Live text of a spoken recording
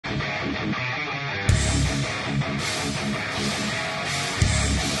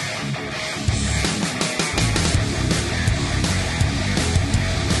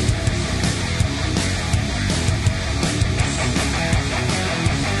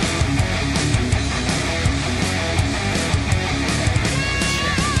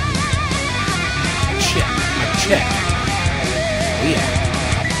check. Oh, yeah.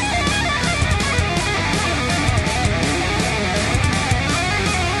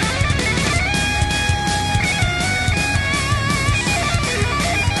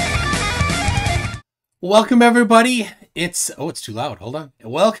 Welcome, everybody. It's too loud. Hold on.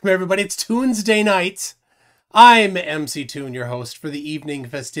 Welcome, everybody. It's Toonsday night. I'm MC Toon, your host for the evening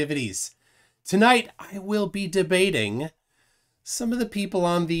festivities. Tonight, I will be debating some of the people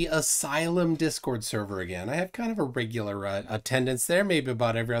on the Asylum Discord server again. I have kind of a regular attendance there, maybe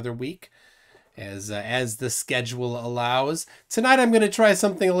about every other week, as the schedule allows. Tonight, I'm going to try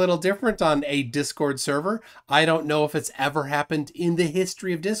something a little different on a Discord server. I don't know if it's ever happened in the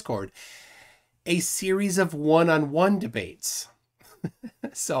history of Discord. A series of one-on-one debates.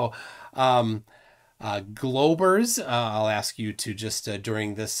 So, Globers, I'll ask you to just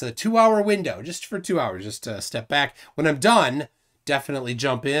during this 2-hour window, just for 2 hours, just step back. When I'm done, definitely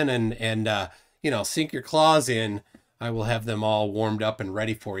jump in and you know, sink your claws in. I will have them all warmed up and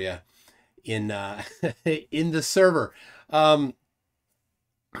ready for you in in the server. Let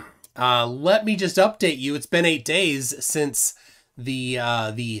me just update you. It's been 8 days since the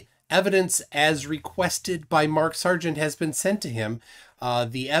evidence as requested by Mark Sargent has been sent to him.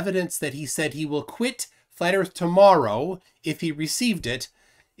 The evidence that he said he will quit Flat Earth tomorrow if he received it.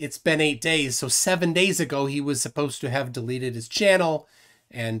 It's been 8 days, so 7 days ago he was supposed to have deleted his channel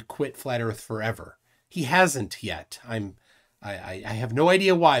and quit Flat Earth forever. He hasn't yet. I have no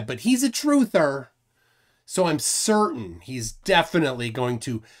idea why, but he's a truther, so I'm certain he's definitely going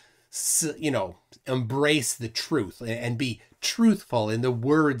to, you know, embrace the truth and be truthful in the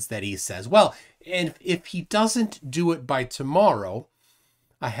words that he says. Well, and if he doesn't do it by tomorrow,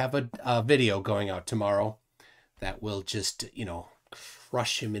 I have a video going out tomorrow that will just, you know,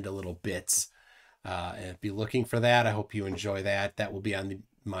 crush him into little bits. And be looking for that. I hope you enjoy that. That will be on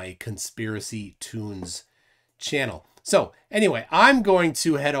my Conspiracy Tunes channel. So anyway, I'm going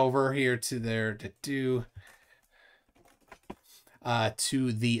to head over here to there to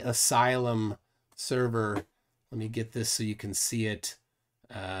the Asylum server. Let me get this so you can see it.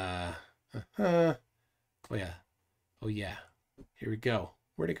 Oh yeah. Oh yeah. Here we go.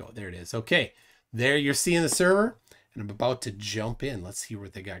 Where'd it go? There it is. Okay. There you're seeing the server, and I'm about to jump in. Let's see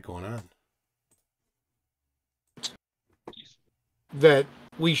what they got going on. That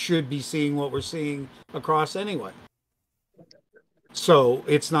we should be seeing what we're seeing across anyway. So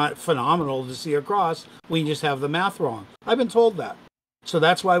it's not phenomenal to see across. We just have the math wrong. I've been told that. So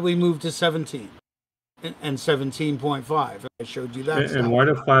that's why we moved to 17 and 17.5. I showed you that. And why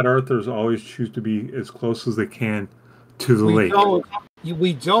do flat earthers always choose to be as close as they can to the lake?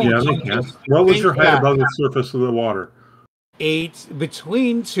 We don't. Yeah, what was your height above the surface of the water?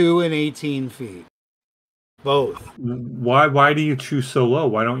 Between 2 and 18 feet. Both. Why do you choose so low?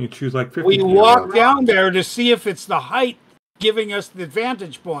 Why don't you choose like 50 feet? We walk down there to see if it's the height giving us the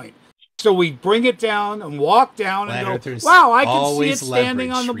vantage point. So we bring it down and walk down and go, wow, I can see it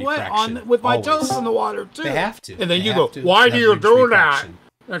standing on the with my toes in the water too. They have to. And then you go, why do you do that?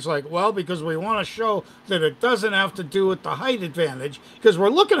 And it's like, well, because we want to show that it doesn't have to do with the height advantage, because we're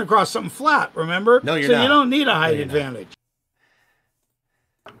looking across something flat, remember? No, you're not. So you don't need a height advantage.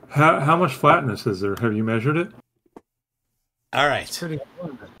 How much flatness is there? Have you measured it? All right. It's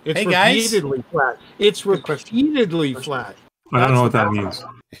repeatedly flat. It's repeatedly flat. I don't know what that means.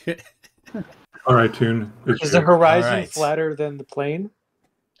 All right, Toon. Is the horizon flatter than the plane?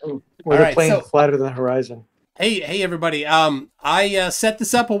 Or the plane flatter than the horizon? Hey, everybody. I set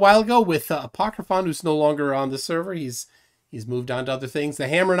this up a while ago with Apocryphon, who's no longer on the server. He's moved on to other things. The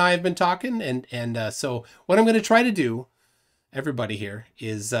Hammer and I have been talking, and so what I'm going to try to do, everybody here,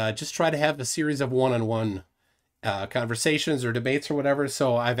 is just try to have a series of one-on-one conversations or debates or whatever.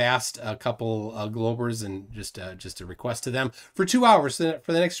 So I've asked a couple Globers and just a request to them for 2 hours,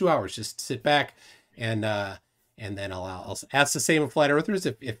 for the next 2 hours, just sit back and then I'll ask the same of Flat Earthers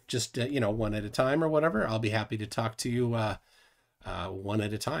if just, you know, one at a time or whatever. I'll be happy to talk to you one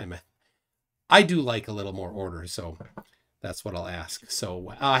at a time. I do like a little more order, so that's what I'll ask. So,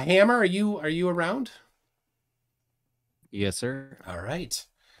 Hammer, are you around? Yes, sir. All right.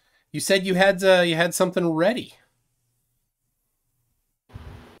 You said you had something ready.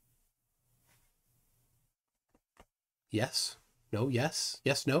 Yes. No. Yes.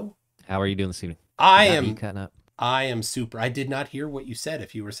 Yes. No. How are you doing this evening? I am super. I did not hear what you said.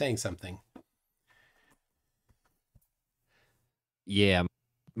 If you were saying something. Yeah.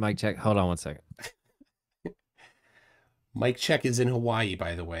 Mic check. Hold on one second. Mic check is in Hawaii,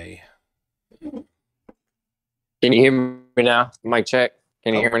 by the way. Can you hear me now? Mic check.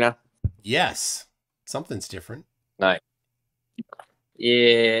 Can you hear me now? Yes. Something's different. Nice.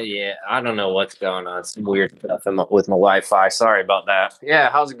 Yeah. I don't know what's going on. Some weird stuff with my Wi-Fi. Sorry about that. Yeah,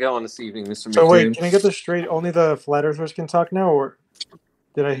 how's it going this evening, Mr. So McToon? wait, can I get this straight? Only the flat earthers can talk now, or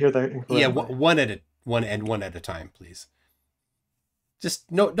did I hear that incorrectly? Yeah, one at a time, please.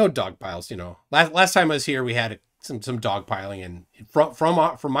 Just no dog piles. Last time I was here, we had some dog piling, and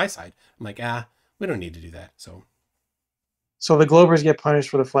from my side, I'm like, we don't need to do that. So the Globers get punished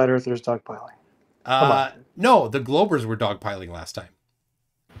for the flat earthers dog piling. No, the Globers were dogpiling last time.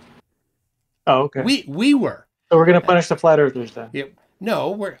 Oh, okay. We were. So we're gonna punish the flat earthers then. Yep.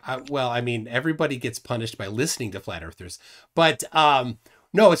 No, we're everybody gets punished by listening to flat earthers, but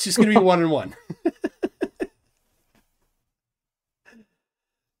no, it's just gonna be 1-on-1.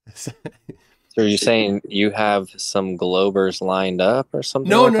 So are you saying you have some Globers lined up or something?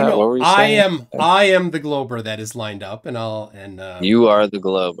 No. What were you saying? I am the Glober that is lined up, and you are the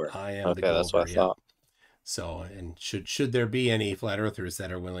Glober. I am the Glober. That's what I thought. So, and should there be any flat earthers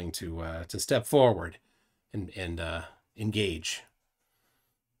that are willing to step forward and engage?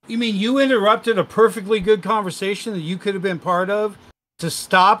 You mean you interrupted a perfectly good conversation that you could have been part of to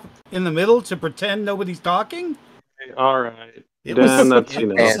stop in the middle to pretend nobody's talking? All right. This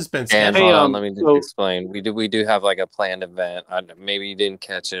has been and hold on, let me just explain. We do have like a planned event. Maybe you didn't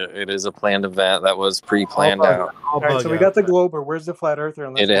catch it. It is a planned event that was pre-planned out. All right, so we got the Glober. Where's the flat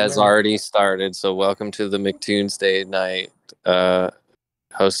earther? It has already started. So welcome to the McToonsday night,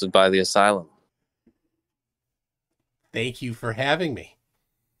 hosted by the Asylum. Thank you for having me.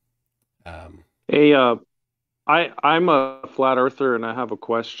 Hey, I'm a flat earther, and I have a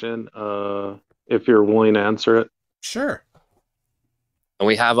question. If you're willing to answer it. Sure. And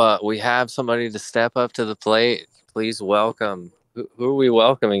we have somebody to step up to the plate. Please welcome. Who are we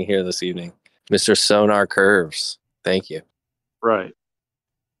welcoming here this evening? Mr. Sonar Curves. Thank you. Right.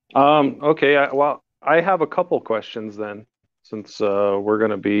 Okay. I have a couple questions then, since we're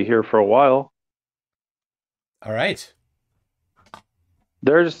going to be here for a while. All right.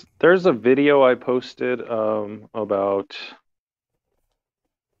 There's a video I posted about.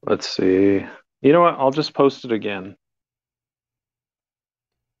 Let's see. You know what? I'll just post it again.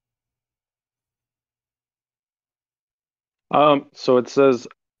 So it says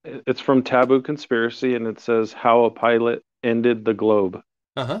it's from Taboo Conspiracy, and it says how a pilot ended the globe.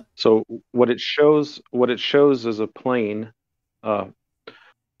 Uh-huh. So what it shows is a plane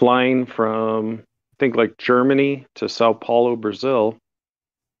flying from, I think, like Germany to Sao Paulo, Brazil,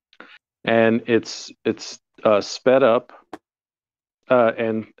 and it's sped up.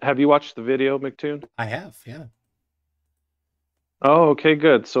 And have you watched the video, McToon? I have, yeah. Oh, okay,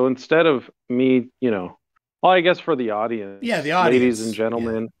 good. So instead of me, well, I guess for the audience, the audience, ladies and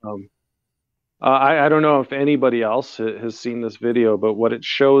gentlemen, I don't know if anybody else has seen this video, but what it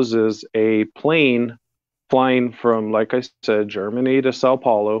shows is a plane flying from, like I said, Germany to Sao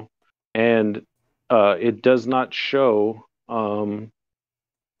Paulo, and it does not show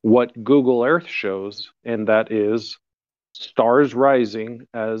what Google Earth shows, and that is stars rising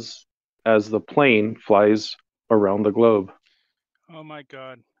as the plane flies around the globe. Oh my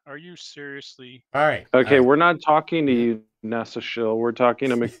God. Are you seriously? All right. Okay, we're not talking to you, NASA Shill. We're talking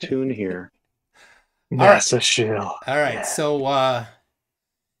to McToon here. NASA Shill. All right. Yeah. So,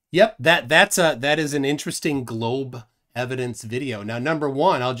 yep, that is an interesting globe evidence video. Now, number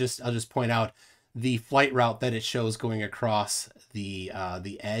one, I'll just point out the flight route that it shows going across the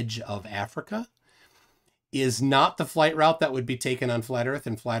edge of Africa is not the flight route that would be taken on Flat Earth.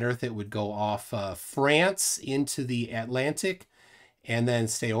 In Flat Earth, it would go off France into the Atlantic, and then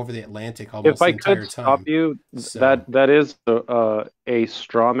stay over the Atlantic almost the entire time. If I could stop you, that is a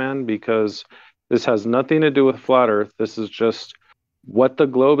straw man, because this has nothing to do with flat Earth. This is just what the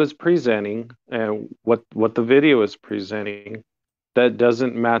globe is presenting and what the video is presenting that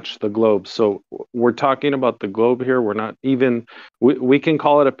doesn't match the globe. So we're talking about the globe here. We're not even, we can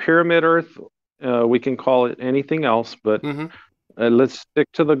call it a pyramid Earth. We can call it anything else, but let's stick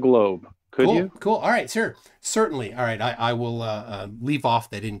to the globe. Could you? Cool. All right, sure. Certainly. All right. I will leave off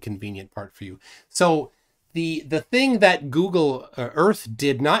that inconvenient part for you. So the thing that Google Earth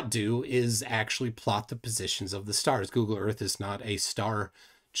did not do is actually plot the positions of the stars. Google Earth is not a star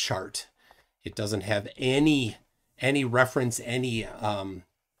chart. It doesn't have any reference, any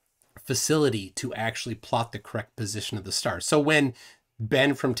facility to actually plot the correct position of the stars. So when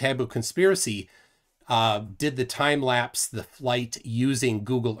Ben from Taboo Conspiracy did the time lapse, the flight using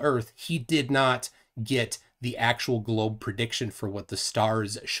Google Earth, he did not get the actual globe prediction for what the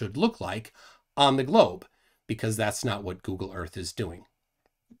stars should look like on the globe, because that's not what Google Earth is doing.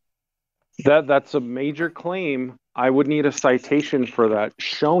 That's a major claim. I would need a citation for that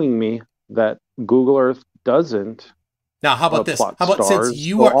showing me that Google Earth doesn't Now, how about this? How about stars. since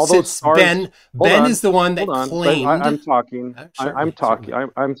you are, since stars, Ben is the one that claimed. I'm talking. I'm talking.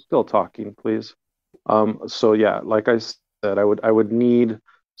 I'm still talking, please. So yeah, like I said, I would need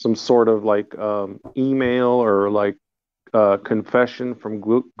some sort of like email or like confession from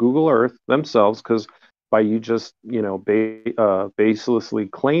Google Earth themselves, because by you just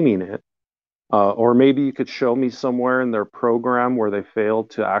baselessly claiming it, or maybe you could show me somewhere in their program where they failed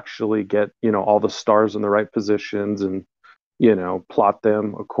to actually get all the stars in the right positions and plot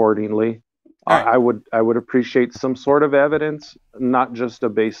them accordingly. Right. I would appreciate some sort of evidence, not just a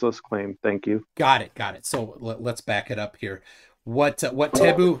baseless claim. Thank you. Got it. So let's back it up here. What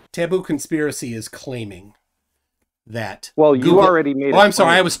taboo conspiracy is claiming that? Well, you already made. Oh, I'm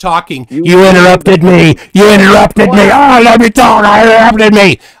sorry. I was talking. You interrupted me. You interrupted me. Oh, let me talk. I interrupted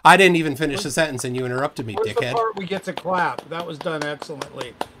me. I didn't even finish the sentence, and you interrupted me, dickhead. The part we get to clap. That was done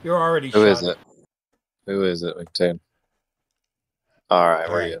excellently. You're already. Who is it? Who is it, McTane? All right,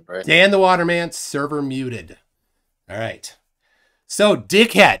 we're good, right? Dan the Waterman, server muted. All right. So,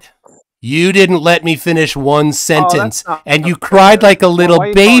 dickhead, you didn't let me finish one sentence, and you cried like a little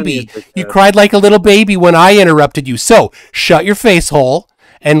baby. You cried like a little baby when I interrupted you. So, shut your face hole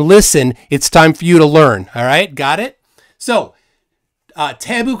and listen. It's time for you to learn. All right? Got it? So,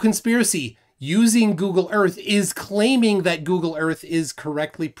 taboo conspiracy using Google Earth is claiming that Google Earth is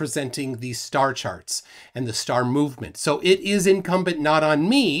correctly presenting the star charts and the star movement. So it is incumbent not on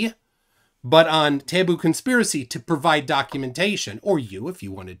me, but on Taboo Conspiracy to provide documentation, or you, if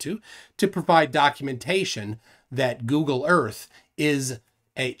you wanted to provide documentation that Google Earth is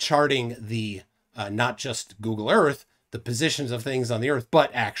charting the, not just Google Earth, the positions of things on the Earth, but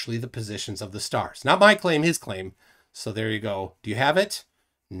actually the positions of the stars. Not my claim, his claim. So there you go. Do you have it?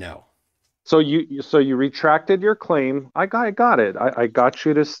 No. So you retracted your claim. I got it. I got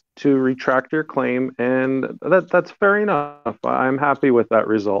you to retract your claim, and that's fair enough. I'm happy with that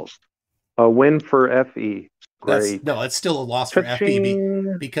result. A win for FE. Great. That's still a loss for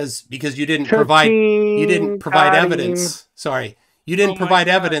FE because you didn't provide evidence. Sorry. You didn't provide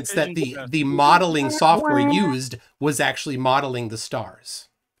evidence that the modeling software used was actually modeling the stars.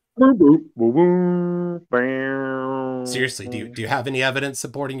 Seriously, do you have any evidence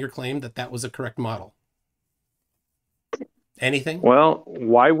supporting your claim that that was a correct model? Anything? Well,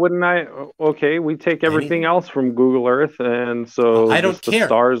 why wouldn't I? Okay, we take everything else from Google Earth, and so I don't care. The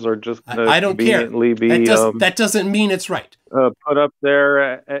stars are just I don't care. That doesn't mean it's right. Put up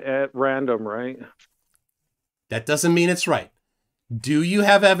there at random, right? That doesn't mean it's right. Do you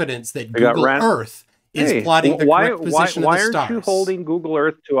have evidence that Google Earth is plotting the correct position of the stars? Why aren't you holding Google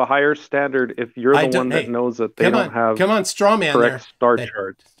Earth to a higher standard if you're the one that knows that they don't have straw man correct star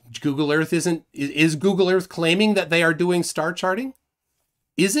charts? Google Earth is Google Earth claiming that they are doing star charting?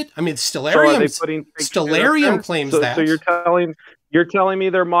 Is it? I mean, Stellarium claims that. So you're telling me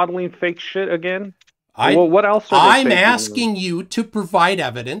they're modeling fake shit again? Well, what else are they I'm asking you to provide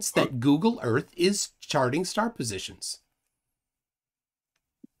evidence that Google Earth is charting star positions.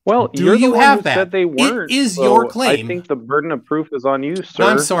 Well, do you have that? Said they weren't. It is your claim. I think the burden of proof is on you, sir. No,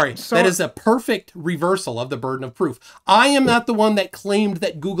 I'm sorry. That is a perfect reversal of the burden of proof. I am not the one that claimed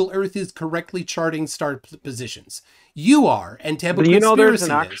that Google Earth is correctly charting star positions. You are, and Taboo Conspiracy is. Do you know there's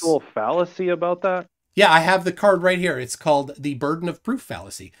an actual fallacy about that? Yeah, I have the card right here. It's called the burden of proof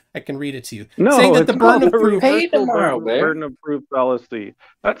fallacy. I can read it to you. No, saying that it's the burden of proof. Burden of proof fallacy.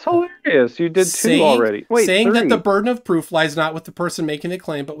 That's hilarious. You did two already. Wait, saying that the burden of proof lies not with the person making the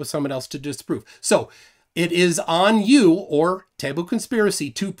claim, but with someone else to disprove. So it is on you or Taboo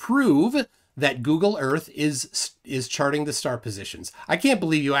Conspiracy to prove that Google Earth is charting the star positions. I can't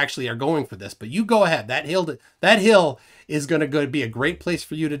believe you actually are going for this, but you go ahead. That hill is going to be a great place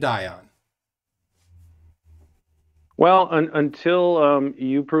for you to die on. Well, until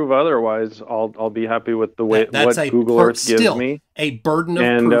you prove otherwise, I'll be happy with the way what Google Earth gives me. A burden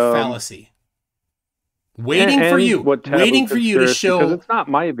of proof fallacy. Waiting for you to show. Because it's not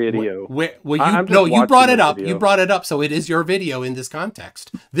my video. You brought it up. You brought it up, so it is your video in this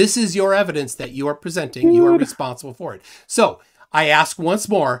context. This is your evidence that you are presenting. You are responsible for it. So I ask once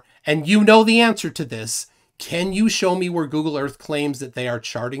more, and you know the answer to this. Can you show me where Google Earth claims that they are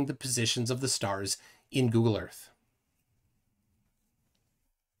charting the positions of the stars in Google Earth?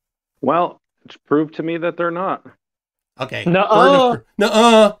 Well, prove to me that they're not. Okay.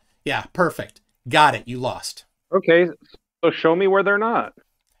 Nuh-uh. Yeah, perfect. Got it. You lost. Okay, so show me where they're not.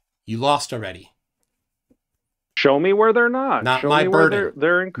 You lost already. Show me where they're not. Not show my me burden. Where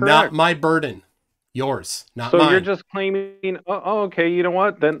they're incorrect. Not my burden. Yours. Not mine. So you're just claiming, oh, okay, you know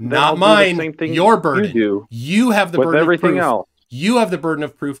what? Then not I'll mine. do the same thing your burden. You do. You have the burden with everything of proof. else. You have the burden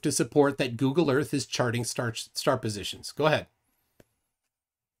of proof to support that Google Earth is charting star positions. Go ahead.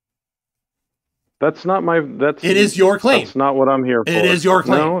 That's not my. It is your claim. That's not what I'm here for. It is your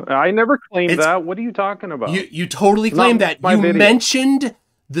claim. No, I never claimed that. What are you talking about? You totally claimed that. You mentioned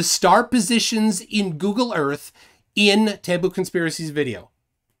the star positions in Google Earth in Taboo Conspiracy's video.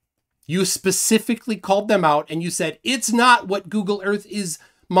 You specifically called them out and you said it's not what Google Earth is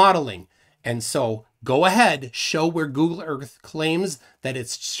modeling. And so go ahead, show where Google Earth claims that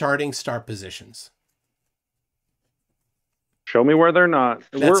it's charting star positions. Show me where they're not.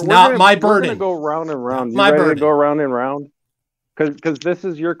 That's not my burden. We're going to go round and round. You ready to go round and round? Because this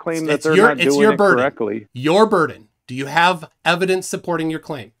is your claim that they're not doing it correctly. Your burden. Do you have evidence supporting your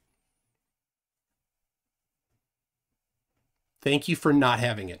claim? Thank you for not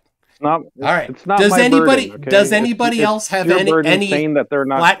having it. All right. It's not does my anybody burden, okay? Does anybody else have any saying that they're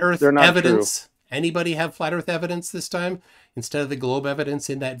not, flat Earth they're not evidence? True. Anybody have flat Earth evidence this time instead of the globe evidence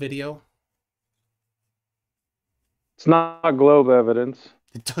in that video? It's not globe evidence.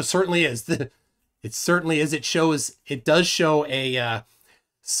 It certainly is. It certainly is. It does show a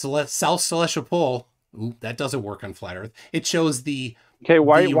South Celestial Pole. Ooh, that doesn't work on flat Earth. It shows the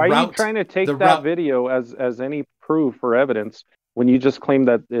why are you trying to take that video as any proof or evidence when you just claim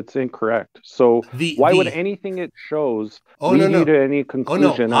that it's incorrect? So why would anything it shows lead you to any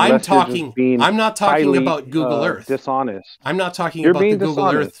conclusion? I'm not talking about Google Earth. Dishonest. I'm not talking about the Google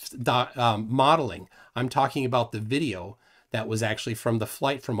Earth modeling. I'm talking about the video that was actually from the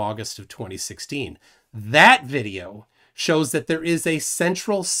flight from August of 2016. That video shows that there is a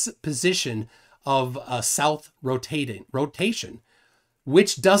central position of south rotation,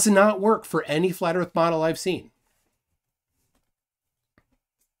 which does not work for any flat Earth model I've seen.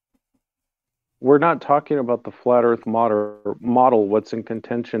 We're not talking about the flat Earth model. What's in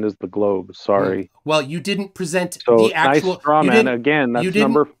contention is the globe. Sorry. Well, you didn't present the actual. Nice straw man. Again, that's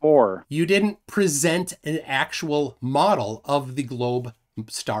number 4. You didn't present an actual model of the globe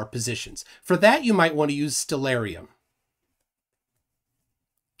star positions. For that, you might want to use Stellarium.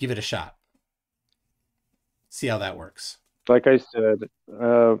 Give it a shot. See how that works. Like I said,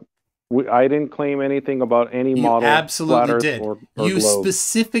 I didn't claim anything about any model. You absolutely did. Or you globe.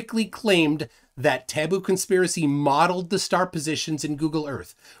 Specifically claimed that Taboo Conspiracy modeled the star positions in Google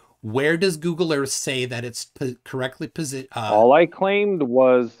Earth. Where does Google Earth say that it's correctly positioned? All I claimed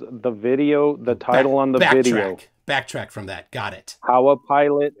was the video, the title on the video. Backtrack from that. Got it. How a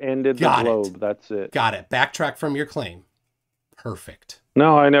pilot ended the globe. That's it. Got it. Backtrack from your claim. Perfect.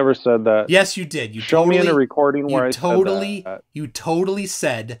 No, I never said that. Yes, you did. You show me in a recording where I said that. You totally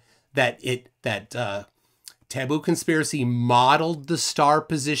said that Taboo Conspiracy modeled the star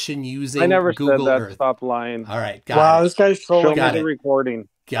position using Google Earth. I never said that. Earth. Stop lying. All right, got it. This guy's trolling. Show me the recording.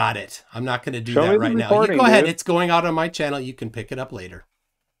 Got it. I'm not going to do that right now. You go ahead. It's going out on my channel. You can pick it up later.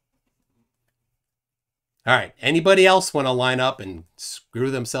 All right. Anybody else want to line up and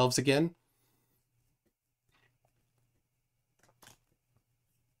screw themselves again?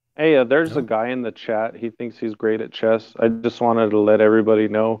 Hey, there's a guy in the chat. He thinks he's great at chess. I just wanted to let everybody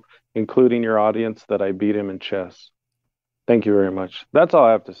know, including your audience, that I beat him in chess. Thank you very much. That's all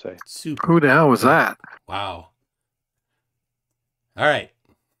I have to say. Super. Who the hell was that? Wow. All right.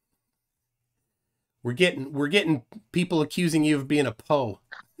 We're getting people accusing you of being a Poe.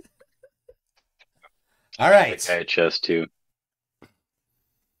 All right. That guy at chess too.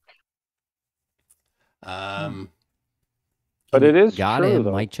 But it is got true, it.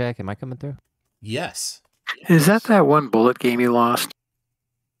 though. Mic check. Am I coming through? Yes. Is that one bullet game you lost?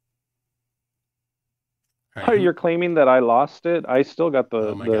 Oh, you're claiming that I lost it? I still got the...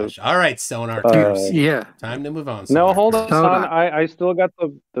 Oh my gosh. All right, Sonar. Yeah. Time to move on. No, hold on. I still got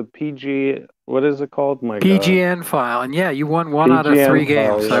the PG... What is it called? My PGN file. And yeah, you won 1 out of 3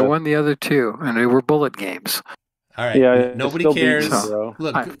 games. Yeah. I won the other 2, and they were bullet games. All right. Yeah, nobody cares.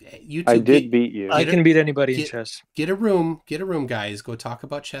 Look, you two I did beat you. I can beat anybody in chess. Get a room, guys. Go talk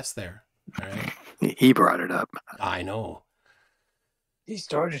about chess there. All right. He brought it up. I know. He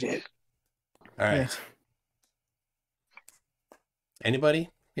started it. All right. Yeah. Anybody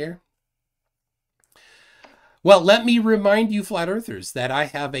here? Well, let me remind you, Flat Earthers, that I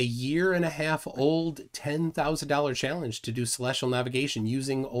have a 1.5-year-old $10,000 challenge to do celestial navigation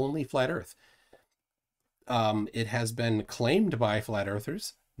using only Flat Earth. It has been claimed by Flat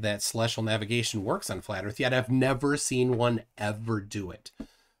Earthers that celestial navigation works on Flat Earth, yet I've never seen one ever do it.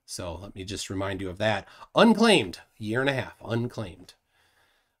 So let me just remind you of that. Unclaimed, 1.5 years, unclaimed.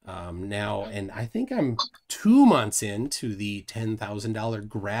 Now, and I think I'm 2 months into the $10,000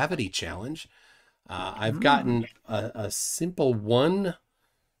 gravity challenge. I've gotten a simple 1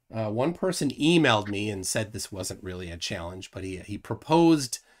 One person emailed me and said this wasn't really a challenge, but he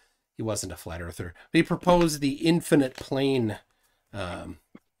proposed, he wasn't a flat earther, but he proposed the infinite plane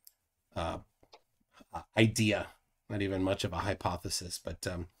idea. Not even much of a hypothesis, but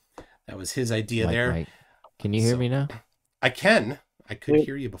that was his idea there. Mike. Can you hear me now? I can. I could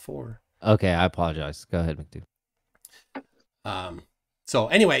hear you before. Okay, I apologize. Go ahead, McDo. So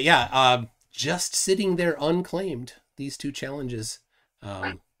anyway, yeah, just sitting there unclaimed, these two challenges.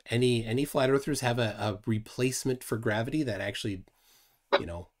 Any flat earthers have a replacement for gravity that actually, you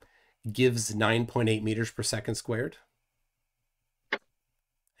know, gives 9.8 meters per second squared?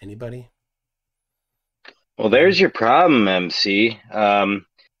 Anybody? Well, there's your problem, MC. I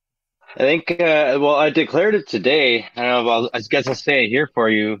think, well, I declared it today. I don't know, I guess I'll say it here for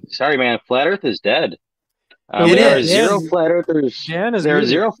you. Sorry, man. Flat Earth is dead. There are zero flat earthers. There are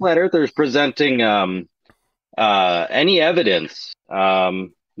zero flat earthers presenting any evidence.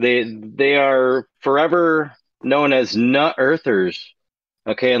 They are forever known as nut earthers.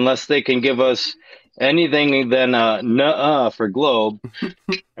 Okay, unless they can give us anything than nuh-uh for globe. All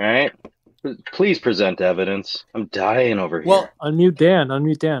right. Please present evidence. I'm dying over here. Well,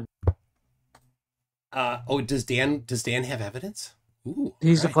 unmute Dan. Oh, does Dan have evidence? Ooh,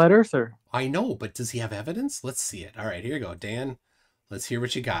 he's a flat earther. I know, but does he have evidence? Let's see it. All right, here you go, Dan. Let's hear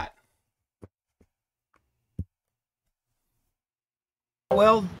what you got.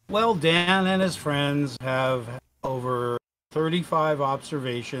 Well, Dan and his friends have over 35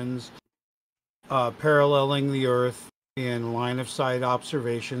 observations paralleling the Earth in line of sight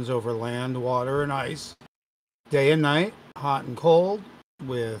observations over land, water, and ice, day and night, hot and cold,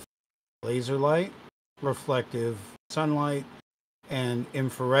 with laser light, reflective sunlight, and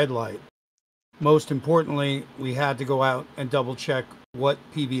infrared light. Most importantly, we had to go out and double check what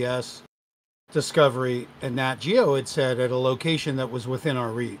PBS, Discovery, and Nat Geo had said at a location that was within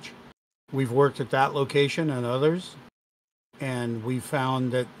our reach. We've worked at that location and others, and we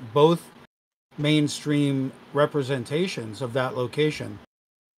found that both mainstream representations of that location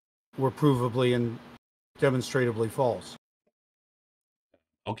were provably and demonstratably false.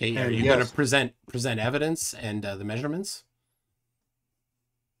 Okay, are you going to present evidence and the measurements?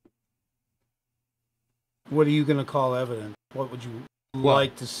 What are you going to call evidence? What would you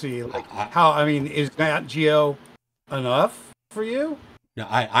like to see? Like how? I mean, is Nat Geo enough for you? No,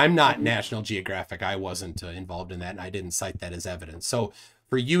 I'm not National Geographic. I wasn't involved in that, and I didn't cite that as evidence. So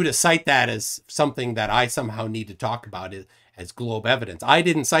for you to cite that as something that I somehow need to talk about as globe evidence, I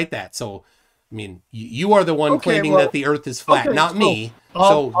didn't cite that. So, I mean, you are the one claiming that the Earth is flat, not me.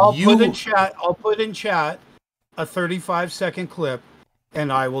 I'll put in chat a 35-second clip,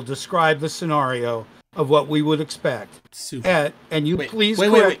 and I will describe the scenario of what we would expect. Super. And you please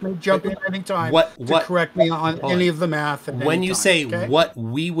correct me, jump in any time to correct me on any of the math. When you say what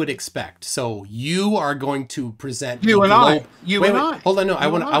we would expect, so you are going to present you and I. Hold on, no, I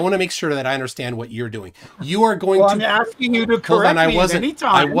want to make sure that I understand what you're doing. You are going to. I'm asking you to correct me at any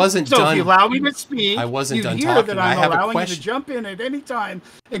time. I wasn't done. So if you allow me to speak, I wasn't done talking. You hear that I'm allowing you to jump in at any time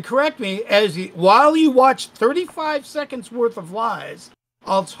and correct me while you watch 35 seconds worth of lies.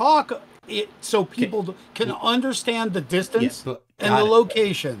 I'll talk so people can understand the distance and the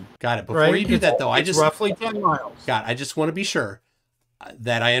location. Got it. Before you do that, though, it's roughly 10 miles. I just want to be sure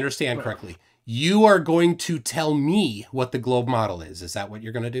that I understand correctly. You are going to tell me what the globe model is. Is that what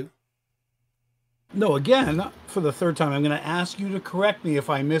you're going to do? No, again, for the third time, I'm going to ask you to correct me if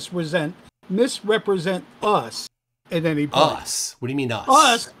I misrepresent us at any point. Us? What do you mean us?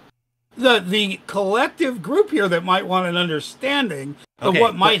 Us. The collective group here that might want an understanding of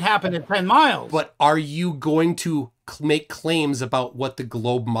what might happen at 10 miles. But are you going to make claims about what the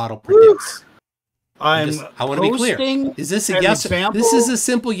globe model predicts? I want to be clear. Is this a yes? This is a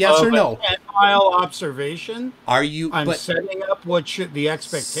simple yes or no. 10-mile observation. Are you? I'm setting up what should the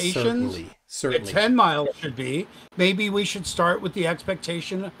expectations. Certainly. At 10 miles should be. Maybe we should start with the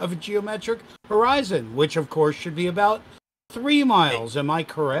expectation of a geometric horizon, which of course should be about 3 miles. Am I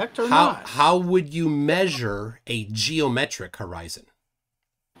correct or not? How would you measure a geometric horizon?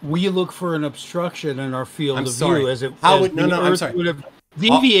 We look for an obstruction in our field of view as it would have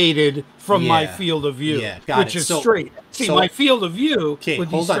deviated from my field of view, which is straight. See, my field of view would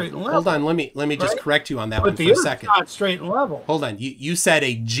be straight and level. Hold on, let me just correct you on that one for a second. But the Earth's not straight and level. Hold on, you said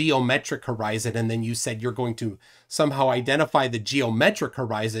a geometric horizon, and then you said you're going to somehow identify the geometric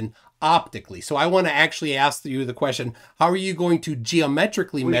horizon optically. So I want to actually ask you the question, how are you going to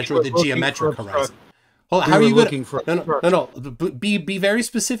geometrically measure the geometric horizon? Hold on, how are you looking for? No. Be very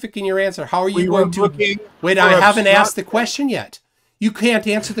specific in your answer. How are you going to? Wait, I haven't asked the question yet. You can't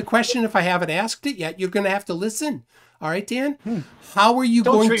answer the question if I haven't asked it yet. You're going to have to listen. All right, Dan. How are you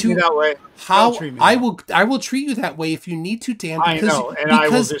Don't going treat to? me that way. How treat me I will treat you that way if you need to, Dan. I know, and I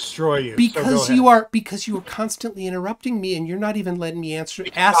will destroy you. Because you are constantly interrupting me, and you're not even letting me ask the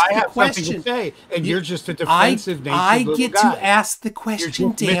question. Something to say, and you're just a defensive nature. I get guy. to ask the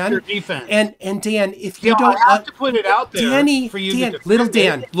question, Dan. Defense. And Dan, if you don't, I have to put it out there for you Dan, to little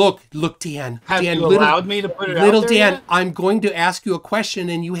Dan, look, Dan. Have Dan, you allowed me to put it out there? Little Dan, yet? I'm going to ask you a question,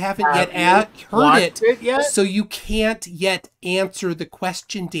 and you haven't heard it yet? So you can't yet answer the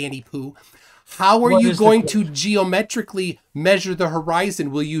question, Danny Pooh. How are you going to geometrically measure the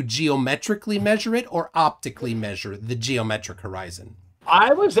horizon? Will you geometrically measure it or optically measure the geometric horizon?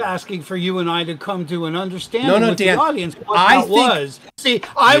 I was asking for you and I to come to an understanding with Dan, the audience what that was. See,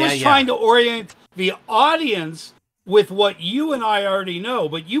 I was trying to orient the audience with what you and I already know,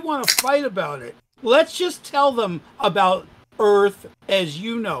 but you want to fight about it. Let's just tell them about Earth as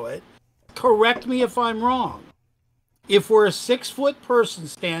you know it. Correct me if I'm wrong. If we're a 6-foot person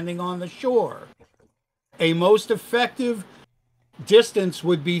standing on the shore, a most effective distance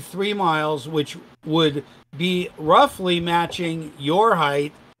would be 3 miles, which would be roughly matching your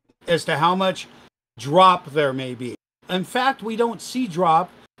height as to how much drop there may be. In fact, we don't see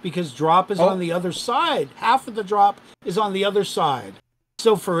drop because drop is on the other side. Half of the drop is on the other side.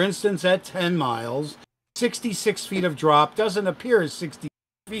 So, for instance, at 10 miles, 66 feet of drop doesn't appear as 60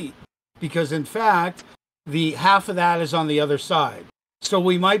 feet because, in fact, the half of that is on the other side. So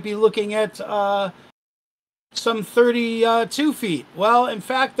we might be looking at some 32 feet. Well, in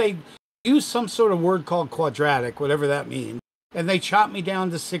fact, they use some sort of word called quadratic, whatever that means, and they chop me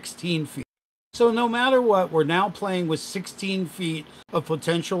down to 16 feet. So no matter what, we're now playing with 16 feet of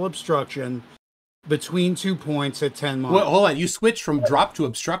potential obstruction between 2 points at 10 miles. Well, hold on. You switched from drop to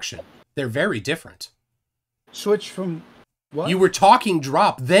obstruction. They're very different. Switch from... What? You were talking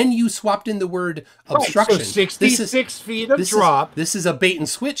drop, then you swapped in the word obstruction. Right, so 66 feet of drop. This is a bait and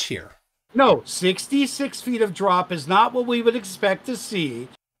switch here. No, 66 feet of drop is not what we would expect to see.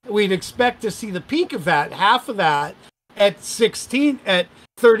 We'd expect to see the peak of that, half of that, at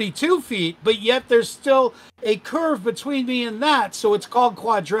 32 feet, but yet there's still a curve between me and that, so it's called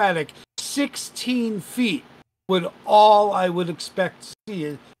quadratic. 16 feet would all I would expect to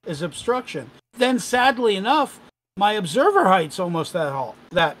see is obstruction. Then, sadly enough, my observer height's almost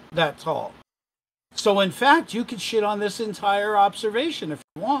that tall. So in fact, you could shit on this entire observation if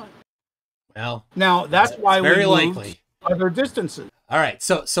you want. Well, now that's why very we moved likely other distances. All right,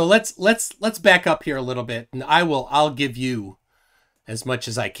 so let's back up here a little bit, and I'll give you as much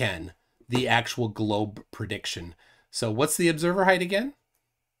as I can the actual globe prediction. So what's the observer height again?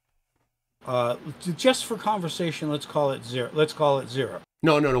 Just for conversation, let's call it 0.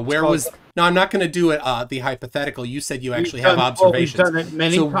 No. No, I'm not going to do it. The hypothetical. You said you actually have observations. We've done it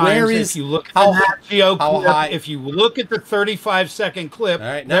many times. Where is if you look how high? If you look at the 35-second clip,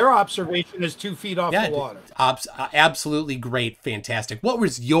 their observation is 2 feet off the water. Absolutely great, fantastic. What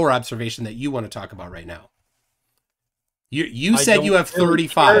was your observation that you want to talk about right now? You said you have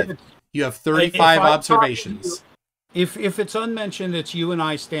 35. You have 35 observations. If it's unmentioned, it's you and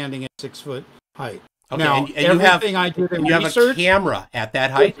I standing at 6 foot height. Okay, now, and you have a camera at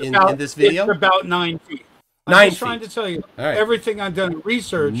that height in this video? It's about 9 feet. I'm just trying to tell you, everything I've done in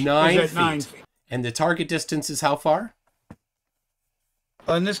research is at 9 feet. And the target distance is how far?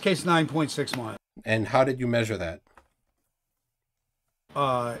 In this case, 9.6 miles. And how did you measure that?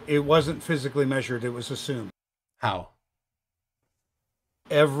 It wasn't physically measured. It was assumed. How?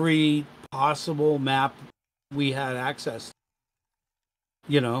 Every possible map we had access to.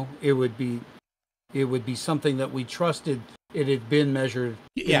 You know, it would be something that we trusted it had been measured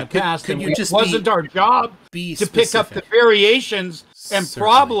in the past. And it wasn't our job to pick up the variations and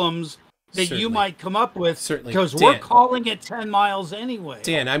problems that you might come up with. Because we're calling it 10 miles anyway.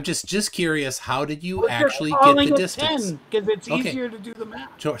 Dan, I'm just curious, how did you actually get the distance? Because it's easier to do the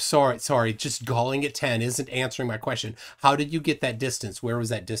math. Sorry. Just calling it 10 isn't answering my question. How did you get that distance? Where was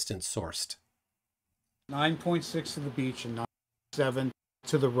that distance sourced? 9.6 to the beach and 9.7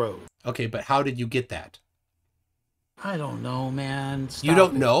 to the road. Okay, but how did you get that? I don't know, man. You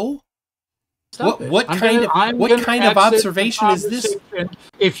don't know? What kind of observation is this?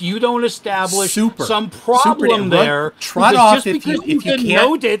 If you don't establish some problem there, trot off if you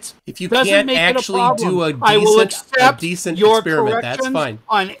can't actually do a decent experiment. That's fine.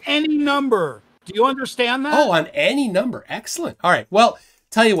 On any number. Do you understand that? Oh, on any number. Excellent. All right. Well,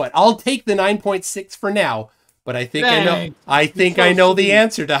 tell you what, I'll take the 9.6 for now. But I think I know the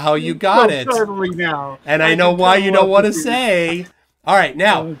answer to how you got it. Now. And I know why you don't want to say. All right,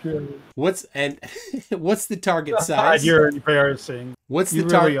 now what's the target size? You're embarrassing. What's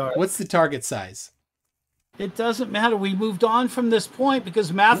the target size? It doesn't matter. We moved on from this point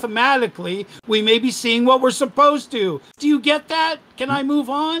because mathematically we may be seeing what we're supposed to. Do you get that? Can I move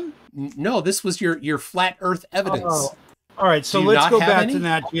on? No, this was your flat Earth evidence. Oh. All right, so let's go back to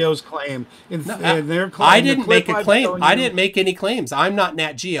Nat Geo's claim. Their claim. I didn't make a claim. I didn't make any claims. I'm not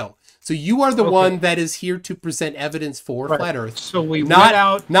Nat Geo. So you are the one that is here to present evidence for flat Earth. So we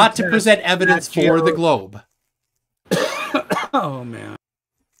not to present evidence for the globe. Oh man.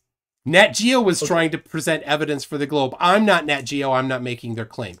 Nat Geo was trying to present evidence for the globe. I'm not Nat Geo. I'm not making their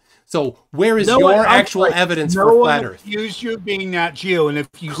claim. So where is your actual evidence for flat Earth? No one accused you of being Nat Geo, and if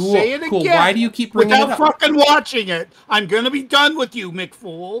you say it again, why do you keep bringing it up? Without fucking watching it, I'm gonna be done with you,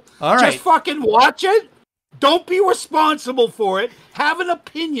 McFool. All right. Just fucking watch it. Don't be responsible for it. Have an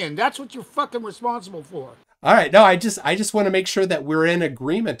opinion. That's what you're fucking responsible for. All right. No, I just want to make sure that we're in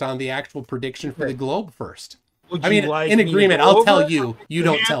agreement on the actual prediction for the globe first. I mean, in agreement. I'll tell you. You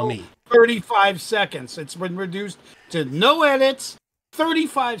don't tell me. 35 seconds. It's been reduced to no edits.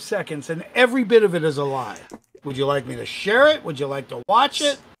 35 seconds, and every bit of it is a lie. Would you like me to share it? Would you like to watch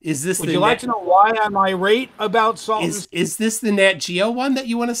it? Would you like to know why I'm irate about salt? Is this the Nat Geo one that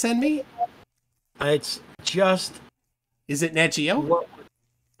you want to send me? It's just... Is it Nat Geo?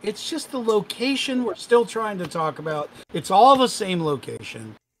 It's just the location we're still trying to talk about. It's all the same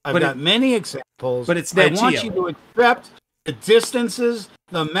location. I've got many examples. But it's Nat Geo. I want you to accept the distances,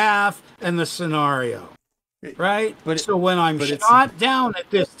 the math, and the scenario. Right? So when I'm shot down at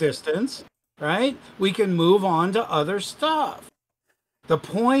this distance, right, we can move on to other stuff. The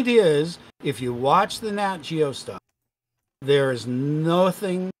point is, if you watch the Nat Geo stuff, there is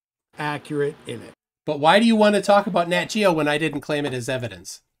nothing accurate in it. But why do you want to talk about Nat Geo when I didn't claim it as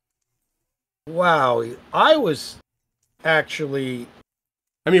evidence? Wow, I was actually...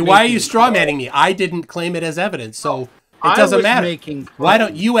 I mean, why are you strawmanning me? I didn't claim it as evidence, so... It doesn't matter. Why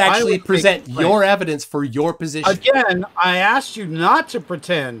don't you actually present your evidence for your position? Again, I asked you not to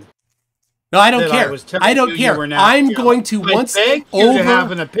pretend. No, I don't care. I don't care. I'm going to once over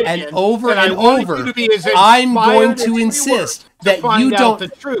and over and over. I'm going to insist that you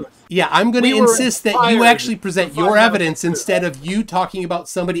don't. Yeah, I'm going to insist that you actually present your evidence instead of you talking about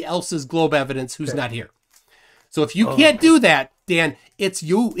somebody else's globe evidence who's not here. So if you can't do that, Dan, it's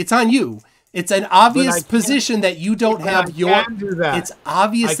you. It's on you. It's an obvious position that you don't have your... It's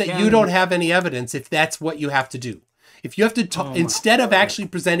obvious that you don't have any evidence if that's what you have to do. If you have to talk, instead of actually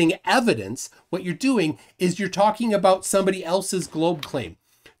presenting evidence, what you're doing is you're talking about somebody else's globe claim.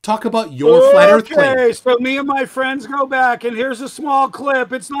 Talk about your flat Earth claim. Okay, so me and my friends go back, and here's a small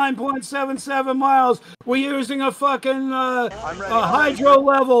clip. It's 9.77 miles. We're using a fucking a hydro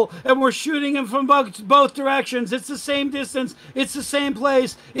level, and we're shooting them from both directions. It's the same distance. It's the same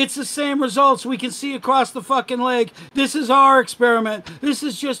place. It's the same results. We can see across the fucking lake. This is our experiment. This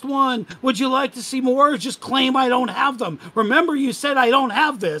is just one. Would you like to see more, or just claim I don't have them? Remember, you said I don't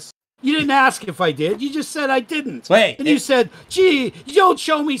have this. You didn't ask if I did. You just said I didn't. Wait. And you said, gee, you don't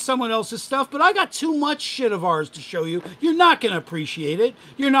show me someone else's stuff, but I got too much shit of ours to show you. You're not going to appreciate it.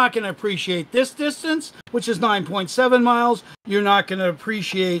 You're not going to appreciate this distance, which is 9.7 miles. You're not going to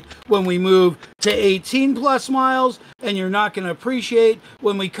appreciate when we move to 18 plus miles. And you're not going to appreciate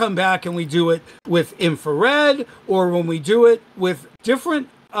when we come back and we do it with infrared or when we do it with different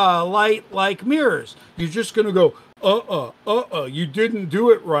light like mirrors. You're just going to go, you didn't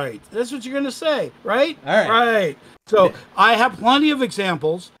do it right. That's what you're going to say, right? All right. Right. So I have plenty of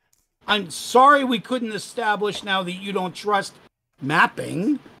examples. I'm sorry we couldn't establish now that you don't trust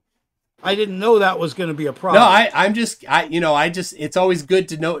mapping. I didn't know that was going to be a problem. No, it's always good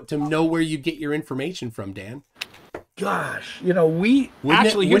to know where you get your information from, Dan. Gosh, here's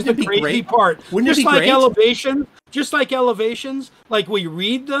the crazy part. Just like elevations, like we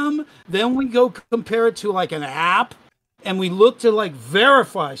read them, then we go compare it to like an app, and we look to like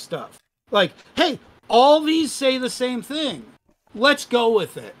verify stuff. Like, hey, all these say the same thing. Let's go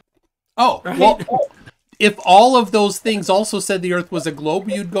with it. Oh, right? Well, if all of those things also said the Earth was a globe,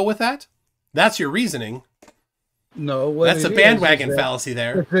 you'd go with that? That's your reasoning. No, that's a bandwagon fallacy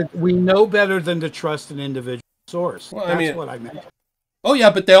there. We know better than to trust an individual source. Well, that's what I meant. Oh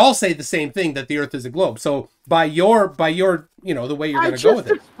yeah, but they all say the same thing, that the Earth is a globe. So by your the way you're going to go with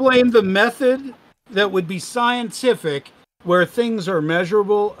it. I just explained the method that would be scientific, where things are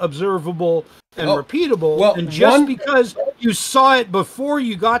measurable, observable, and repeatable. Well, and because you saw it before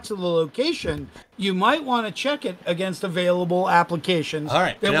you got to the location, you might want to check it against available applications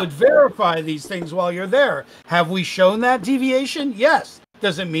that would verify these things while you're there. Have we shown that deviation? Yes.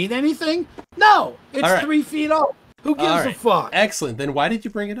 Does it mean anything? No. It's 3 feet off. Who gives a fuck? Excellent. Then why did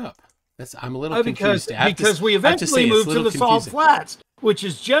you bring it up? I'm a little confused. Because we eventually moved to the salt flats, which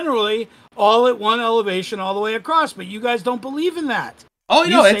is generally all at one elevation all the way across. But you guys don't believe in that. Oh,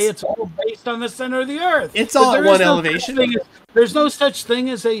 you say it's all based on the center of the Earth. It's all at one elevation. There's no such thing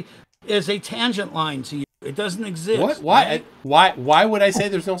as a tangent line to you. It doesn't exist. What? Why? Right? Why would I say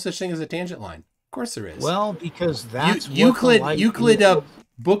there's no such thing as a tangent line? Of course there is. Well, because that's Euclid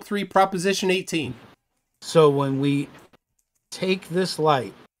Book 3, Proposition 18. So when we take this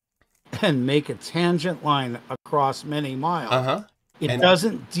light and make a tangent line across many miles, it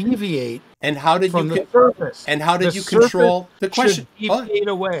doesn't deviate. And how did from the surface? And how did you control the question? Deviate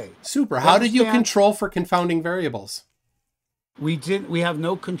away. Super. How did you control for confounding variables? We have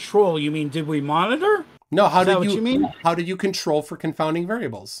no control. You mean did we monitor? No. How did you control for confounding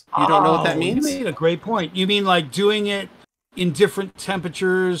variables? You don't know what that means? You made a great point. You mean like doing it in different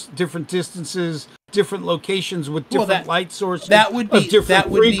temperatures, different distances, different locations with different light sources. That would be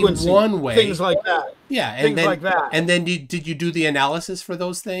one way. Things like that. Yeah, and then did you do the analysis for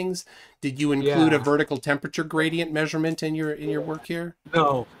those things? Did you include a vertical temperature gradient measurement in your work here?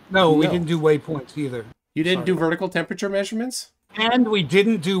 No, we didn't do waypoints either. You didn't do vertical temperature measurements? And we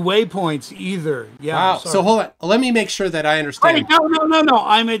didn't do waypoints either. Yeah. Wow. So hold on. Let me make sure that I understand. Wait, no.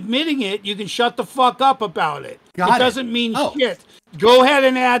 I'm admitting it. You can shut the fuck up about it. It doesn't mean shit. Go ahead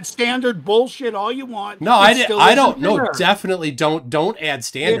and add standard bullshit all you want. No, I don't. No, definitely don't add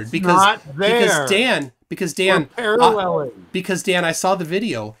standard it's not there. because Dan, paralleling. Because Dan, I saw the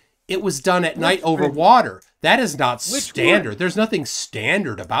video. It was done at night over water. That is not standard. There's nothing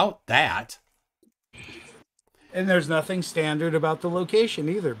standard about that. And there's nothing standard about the location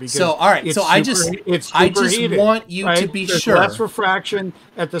either. Because I just want you to be sure. There's less refraction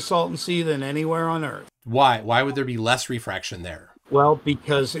at the Salton Sea than anywhere on Earth. Why? Why would there be less refraction there? Well,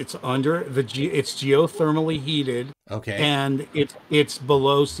 because it's it's geothermally heated. Okay. And it's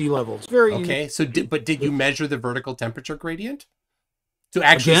below sea level. It's very okay. So, did you measure the vertical temperature gradient to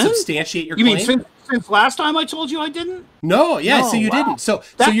actually substantiate your claim? You mean since last time I told you I didn't? No. Yeah. So you didn't. So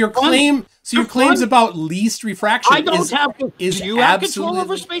your claim. So your claims about least refraction. I don't have to. Do you have control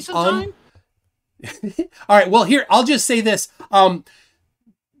over space and time? All right. Well, here I'll just say this.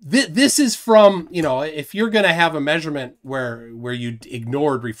 This is from, if you're going to have a measurement where you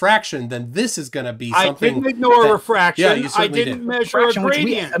ignored refraction, then this is going to be something. I didn't ignore refraction. Yeah, you I didn't measure a gradient. Which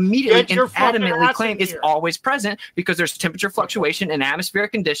we immediately and adamantly claim is always present because there's temperature fluctuation and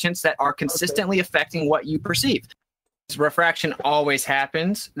atmospheric conditions that are consistently affecting what you perceive. Refraction always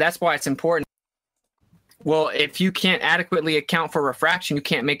happens. That's why it's important. Well, if you can't adequately account for refraction, you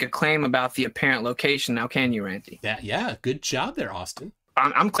can't make a claim about the apparent location. Now, can you, Randy? Yeah, good job there, Austin.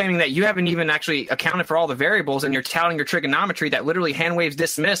 I'm claiming that you haven't even actually accounted for all the variables, and you're touting your trigonometry that literally hand waves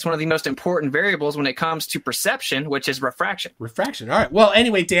dismiss one of the most important variables when it comes to perception, which is refraction. Refraction. All right. Well,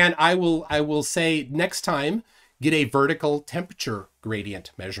 anyway, Dan, I will say next time, get a vertical temperature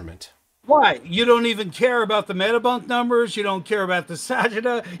gradient measurement. Why? You don't even care about the metabunk numbers. You don't care about the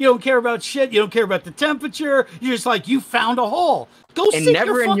sagita. You don't care about shit. You don't care about the temperature. You're just like, you found a hole. Go and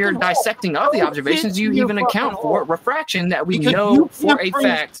never in your dissecting of the observations do you even account for refraction that we know for a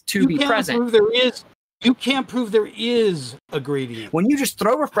fact to be present. You can't prove there is a gradient. When you just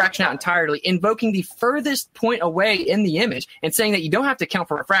throw refraction out entirely, invoking the furthest point away in the image and saying that you don't have to account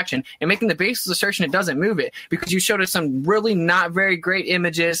for refraction and making the baseless assertion it doesn't move it because you showed us some really not very great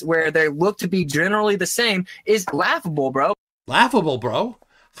images where they look to be generally the same is laughable, bro. Laughable, bro?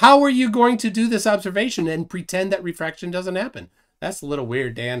 How are you going to do this observation and pretend that refraction doesn't happen? That's a little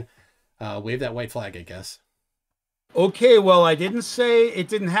weird, Dan. Wave that white flag, I guess. Okay, well, I didn't say it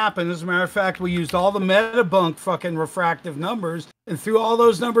didn't happen. As a matter of fact, we used all the metabunk fucking refractive numbers and threw all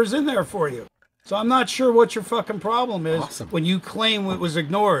those numbers in there for you. So I'm not sure what your fucking problem is when you claim it was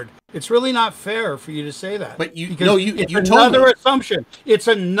ignored. It's really not fair for you to say that. But you it's told another me. Assumption. It's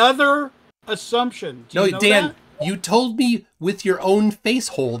another assumption. Do you know Dan, that? You told me with your own face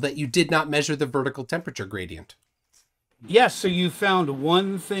hole that you did not measure the vertical temperature gradient. Yes, so you found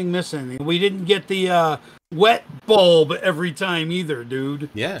one thing missing. We didn't get the wet bulb every time either, dude.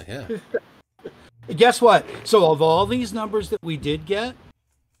 Yeah. Guess what? So of all these numbers that we did get,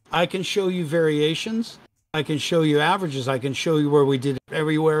 I can show you variations. I can show you averages. I can show you where we did it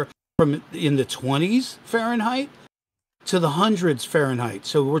everywhere from in the 20s Fahrenheit to the hundreds Fahrenheit.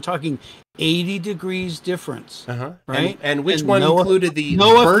 So we're talking 80 degrees difference. Right? And which one included the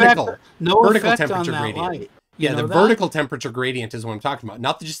vertical temperature gradient? Light. Yeah, the vertical temperature gradient is what I'm talking about,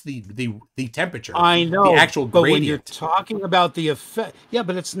 not just the temperature. I know, the actual but gradient. When you're talking about the effect, yeah,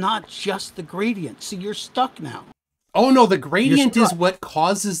 but it's not just the gradient. See, you're stuck now. Oh no, the gradient is what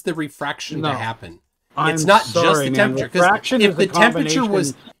causes the refraction to happen. It's not just the temperature.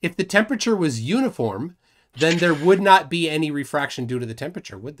 Because if the temperature was uniform, then there would not be any refraction due to the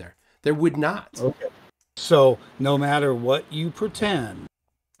temperature, would there? There would not. Okay. So no matter what you pretend,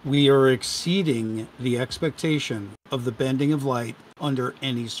 we are exceeding the expectation of the bending of light under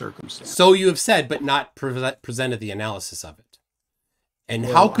any circumstance. So you have said, but not presented the analysis of it. And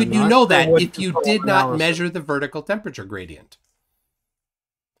how could you know that if you did not measure the vertical temperature gradient?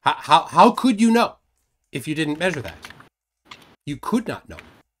 How could you know if you didn't measure that? You could not know.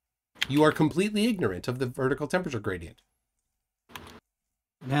 You are completely ignorant of the vertical temperature gradient.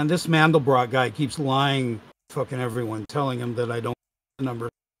 Man, this Mandelbrot guy keeps lying, fucking everyone, telling him that I don't know the number.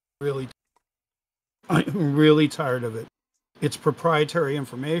 I'm really tired of it. It's proprietary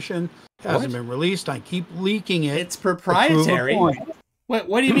information. Hasn't been released. I keep leaking it. It's proprietary. What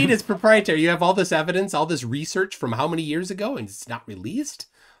do you mean it's proprietary? You have all this evidence, all this research from how many years ago, and it's not released?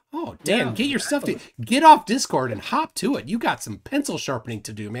 Oh, damn. Get your stuff get off Discord and hop to it. You got some pencil sharpening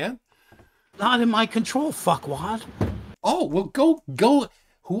to do, man. Not in my control, fuckwad. Oh, well, go.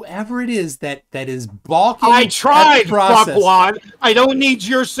 Whoever it is that is balking. I tried, fuckwad. I don't need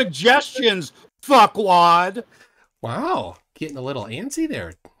your suggestions, fuckwad. Wow. Getting a little antsy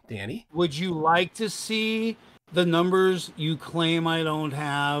there, Danny. Would you like to see the numbers you claim I don't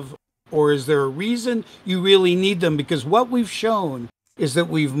have? Or is there a reason you really need them? Because what we've shown is that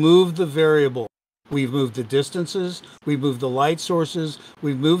we've moved the variable. We've moved the distances, we've moved the light sources,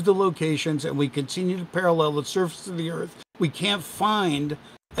 we've moved the locations, and we continue to parallel the surface of the Earth. We can't find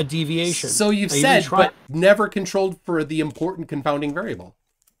a deviation. So you've said, but never controlled for the important confounding variable.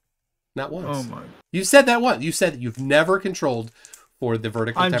 Not once. Oh my. You said that once. You said that you've never controlled for the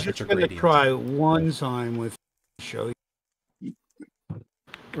vertical temperature gradient. I'm just going to try one time with show you.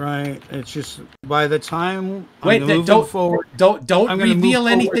 Right. It's just by the time don't reveal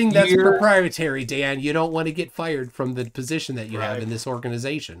anything that's proprietary, Dan. You don't want to get fired from the position that you have in this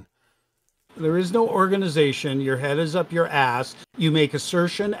organization. There is no organization. Your head is up your ass. You make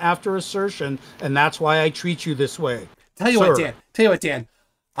assertion after assertion, and that's why I treat you this way. Tell you what, Dan.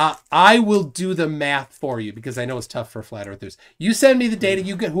 I will do the math for you because I know it's tough for flat earthers. You send me the data.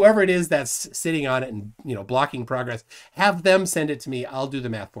 You get whoever it is that's sitting on it and blocking progress. Have them send it to me. I'll do the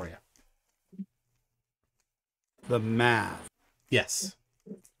math for you. The math. Yes.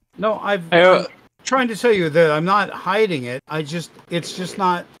 No, I'm trying to tell you that I'm not hiding it. It's just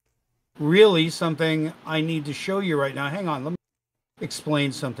not really something I need to show you right now. Hang on, let me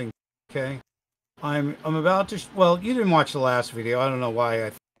explain something. Okay. I'm about to. Well, you didn't watch the last video. I don't know why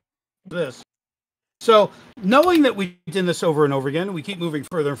I this. So, knowing that we did this over and over again, we keep moving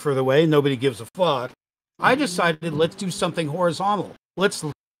further and further away, nobody gives a fuck, I decided let's do something horizontal. Let's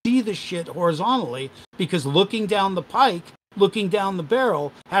see the shit horizontally, because looking down the pike, looking down the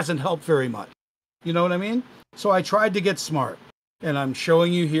barrel, hasn't helped very much. You know what I mean? So I tried to get smart. And I'm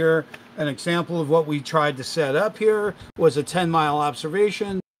showing you here an example of what we tried to set up here was a 10-mile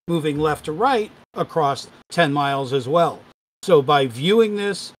observation, moving left to right across 10 miles as well. So by viewing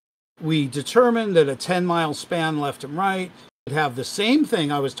this, we determined that a 10-mile span left and right would have the same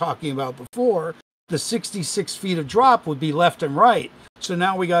thing I was talking about before. The 66 feet of drop would be left and right. So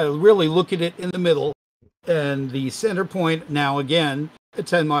now we got to really look at it in the middle. And the center point now again at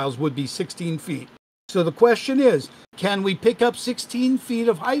 10 miles would be 16 feet. So the question is, can we pick up 16 feet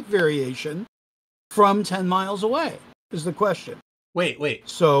of height variation from 10 miles away is the question. Wait.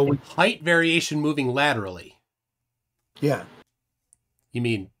 So height variation moving laterally. Yeah. You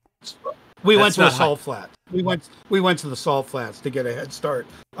mean we went to a salt flat. We went to the salt flats to get a head start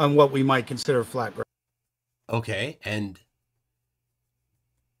on what we might consider flat ground. Okay, and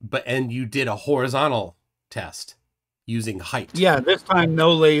you did a horizontal test using height. Yeah, this time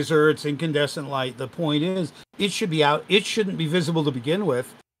no laser, it's incandescent light. The point is it should be out. It shouldn't be visible to begin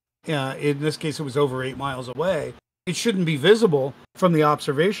with. In this case it was over 8 miles away. It shouldn't be visible from the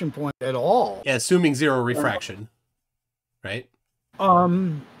observation point at all. Yeah, assuming zero refraction. Right?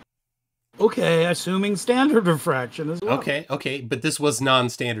 Okay, assuming standard refraction as well. Okay, but this was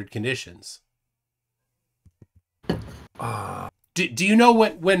non-standard conditions. Do you know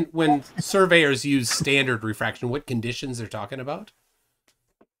when surveyors use standard refraction, what conditions they're talking about?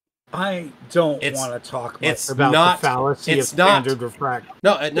 I don't want to talk much about the fallacy of standard refraction.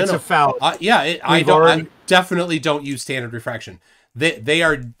 No, it's a fallacy. I definitely don't use standard refraction.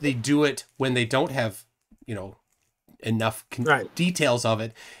 They do it when they don't have, enough details of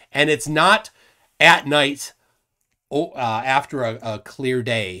it, and it's not at night after a clear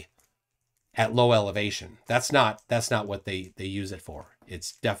day at low elevation. That's not what they use it for.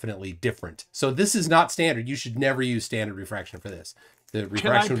 It's definitely different. So this is not standard. You should never use standard refraction for this. The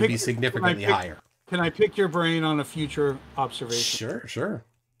refraction would be significantly higher. Can I pick your brain on a future observation? Sure.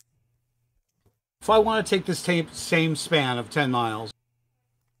 If I want to take this same span of 10 miles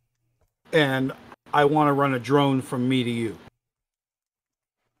and I want to run a drone from me to you,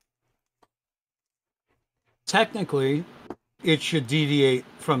 technically it should deviate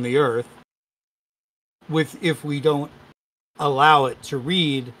from the Earth if we don't allow it to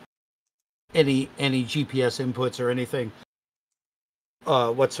read any GPS inputs or anything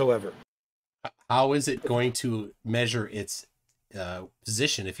whatsoever. How is it going to measure its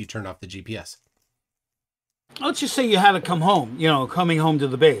position if you turn off the GPS? Let's just say you had to come home, coming home to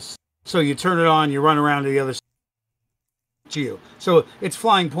the base. So you turn it on, you run around to the other side to you. So it's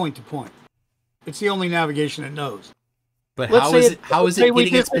flying point to point. It's the only navigation it knows. But how is it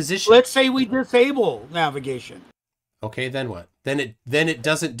getting its position? Let's say we disable navigation. Okay, then what? Then it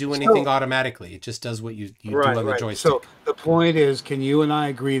doesn't do anything automatically. It just does what you do on the joystick. So the point is, can you and I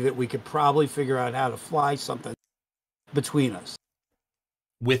agree that we could probably figure out how to fly something between us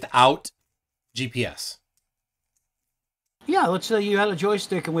without GPS? Yeah, let's say you had a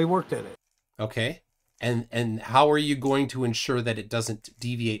joystick and we worked at it. Okay. And how are you going to ensure that it doesn't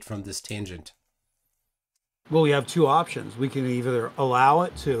deviate from this tangent? Well, we have two options. We can either allow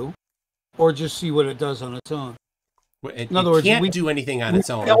it to, or just see what it does on its own. In other words, we can't do anything on its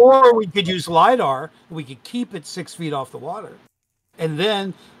own. Or we could use LiDAR. We could keep it 6 feet off the water. And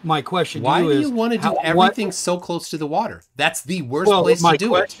then my question to you is... Why do you want to do everything so close to the water? That's the worst place to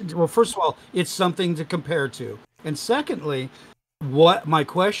do it. Well, first of all, it's something to compare to. And secondly, what my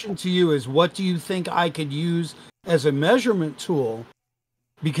question to you is, what do you think I could use as a measurement tool?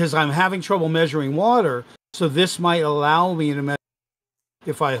 Because I'm having trouble measuring water, so this might allow me to measure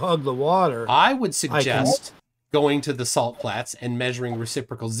if I hug the water. I would suggest going to the salt flats and measuring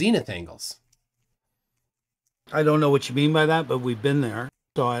reciprocal zenith angles. I don't know what you mean by that, but we've been there.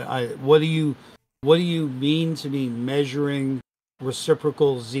 So what do you mean to me measuring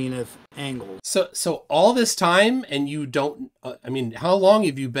reciprocal zenith angles? So all this time, and you don't, how long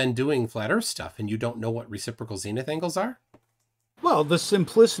have you been doing flat earth stuff and you don't know what reciprocal zenith angles are? Well, the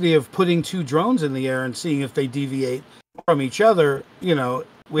simplicity of putting two drones in the air and seeing if they deviate from each other,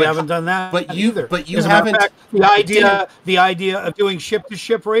 we haven't done that either. But you haven't. Fact, the idea of doing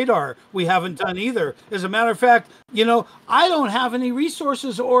ship-to-ship radar, we haven't done either. As a matter of fact, I don't have any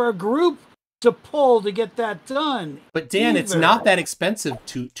resources or a group to pull to get that done. But Dan, it's not that expensive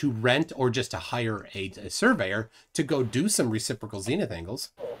to rent or just to hire a surveyor to go do some reciprocal zenith angles.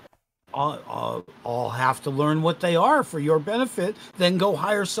 I'll have to learn what they are for your benefit, then go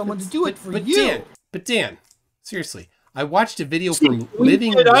hire someone to do it for you. Dan, seriously, I watched a video from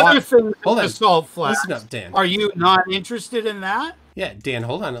Living Water. Hold on, salt flats. Listen up, Dan. Are you not interested in that? Yeah, Dan,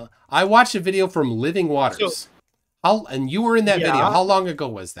 hold on. I watched a video from Living Waters. And you were in that video. How long ago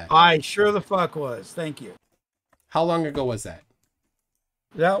was that? I sure the fuck was. Thank you. How long ago was that?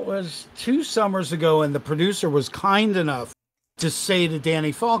 That was 2 summers ago, and the producer was kind enough to say to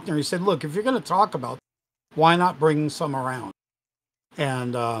Danny Faulkner, he said, look, if you're going to talk about it, why not bring some around?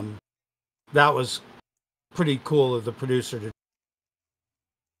 And that was pretty cool of the producer to.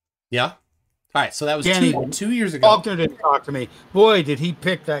 Yeah. All right. So that was Danny, 2 years ago. Faulkner didn't talk to me. Boy, did he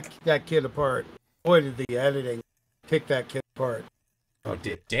pick that kid apart. Boy, did the editing pick that kid apart. Oh,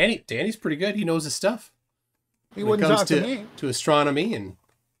 Danny's pretty good. He knows his stuff. He wouldn't talk to me. To astronomy and.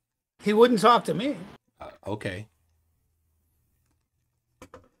 He wouldn't talk to me. Okay.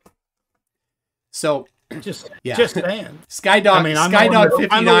 So just saying. Skydog 59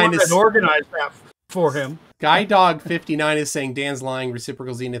 I'm the one that organized that for him. Skydog 59 is saying Dan's lying.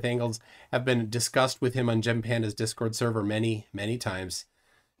 Reciprocal zenith angles have been discussed with him on Gem Panda's Discord server many, many times.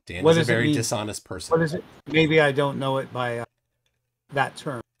 Dan is a very dishonest person. What is it? Maybe I don't know it by that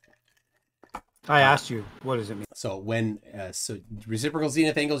term. I asked you, what does it mean? So when reciprocal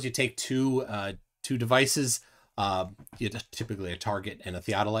zenith angles, you take two devices, typically a target and a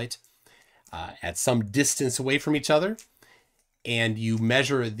theodolite, at some distance away from each other, and you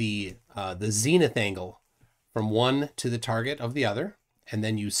measure the zenith angle from one to the target of the other, and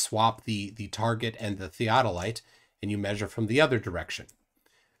then you swap the target and the theodolite, and you measure from the other direction.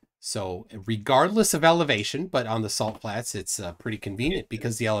 So regardless of elevation, but on the salt flats, it's pretty convenient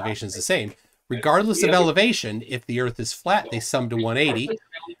because the elevation is the same. Regardless of elevation, if the Earth is flat, they sum to 180,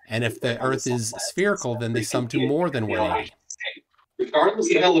 and if the Earth is spherical, then they sum to more than 180. Regardless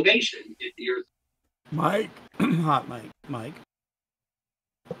of elevation, if the Earth... Mike.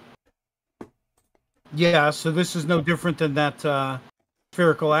 Yeah, so this is no different than that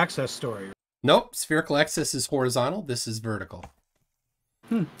spherical axis story. Nope, spherical axis is horizontal. This is vertical.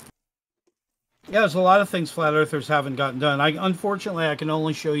 Yeah, there's a lot of things flat earthers haven't gotten done. Unfortunately, I can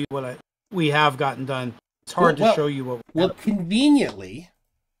only show you what we have gotten done. It's hard to show you what. Well, conveniently,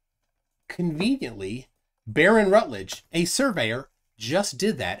 Baron Rutledge, a surveyor, just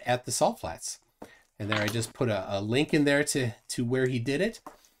did that at the Salt Flats. And there I just put a link in there to where he did it.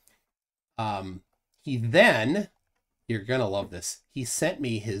 He then, you're going to love this, he sent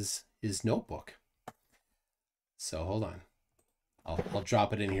me his notebook. So hold on. I'll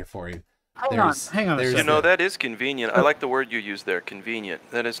drop it in here for you. Hang on a second. You know, that is convenient. I like the word you use there, convenient.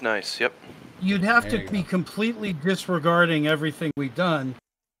 That is nice, yep. You'd have to be completely disregarding everything we've done,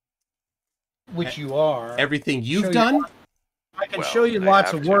 which you are. Everything you've done? I can show you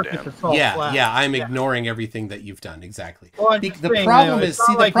lots of work at the Salt Flats. Yeah, I'm ignoring everything that you've done, exactly. Well, the problem is,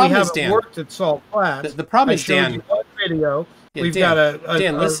 see, the problem is, Dan. Worked at Salt Flats. The problem is, Dan. You one video. We've got a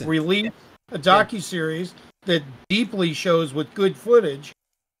release, a docuseries that deeply shows with good footage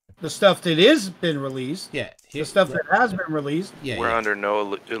the stuff that is been released. The stuff that has been released. We're under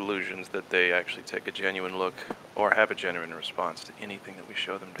no illusions that they actually take a genuine look or have a genuine response to anything that we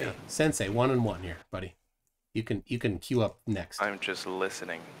show them, Dan. Hey, Sensei, 1-on-1 here, buddy. You can queue up next. I'm just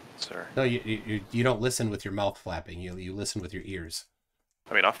listening, sir. No, you don't listen with your mouth flapping. You listen with your ears.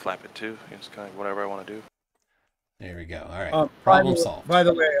 I mean, I'll flap it too. It's kind of whatever I want to do. There we go. All right. Problem solved. By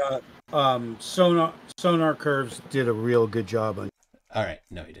the way, Sonar Curves did a real good job on. All right.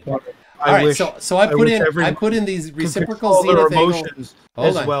 No, he didn't. All right. So I put in these reciprocal zenith emotions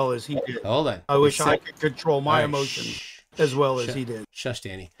well as he did. Hold on. I wish I could control my emotions as well as he did. Shush,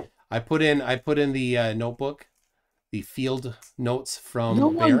 Danny. I put in the notebook, the field notes from. No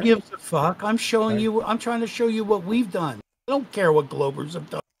one gives a fuck. I'm showing you. I'm trying to show you what we've done. I don't care what Globers have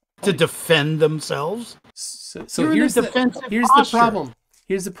done to defend themselves. So here's the problem.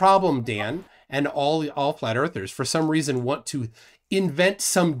 Here's the problem, Dan, and all flat earthers for some reason want to invent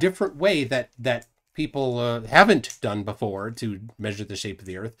some different way that people haven't done before to measure the shape of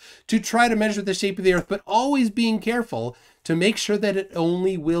the Earth, to try to measure the shape of the Earth, but always being careful to make sure that it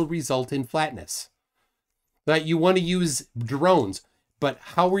only will result in flatness. That you want to use drones, but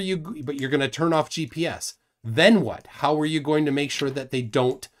you're going to turn off GPS. Then what? How are you going to make sure that they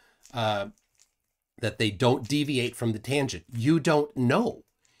don't deviate from the tangent? You don't know.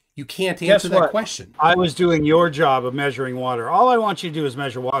 You can't answer that question. I was doing your job of measuring water. All I want you to do is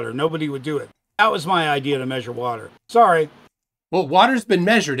measure water. Nobody would do it. That was my idea to measure water. Sorry. Well, water's been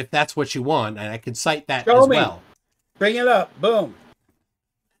measured if that's what you want, and I can cite that as well. Bring it up. Boom.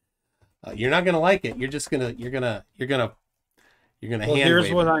 You're not gonna like it. You're gonna hand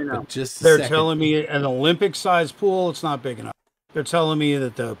here's what I know. They're telling me an Olympic-sized pool, it's not big enough. They're telling me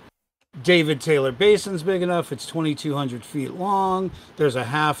that the David Taylor Basin's big enough. It's 2,200 feet long. There's a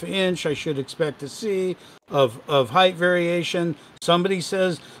 ½ inch I should expect to see of height variation. Somebody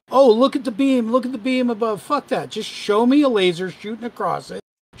says, "Oh, look at the beam. Look at the beam above." Fuck that. Just show me a laser shooting across it.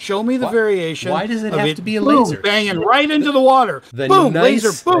 Show me the variation. Why does it have to be a laser? Banging right into the water. Boom,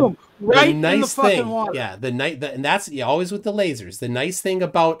 laser, boom, right in the fucking water. Yeah, and that's always with the lasers. The nice thing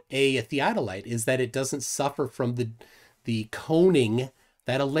about a theodolite is that it doesn't suffer from the coning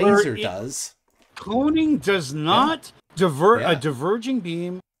that a laser does. Coning does not a diverging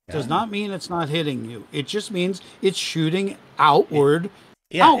beam does not mean it's not hitting you. It just means it's shooting outward.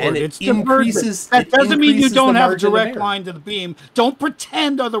 And it increases. That doesn't mean you don't have a direct line to the beam. Don't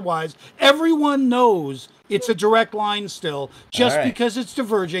pretend otherwise. Everyone knows it's a direct line still. Just because it's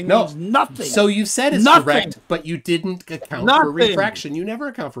diverging means nothing. So you said it's direct, but you didn't account for refraction. You never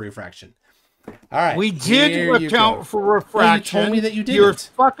account for refraction. All right. We did account for refraction. You told me that you didn't. You're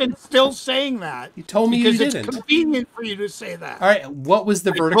fucking still saying that. You told me you didn't. Because it's convenient for you to say that. All right. What was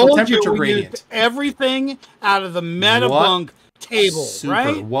the vertical temperature gradient? Used everything out of the metabunk table,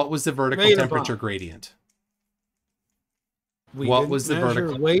 right? What was the vertical temperature gradient? What was the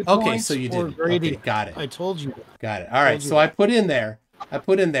vertical? Okay, so you did. Okay, got it. I told you. Got it. All right. So I put in there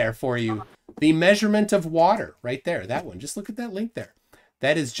for you the measurement of water right there. That one. Just look at that link there.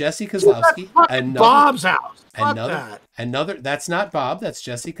 That is Jesse Kozlowski. Bob's house. Another. That's not Bob. That's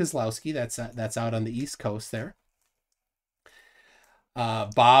Jesse Kozlowski. That's out on the East Coast there.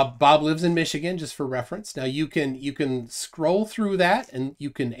 Bob lives in Michigan, just for reference. Now you can scroll through that and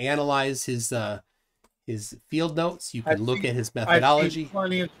you can analyze his field notes. You can look at his methodology. I've seen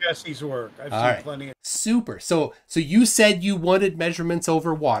plenty of Jesse's work. I've seen plenty of. Super. So you said you wanted measurements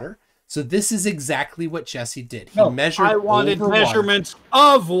over water. So this is exactly what Jesse did. He measured. I wanted measurements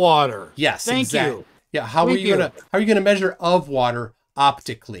of water. Yes, thank you. Yeah, how are you gonna measure of water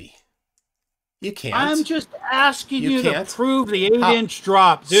optically? You can't. I'm just asking you to prove the 8-inch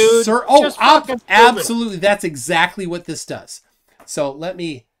drop, dude. Sir, absolutely. That's exactly what this does. So let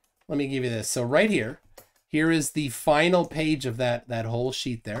me give you this. So right here is the final page of that whole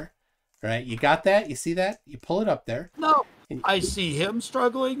sheet there. Right? You got that? You see that? You pull it up there. No. I see him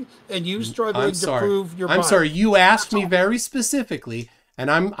struggling and you struggling to prove your I'm sorry. You asked me very specifically, and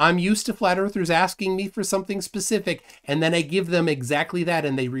I'm used to flat earthers asking me for something specific, and then I give them exactly that,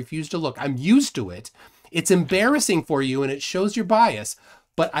 and they refuse to look. I'm used to it. It's embarrassing for you, and it shows your bias.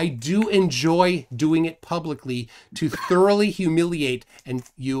 But I do enjoy doing it publicly to thoroughly humiliate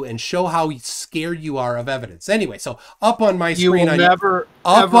you and show how scared you are of evidence. Anyway, so up on my screen on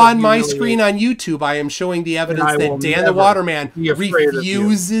YouTube, I am showing the evidence that Dan the Waterman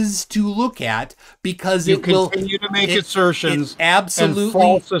refuses to look at because it will continue to make assertions. It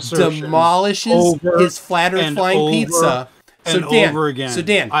absolutely demolishes his flat earth flying pizza. So Dan,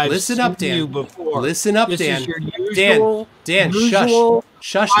 listen up, Dan. Listen up, Dan. Dan,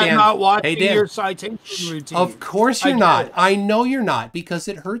 shush, Dan. I'm not watching Dan. your citation routine. Of course you're not. I know you're not because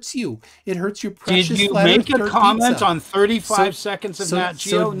it hurts you. It hurts your precious. Did you make a comment on 35 seconds of Nat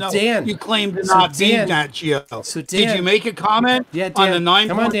Geo? No, Dan, you claimed to not be Nat Geo. So Dan, did you make a comment on the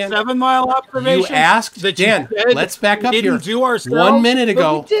 9.7 mile observation? You asked that Dan. Let's back up here. Do ourselves? 1 minute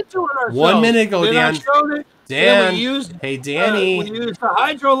ago. We did do it ourselves. 1 minute ago, Dan. Dan, we used, hey Danny, we used the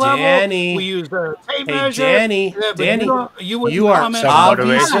hydro level. Danny, we used the tape measure. Danny, you are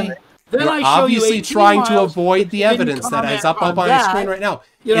obviously trying to avoid the evidence that is up on the screen right now.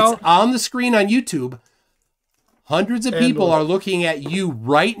 It's on the screen on YouTube. Hundreds of people are looking at you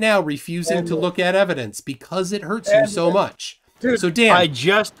right now, refusing to look at evidence because it hurts you so much. Dude, so Dan,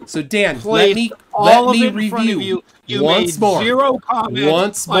 let me review once more. Zero comments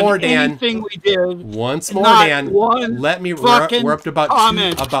once more, Dan. Anything we did. Once more, Dan. Let me. We're up to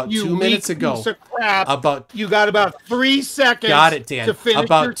about 2 minutes ago. You got about 3 seconds. Got it, Dan. To finish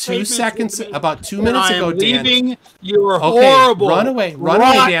about 2 seconds. About 2 minutes ago, Dan. Leaving your horrible. Run away,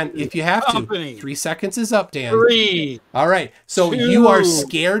 Dan. If you have to. 3 seconds is up, Dan. 3. All right. So 2. You are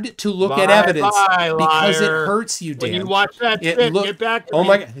scared to look at evidence because it hurts you, Dan. When you watch that get back to me.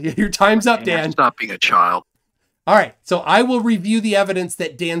 My God, your time's up, Dan. Stop being a child. All right, so I will review the evidence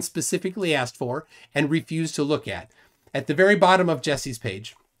that Dan specifically asked for and refused to look at. At the very bottom of Jesse's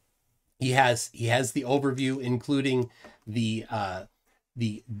page, he has the overview, including the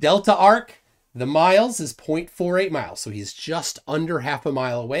delta arc. The miles is 0.48 miles, so he's just under half a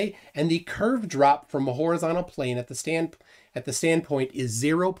mile away, and the curve drop from a horizontal plane at the standpoint is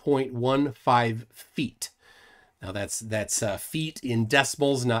 0.15 feet. Now that's feet in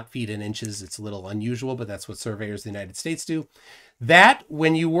decimals, not feet in inches. It's a little unusual, but that's what surveyors in the United States do. That,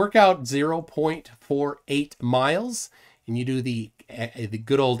 when you work out 0.48 miles and you do the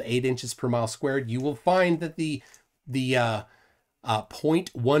good old 8 inches per mile squared, you will find that the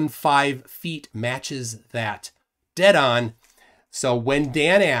 0.15 feet matches that dead on. So when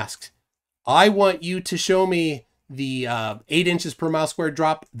Dan asked, I want you to show me the 8 inches per mile squared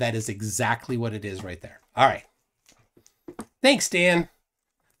drop, that is exactly what it is right there. All right. Thanks, Dan.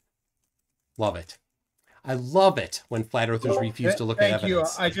 Love it. I love it when flat earthers refuse to look at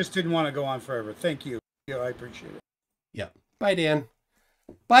evidence. Thank you. I just didn't want to go on forever. Thank you. I appreciate it. Yeah. Bye, Dan.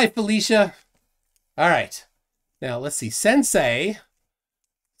 Bye, Felicia. All right. Now, let's see. Sensei.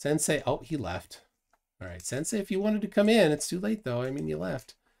 Oh, he left. All right. Sensei, if you wanted to come in, it's too late, though. I mean, you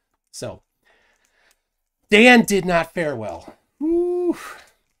left. So, Dan did not fare well. Woo.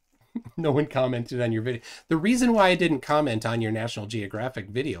 No one commented on your video. The reason why I didn't comment on your National Geographic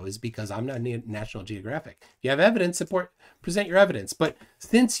video is because I'm not National Geographic. If you have evidence, present your evidence. But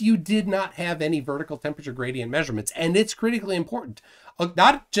since you did not have any vertical temperature gradient measurements, and it's critically important,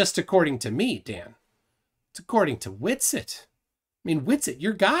 not just according to me, Dan, it's according to Whitsitt. I mean, Whitsitt,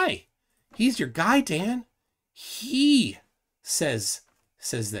 your guy. He's your guy, Dan. He says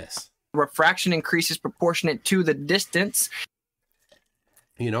this. Refraction increases proportionate to the distance.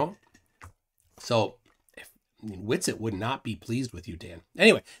 You know, so Whitsitt would not be pleased with you, Dan.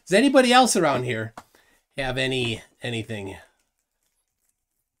 Anyway, does anybody else around here have anything?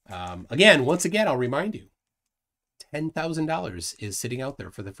 Once again, I'll remind you, $10,000 is sitting out there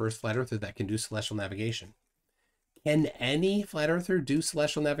for the first flat earther that can do celestial navigation. Can any flat earther do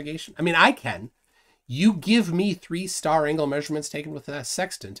celestial navigation? I mean, I can. You give me 3 star angle measurements taken with a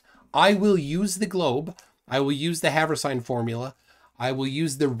sextant. I will use the globe. I will use the Haversine formula. I will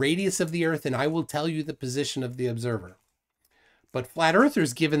use the radius of the Earth, and I will tell you the position of the observer. But flat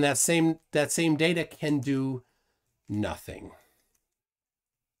earthers, given that same data, can do nothing.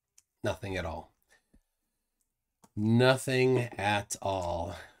 Nothing at all. Nothing at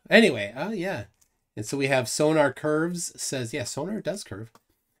all. Anyway, yeah. And so we have Sonar Curves says, yeah, Sonar does curve.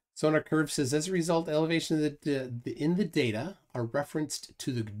 Sonar Curves says, as a result, elevation in the data are referenced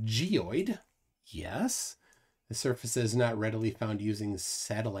to the geoid. Yes. The surface is not readily found using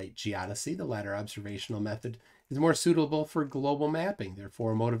satellite geodesy. The latter observational method is more suitable for global mapping.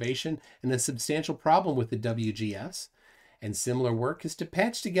 Therefore, motivation and a substantial problem with the WGS and similar work is to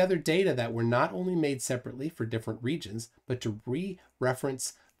patch together data that were not only made separately for different regions, but to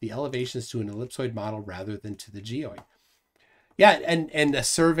re-reference the elevations to an ellipsoid model rather than to the geoid. Yeah, and the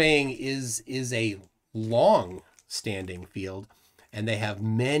surveying is a long-standing field, and they have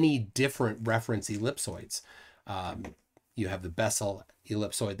many different reference ellipsoids. You have the Bessel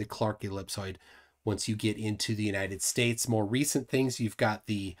ellipsoid, the Clark ellipsoid. Once you get into the United States, more recent things, you've got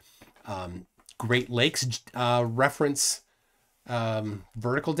the Great Lakes reference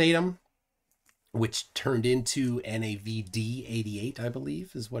vertical datum, which turned into NAVD 88, I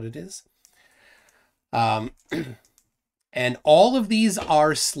believe is what it is. And all of these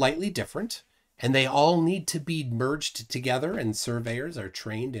are slightly different, and they all need to be merged together, and surveyors are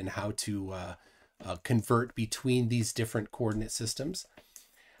trained in how to convert between these different coordinate systems,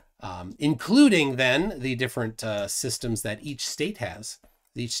 including then the different systems that each state has.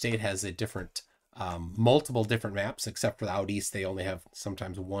 Each state has a different, multiple different maps, except for the out east, they only have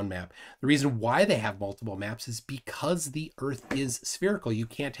sometimes one map. The reason why they have multiple maps is because the Earth is spherical. You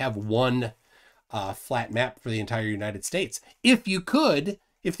can't have one flat map for the entire United States. If you could,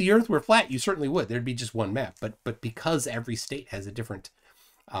 if the Earth were flat, you certainly would. There'd be just one map. But because every state has a different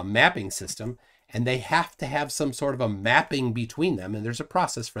mapping system, and they have to have some sort of a mapping between them, and there's a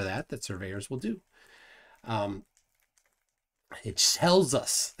process for that surveyors will do. It tells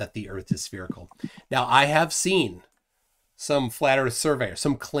us that the Earth is spherical. Now, I have seen some flat Earth surveyors,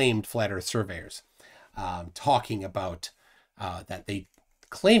 some claimed flat Earth surveyors, talking about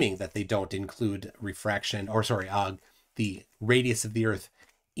claiming that they don't include refraction, or sorry, the radius of the Earth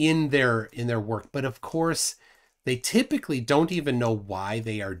in their work. But of course, they typically don't even know why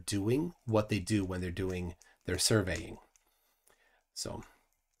they are doing what they do when they're doing their surveying. So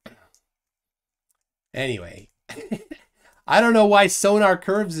anyway, I don't know why Sonar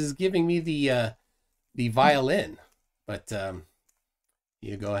Curves is giving me the violin, but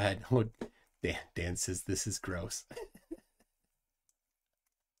you go ahead. Oh, Dan says this is gross.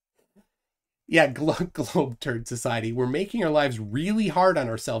 Yeah, Globe Turd Society. We're making our lives really hard on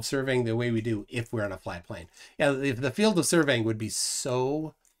ourselves surveying the way we do if we're on a flat plane. Yeah, if the field of surveying would be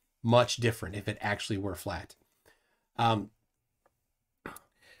so much different if it actually were flat.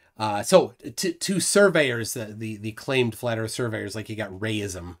 So to surveyors, the claimed flat Earth surveyors, like you got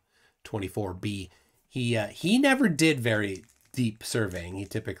Rayism 24B, he never did very deep surveying. He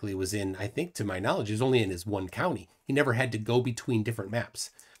typically was in, I think to my knowledge, he was only in his one county. He never had to go between different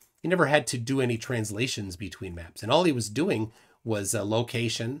maps. He never had to do any translations between maps. And all he was doing was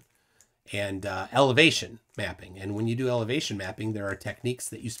location and elevation mapping. And when you do elevation mapping, there are techniques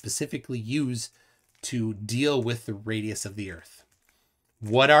that you specifically use to deal with the radius of the Earth.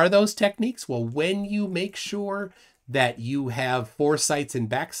 What are those techniques? Well, when you make sure that you have foresights and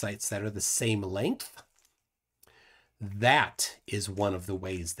backsights that are the same length, that is one of the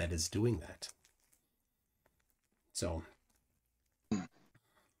ways that is doing that. So,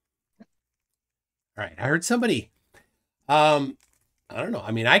 all right, I heard somebody, I don't know.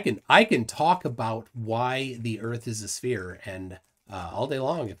 I mean, I can talk about why the Earth is a sphere and all day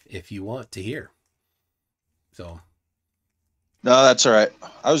long if you want to hear. So. No, that's all right.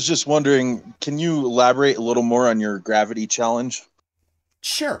 I was just wondering, can you elaborate a little more on your gravity challenge?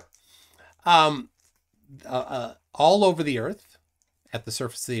 Sure. All over the Earth, at the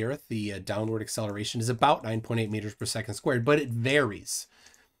surface of the Earth, the downward acceleration is about 9.8 meters per second squared, but it varies.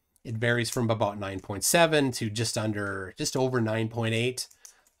 It varies from about 9.7 to just over 9.8.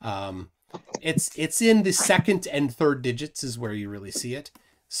 It's in the second and third digits is where you really see it.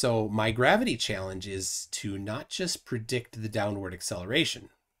 So my gravity challenge is to not just predict the downward acceleration,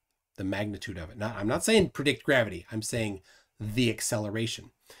 the magnitude of it. I'm not saying predict gravity. I'm saying the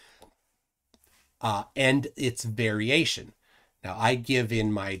acceleration and its variation. Now, I give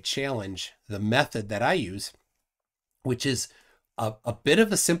in my challenge the method that I use, which is a bit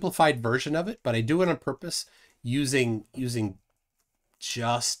of a simplified version of it, but I do it on purpose using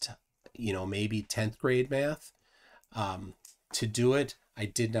just, maybe 10th grade math to do it. I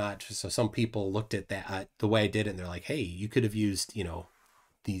did not. So some people looked at that the way I did it and they're like, hey, you could have used,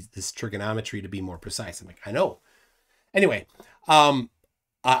 this trigonometry to be more precise. I'm like, I know. Anyway, I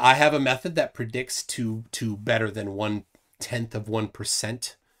have a method that predicts to better than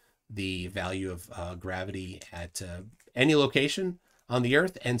 0.1% the value of gravity at any location on the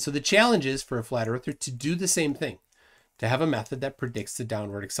Earth. And so the challenge is for a flat earther to do the same thing, to have a method that predicts the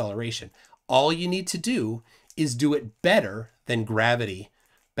downward acceleration. All you need to do is do it better than gravity,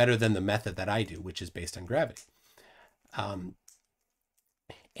 better than the method that I do, which is based on gravity.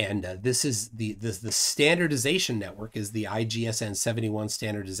 This is the standardization network is the IGSN 71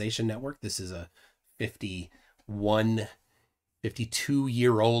 standardization network. This is a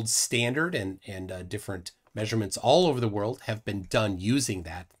 52-year-old standard, and different measurements all over the world have been done using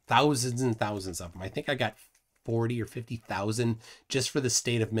that. Thousands and thousands of them. I think I got 40 or 50,000 just for the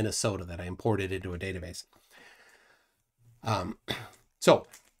state of Minnesota that I imported into a database. So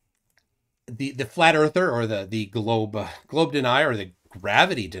the flat earther, or the globe denier, or the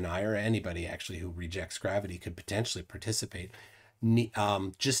gravity denier, anybody actually who rejects gravity could potentially participate,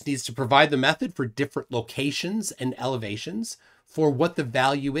 just needs to provide the method for different locations and elevations for what the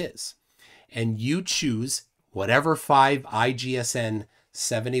value is. And you choose whatever 5 IGSN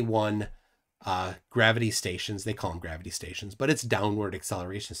 71 gravity stations, they call them gravity stations, but it's downward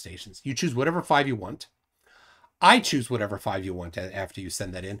acceleration stations. You choose whatever 5 you want. I choose whatever 5 you want after you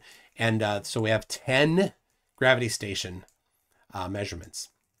send that in. And so we have 10 gravity station measurements.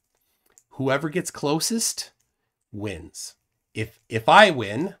 Whoever gets closest wins. If I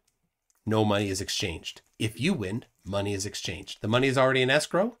win, no money is exchanged. If you win, money is exchanged. The money is already in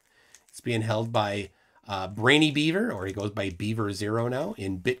escrow. It's being held by Brainy Beaver, or he goes by Beaver Zero now,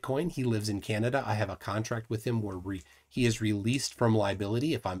 in Bitcoin. He lives in Canada. I have a contract with him where he is released from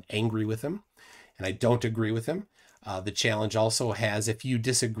liability if I'm angry with him and I don't agree with him. The challenge also has, if you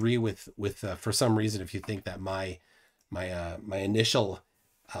disagree with for some reason, if you think that my initial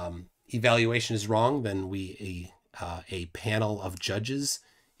evaluation is wrong, then a panel of judges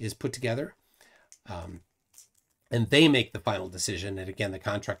is put together, and they make the final decision. And again, the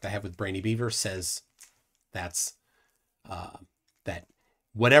contract I have with Brainy Beaver says that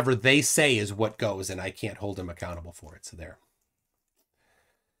whatever they say is what goes, and I can't hold them accountable for it. So there.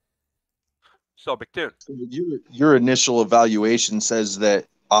 So McToon, your initial evaluation says that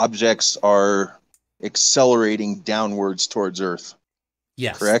objects are accelerating downwards towards Earth.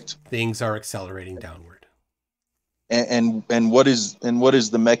 Yes, correct. Things are accelerating downward. And what is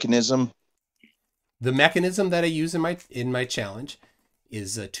the mechanism? The mechanism that I use in my challenge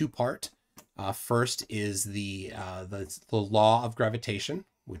is a two-part. First is the law of gravitation,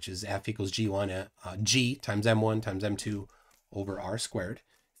 which is F equals G1 G times M1 times M2 over R squared.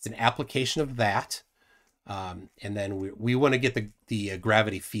 It's an application of that, and then we want to get the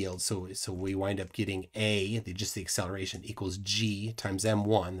gravity field. So we wind up getting just the acceleration equals G times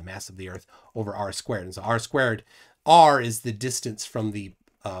M1, the mass of the Earth, over R squared. And so R squared, R is the distance from the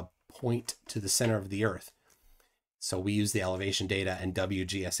point to the center of the Earth. So we use the elevation data and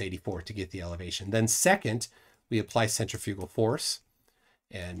WGS84 to get the elevation. Then second, we apply centrifugal force.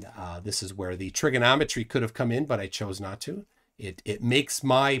 And this is where the trigonometry could have come in, but I chose not to. It makes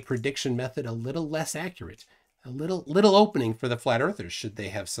my prediction method a little less accurate, a little opening for the flat earthers should they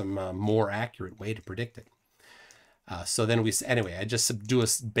have some more accurate way to predict it. So then I just do a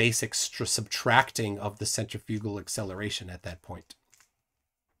basic subtracting of the centrifugal acceleration at that point.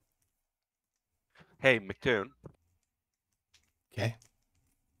 Hey, McToon. Okay.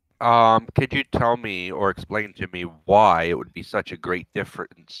 Could you tell me or explain to me why it would be such a great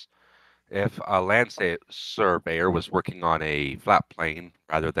difference if a land surveyor was working on a flat plane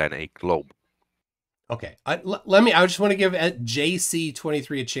rather than a globe? Okay. I just want to give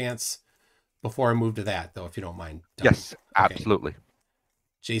JC23 a chance before I move to that, though, if you don't mind. Yes, absolutely.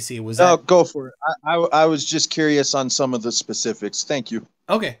 Okay. JC, was that? that? Go for it. I was just curious on some of the specifics. Thank you.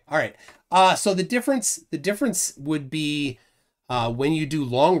 Okay. All right. So the difference would be when you do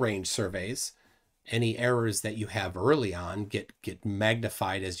long range surveys, any errors that you have early on get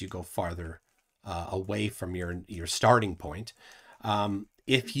magnified as you go farther away from your starting point.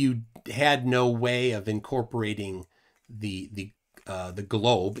 If you had no way of incorporating the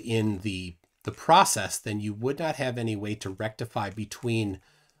globe in the process, then you would not have any way to rectify between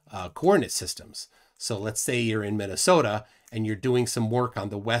coordinate systems. So let's say you're in Minnesota and you're doing some work on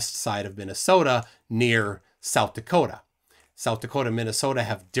the west side of Minnesota near South Dakota. South Dakota and Minnesota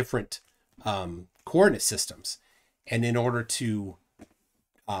have different coordinate systems. And in order to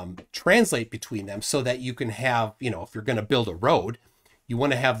translate between them so that you can have, if you're going to build a road, you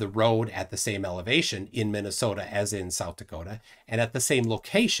want to have the road at the same elevation in Minnesota as in South Dakota, and at the same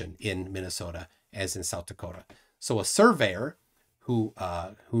location in Minnesota as in South Dakota. So a surveyor who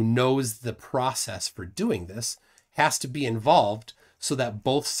knows the process for doing this has to be involved so that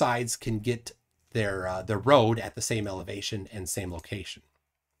both sides can get their road at the same elevation and same location.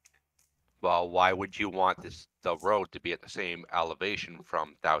 Well, why would you want the road to be at the same elevation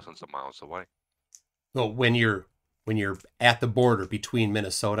from thousands of miles away? Well, when you're at the border between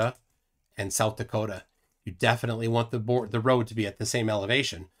Minnesota and South Dakota, you definitely want the road to be at the same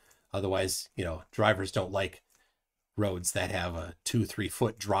elevation. Otherwise, drivers don't like roads that have a 2-3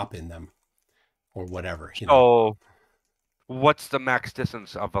 foot drop in them or whatever. You know. What's the max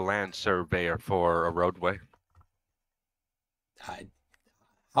distance of a land surveyor for a roadway?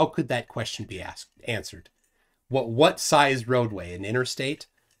 How could that question be answered? What size roadway? An interstate?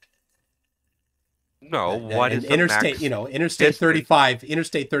 No, what is interstate? Max Interstate distance? 35.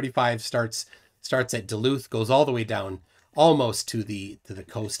 Interstate 35 starts at Duluth, goes all the way down almost to the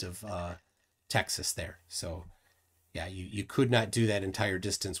coast of Texas there. So, yeah, you could not do that entire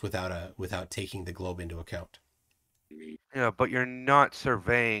distance without taking the globe into account. Yeah, but you're not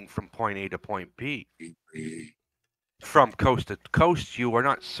surveying from point A to point B. From coast to coast, you are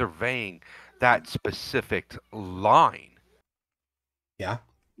not surveying that specific line. Yeah.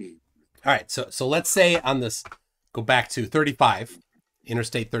 All right. So let's say on this, go back to 35.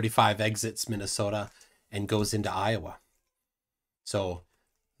 Interstate 35 exits Minnesota and goes into Iowa. So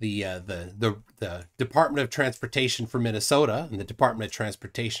the Department of Transportation for Minnesota and the Department of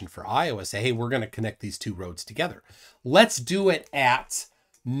Transportation for Iowa say, hey, we're going to connect these two roads together. Let's do it at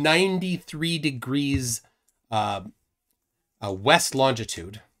 93 degrees west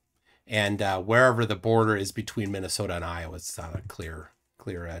longitude, and wherever the border is between Minnesota and Iowa, it's on a clear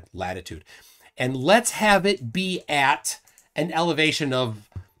latitude. And let's have it be at an elevation of,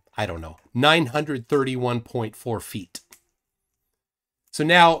 I don't know, 931.4 feet. So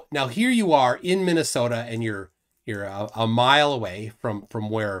now here you are in Minnesota, and you're a mile away from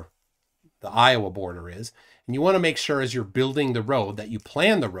where the Iowa border is, and you want to make sure as you're building the road that you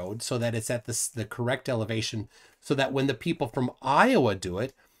plan the road so that it's at the correct elevation, so that when the people from Iowa do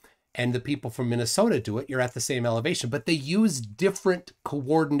it and the people from Minnesota do it, you're at the same elevation, but they use different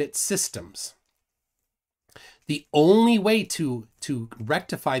coordinate systems. The only way to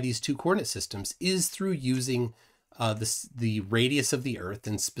rectify these two coordinate systems is through using the radius of the Earth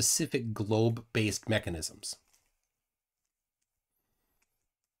and specific globe-based mechanisms.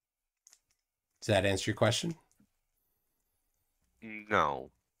 Does that answer your question?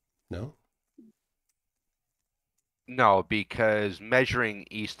 No. No? No, because measuring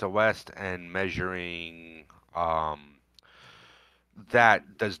east to west and measuring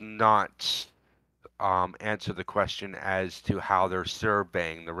that does not answer the question as to how they're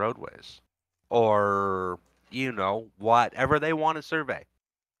surveying the roadways. Or, whatever they want to survey.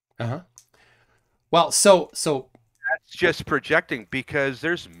 Uh-huh. Well, so that's just projecting, because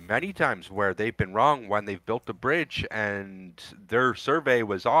there's many times where they've been wrong when they've built a bridge and their survey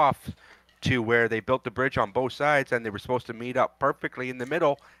was off to where they built the bridge on both sides and they were supposed to meet up perfectly in the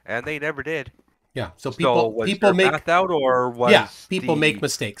middle, and they never did. Yeah, so people make math out, or was people make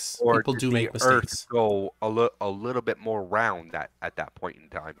mistakes. Or people do make mistakes. Earth go a little bit more round at that point in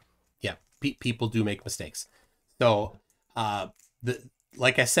time. Yeah, people do make mistakes. So,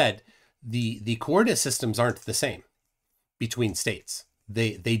 like I said, the coordinate systems aren't the same between states.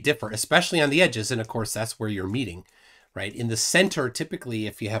 They differ, especially on the edges, and of course that's where you're meeting, right? In the center, typically,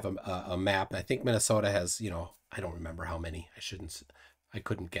 if you have a map, I think Minnesota has, I don't remember how many. I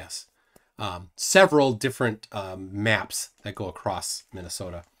couldn't guess. Several different maps that go across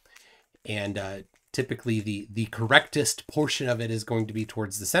Minnesota, and typically the correctest portion of it is going to be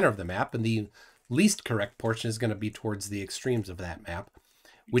towards the center of the map, and the least correct portion is going to be towards the extremes of that map,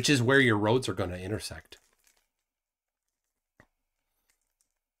 which is where your roads are going to intersect.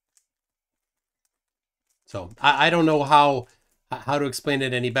 So I don't know how to explain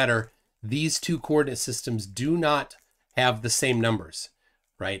it any better. These two coordinate systems do not have the same numbers,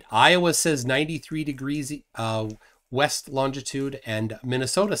 right? Iowa says 93 degrees west longitude, and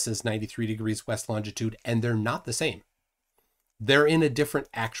Minnesota says 93 degrees west longitude, and they're not the same. They're in a different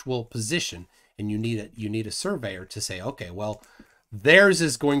actual position, and you need a surveyor to say, okay, well, theirs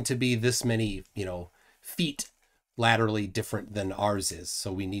is going to be this many, feet laterally different than ours is,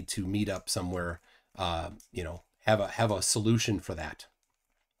 so we need to meet up somewhere, have a solution for that.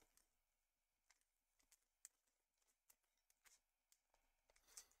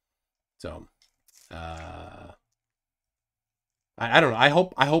 So, I don't know.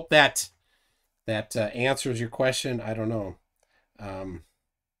 I hope that answers your question. I don't know.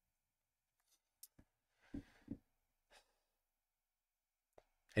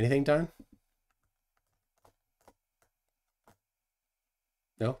 Anything, Don?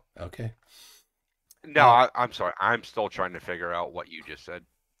 No? Okay. No, I'm sorry. I'm still trying to figure out what you just said.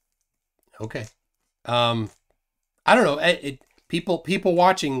 Okay. I don't know. People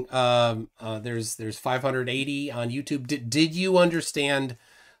watching. There's 580 on YouTube. Did you understand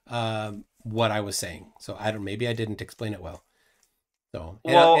what I was saying? So maybe I didn't explain it well. So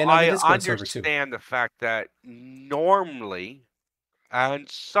and I understand the fact that normally, and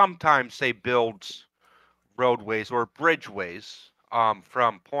sometimes they build roadways or bridgeways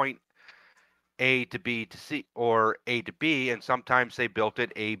from point A to B to C, or A to B, and sometimes they built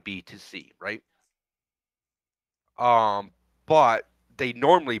it A, B to C, right? But they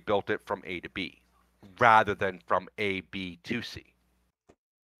normally built it from A to B rather than from A, B to C.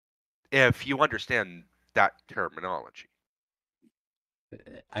 If you understand that terminology.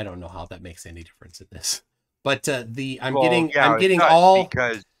 I don't know how that makes any difference in this. But I'm yeah, getting all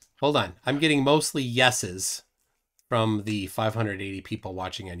because hold on. I'm getting mostly yeses from the 580 people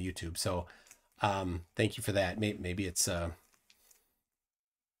watching on YouTube. So thank you for that. Maybe it's not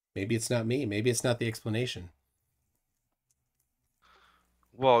me. Maybe it's not the explanation.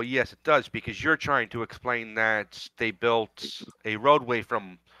 Well, yes, it does, because you're trying to explain that they built a roadway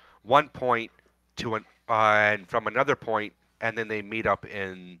from one point to and from another point, and then they meet up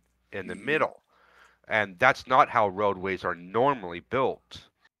in the middle, and that's not how roadways are normally built.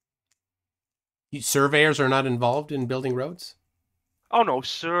 Surveyors are not involved in building roads? Oh no,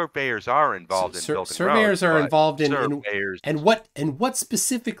 surveyors are involved in building surveyors roads. Are involved in surveyors. And what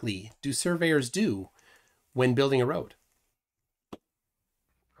specifically do surveyors do when building a road?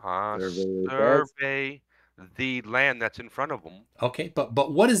 Survey the land that's in front of them. Okay,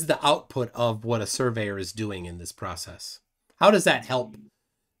 but what is the output of what a surveyor is doing in this process? How does that help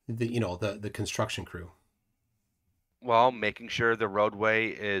the construction crew? Well, making sure the roadway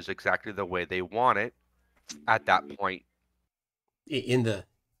is exactly the way they want it at that point.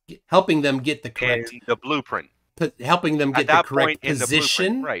 Helping them get the correct in the blueprint. Helping them get the correct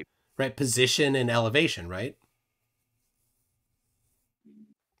position, right? Position and elevation, right?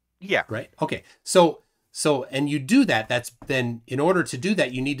 Yeah. Right. Okay. So and you do that. That's then, in order to do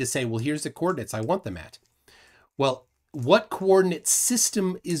that, you need to say, well, here's the coordinates I want them at. Well, what coordinate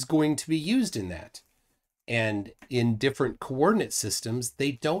system is going to be used in that? And in different coordinate systems,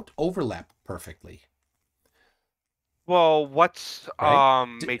 they don't overlap perfectly. Well, what's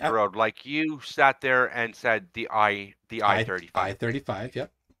major road? Like, you sat there and said the I-35. I-35,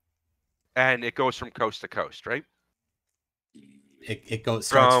 yep. And it goes from coast to coast, right? It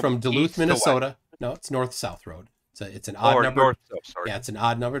starts from Duluth, Minnesota. No, it's north-south road. So it's an odd number. Yeah, it's an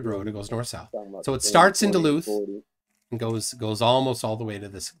odd numbered road. It goes north-south. So it starts in Duluth and goes almost all the way to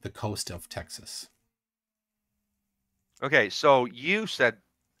the coast of Texas. Okay, so you said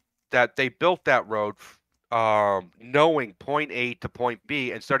that they built that road knowing point A to point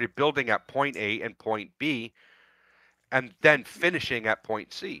B, and started building at point A and point B, and then finishing at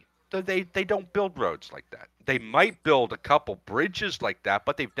point C. They don't build roads like that. They might build a couple bridges like that,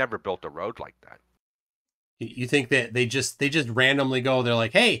 but they've never built a road like that. You think that they just randomly go, they're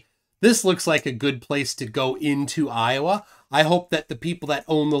like, hey, this looks like a good place to go into Iowa. I hope that the people that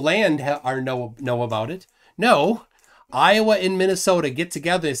own the land know about it. No, Iowa and Minnesota get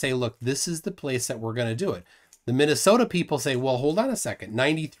together and say, look, this is the place that we're going to do it. The Minnesota people say, well, hold on a second.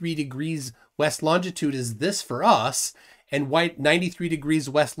 93 degrees west longitude is this for us, and 93 degrees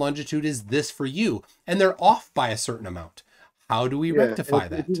west longitude is this for you. And they're off by a certain amount. How do we rectify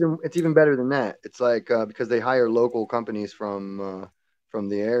that? It's even better than that. It's like because they hire local companies from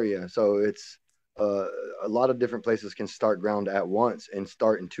the area. So it's a lot of different places can start ground at once and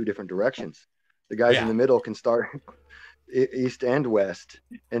start in two different directions. The guys in the middle can start east and west,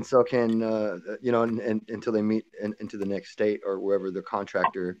 and so can and until they meet into the next state or wherever the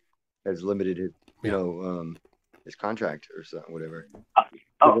contractor has limited his his contract or something, whatever.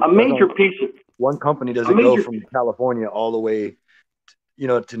 A major piece of one company doesn't go from California all the way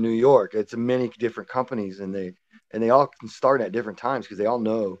to New York. It's many different companies, and they all can start at different times because they all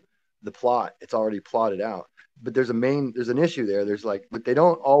know the plot. It's already plotted out. But there's an issue there. But they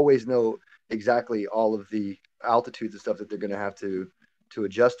don't always know exactly all of the altitudes and stuff that they're going to have to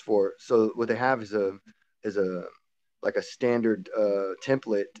adjust for. So what they have is a standard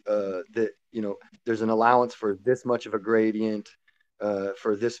template that there's an allowance for this much of a gradient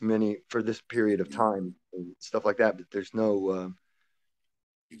for this period of time and stuff like that. But there's no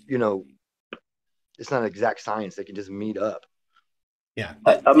it's not exact science. They can just meet up. Yeah,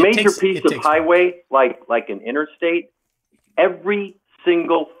 a major piece of highway like an interstate, every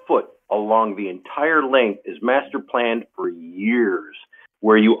single foot along the entire length is master planned for years,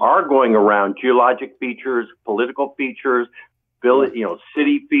 where you are going around geologic features, political features,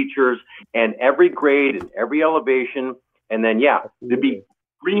 city features, and every grade and every elevation. And then, there'd be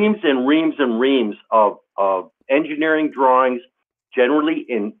reams and reams and reams of engineering drawings, generally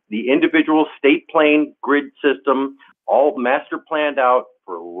in the individual state plane grid system, all master planned out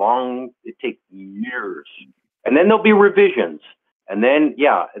for it takes years. And then there'll be revisions. And then,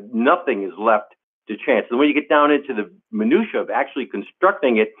 nothing is left to chance. And when you get down into the minutia of actually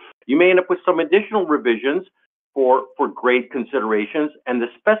constructing it, You may end up with some additional revisions for grade considerations, and the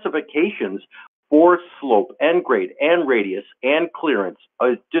specifications for slope and grade and radius and clearance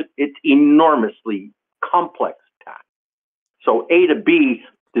is just, it's enormously complex task. So A to B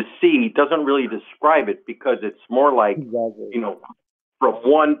to C doesn't really describe it because it's more like, you know, from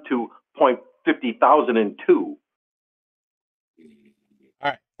 1 to 0.50,002.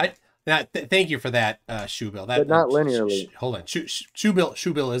 All right. Thank you for that, Shoebill. But not linearly. Hold on.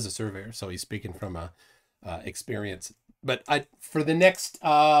 Shoebill is a surveyor, so he's speaking from experience. But for the next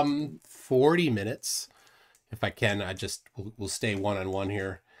 40 minutes, if I can, we'll stay one-on-one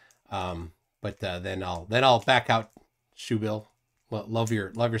here. But then I'll back out, Shoebill. Love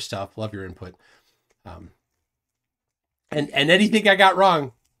your stuff. Love your input. And anything I got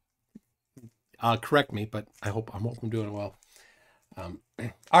wrong, correct me. But I hope I'm doing well. All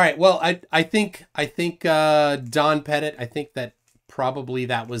right. Well, I think Don Pettit, I think that probably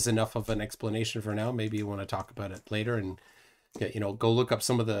that was enough of an explanation for now. Maybe you want to talk about it later and, you know, go look up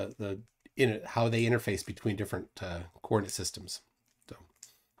some of the how they interface between different coordinate systems. So.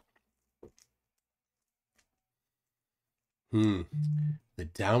 The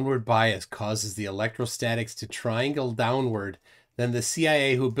downward bias causes the electrostatics to triangle downward. Then the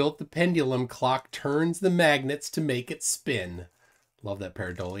CIA who built the pendulum clock turns the magnets to make it spin. Love that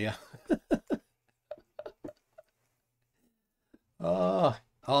pareidolia. Oh,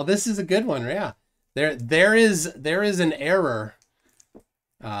 this is a good one. Yeah, there is an error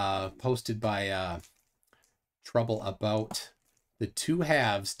posted by Trouble about the two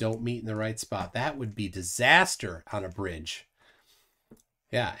halves don't meet in the right spot. That would be disaster on a bridge.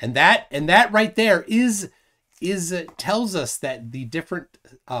 Yeah, and that right there is tells us that the different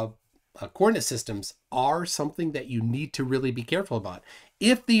coordinate systems are something that you need to really be careful about.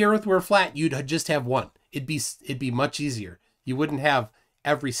 If the Earth were flat, you'd just have one. It'd be much easier. You wouldn't have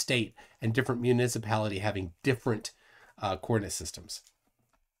every state and different municipality having different coordinate systems.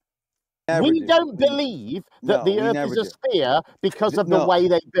 We don't believe that the Earth is a sphere because of the way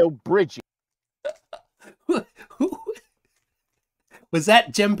they build bridges. Was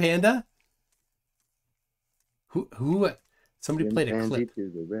that Jim Panda? Who? Somebody played a clip.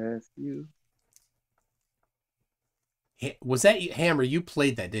 To the rescue. Was that you, Hammer? You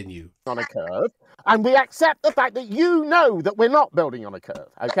played that, didn't you? On a curve, and we accept the fact that you know that we're not building on a curve.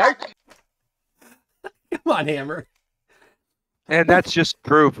 Okay. Come on, Hammer. And that's just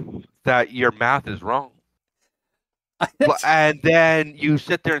proof that your math is wrong. And then you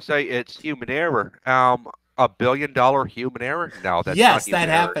sit there and say it's human error. $1 billion human error? No, that's yes, not that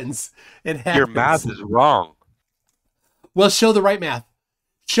happens. It happens. Your math is wrong. Well, show the right math.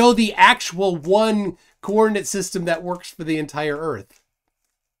 Show the actual one coordinate system that works for the entire Earth.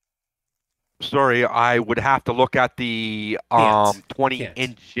 Sorry, I would have to look at the 20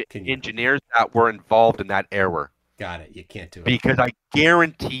 engineers that were involved in that error. Got it. You can't do it. Because I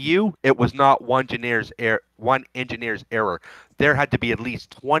guarantee you it was not one engineer's error. There had to be at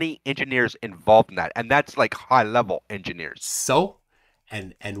least 20 engineers involved in that. And that's like high-level engineers. So,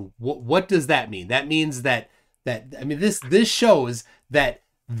 and what does that mean? That means that I mean, this shows that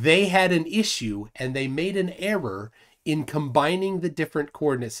they had an issue and they made an error in combining the different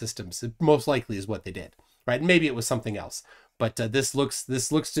coordinate systems. It most likely is what they did, right? And maybe it was something else, but this looks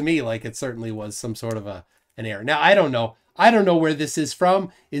to me like it certainly was some sort of an error. Now, I don't know where this is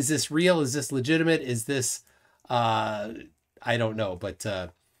from. Is this real? Is this legitimate? Is this, I don't know, but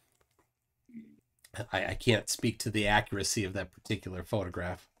I can't speak to the accuracy of that particular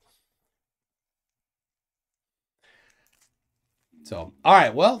photograph. So, all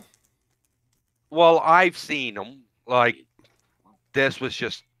right, well, I've seen them. Like, this was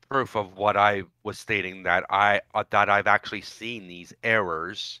just proof of what I was stating, that I've actually seen these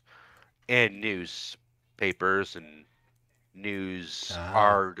errors in newspapers and news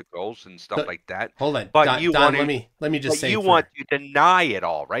articles and stuff like that. Hold on, but Don, let me just say, you want to deny it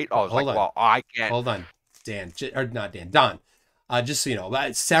all, right? I was like, well, I can't. Hold on, Dan, or not Dan, Don. Just so you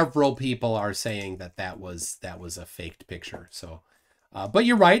know, several people are saying that was a faked picture. So. But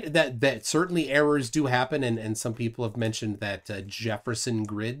you're right that certainly errors do happen, and some people have mentioned that Jefferson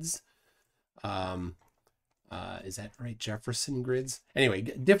grids. Is that right? Jefferson grids. Anyway,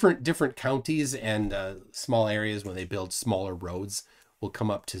 different counties and small areas, when they build smaller roads, will come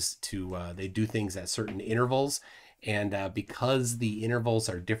up to they do things at certain intervals, and because the intervals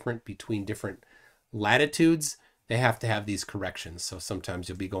are different between different latitudes, they have to have these corrections. So sometimes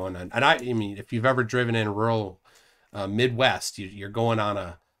you'll be going on, and I mean, if you've ever driven in a rural Midwest, you're going on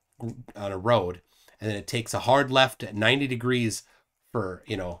a road, and then it takes a hard left at 90 degrees for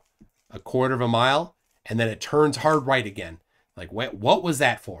a quarter of a mile, and then it turns hard right again. Like, what was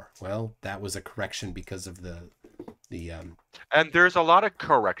that for? Well, that was a correction because of the And there's a lot of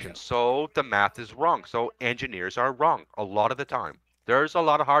corrections. So the math is wrong. So engineers are wrong a lot of the time. There's a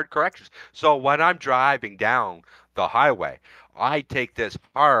lot of hard corrections. So when I'm driving down the highway, I take this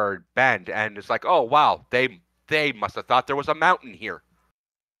hard bend, and it's like, oh wow, they must have thought there was a mountain here.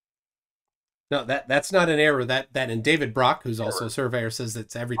 No, that's not an error. That and David Brock, who's also a surveyor, says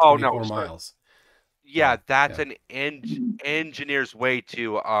it's every 24 miles. Yeah, that's an engineer's way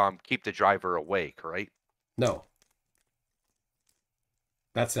to keep the driver awake, right? No.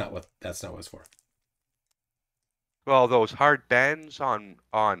 That's not what it's for. Well, those hard bends on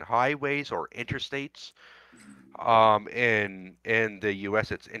highways or interstates, in the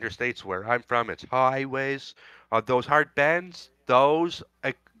U.S. it's interstates. Where I'm from, it's highways. Those hard bends, those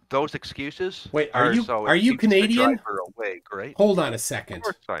excuses. Wait, are you Canadian? The driver awake, right? Hold on a second. Of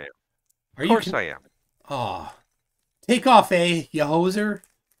course I am. Of course I am. Oh, take off, you hoser.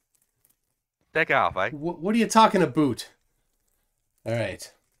 Take off, What are you talking about? All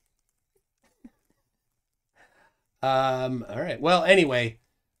right. All right. Well, anyway,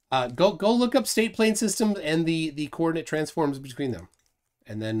 go look up state plane systems and the coordinate transforms between them,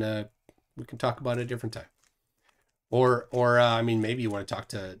 and then we can talk about it a different time. Or I mean, maybe you want to talk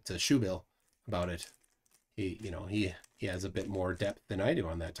to Shoebill about it. He has a bit more depth than I do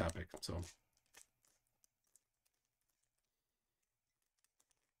on that topic. So.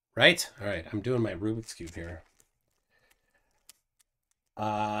 Right? All right. I'm doing my Rubik's Cube here.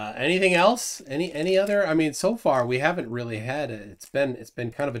 Anything else? Any other? I mean, so far we haven't really had it's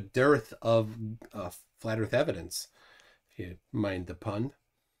been kind of a dearth of flat Earth evidence, if you mind the pun.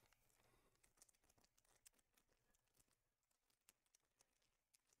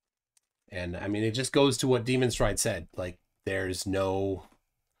 And I mean, it just goes to what Demon Stride said. Like, there's no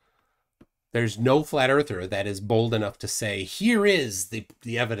flat earther that is bold enough to say, here is the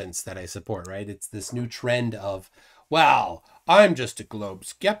evidence that I support, right? It's this new trend of, well, I'm just a globe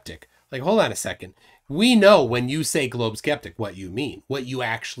skeptic. Like, hold on a second. We know when you say globe skeptic what you mean, what you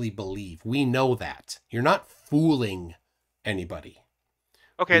actually believe. We know that. You're not fooling anybody.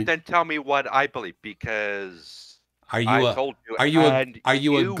 Okay, then tell me what I believe, because are you a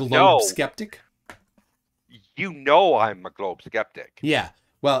globe skeptic? You know I'm a globe skeptic. Yeah.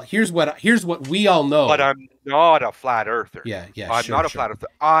 Well, here's what we all know. But I'm not a flat earther. Yeah. I'm not a flat earther.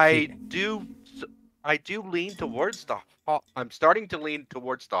 I do lean towards I'm starting to lean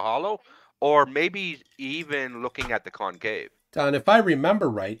towards the hollow, or maybe even looking at the concave. Don, if I remember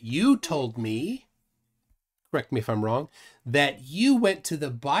right, you told me, correct me if I'm wrong, that you went to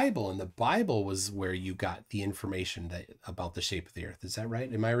the Bible, and the Bible was where you got the information about the shape of the earth. Is that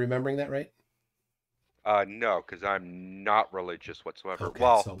right? Am I remembering that right? No, because I'm not religious whatsoever. Okay,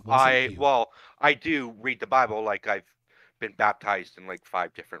 I do read the Bible. Like, I've been baptized in like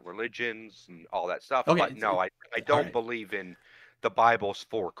 5 different religions and all that stuff. Okay. But no, I don't believe in the Bible's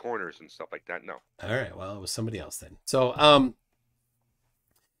 4 corners and stuff like that. No. All right. Well, it was somebody else then. So,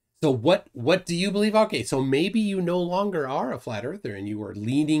 so what do you believe? Okay, so maybe you no longer are a flat earther and you are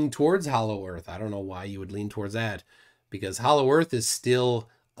leaning towards hollow earth. I don't know why you would lean towards that, because hollow earth is still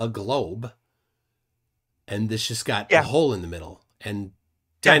a globe. And this just got a hole in the middle, and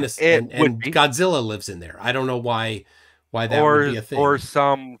Godzilla lives in there. I don't know why that would be a thing. Or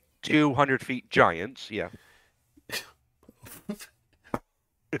some 200 feet giants. Yeah.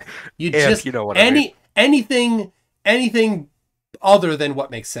 You know what I mean. Anything other than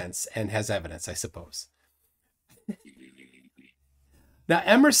what makes sense and has evidence, I suppose. Now,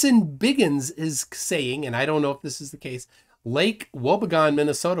 Emerson Biggins is saying, and I don't know if this is the case, Lake Wobegon,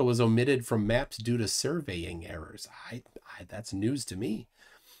 Minnesota was omitted from maps due to surveying errors. That's news to me.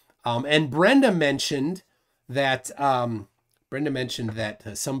 And Brenda mentioned that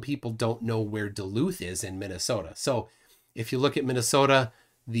some people don't know where Duluth is in Minnesota. So if you look at Minnesota,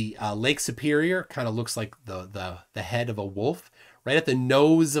 the Lake Superior kind of looks like the head of a wolf. Right at the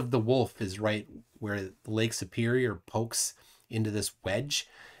nose of the wolf is right where Lake Superior pokes into this wedge.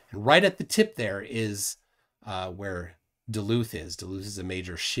 And right at the tip there is where Duluth is. Duluth is a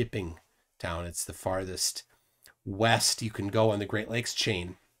major shipping town. It's the farthest west you can go on the Great Lakes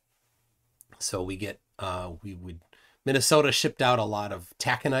chain. So Minnesota shipped out a lot of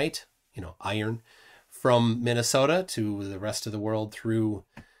taconite, iron, from Minnesota to the rest of the world through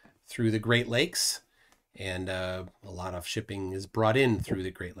the Great Lakes, and a lot of shipping is brought in through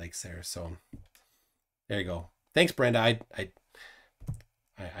the Great Lakes there. So there you go. Thanks, Brenda.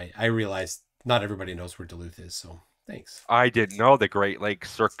 I realized not everybody knows where Duluth is, so thanks. I didn't know the Great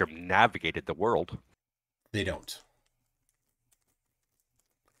Lakes circumnavigated the world. They don't.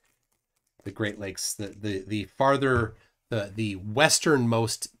 The Great Lakes, the farther the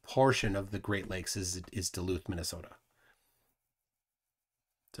westernmost portion of the Great Lakes is Duluth, Minnesota.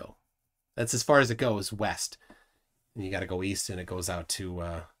 So that's as far as it goes west. And you got to go east, and it goes out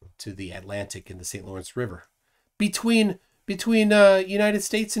to the Atlantic and the St. Lawrence River, between United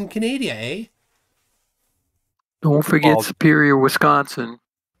States and Canada, eh? Don't forget Superior, Wisconsin.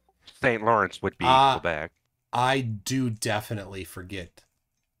 St. Lawrence would be Quebec. I do definitely forget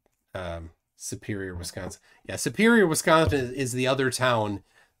Superior, Wisconsin. Yeah, Superior, Wisconsin is the other town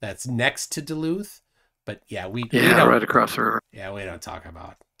that's next to Duluth. But yeah, we don't, right across the river. Yeah, we don't talk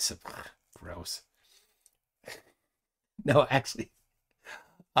about gross. No, actually,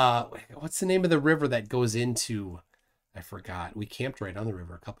 what's the name of the river that goes into? I forgot. We camped right on the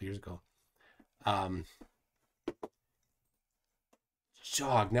river a couple years ago.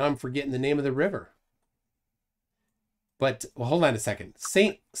 Jog. Now I'm forgetting the name of the river. But well, hold on a second.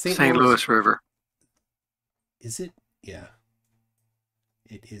 St. Louis River. Is it? Yeah.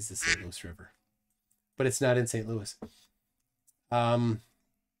 It is the St. Louis River. But it's not in St. Louis.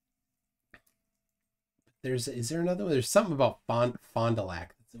 Is there another one? There's something about Fond du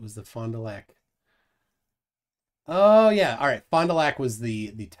Lac. It was the Fond du Lac. Oh yeah. All right. Fond du Lac was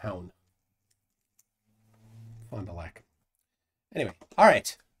the town. Fond du Lac. Anyway, all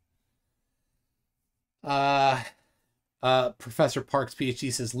right. Professor Parks,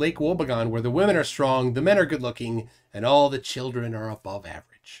 PhD, says Lake Wobegon, where the women are strong, the men are good looking, and all the children are above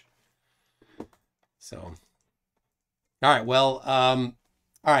average. So, all right. Well, all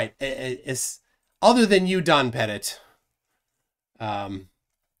right. It's other than you, Don Pettit.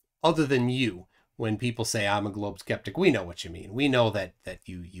 Other than you, when people say I'm a globe skeptic, we know what you mean. We know that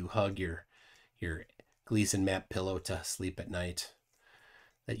you hug your Gleason map pillow to sleep at night.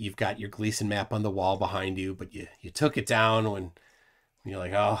 That you've got your Gleason map on the wall behind you, but you took it down when you're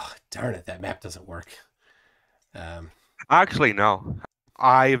like, oh darn it, that map doesn't work. Actually, no.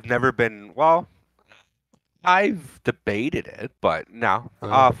 I've never been. Well, I've debated it, but no.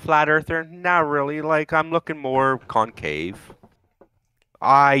 Flat earther, not really. Like, I'm looking more concave.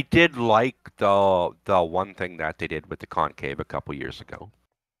 I did like the one thing that they did with the concave a couple years ago.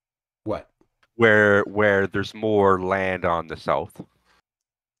 What? Where there's more land on the south.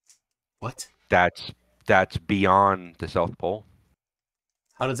 What? That's beyond the South Pole.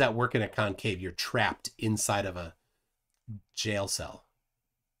 How does that work in a concave? You're trapped inside of a jail cell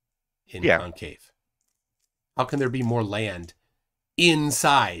in concave. How can there be more land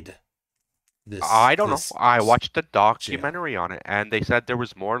inside this? I don't know. I watched a documentary on it, and they said there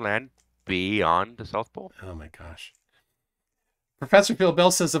was more land beyond the South Pole. Oh my gosh. Professor Phil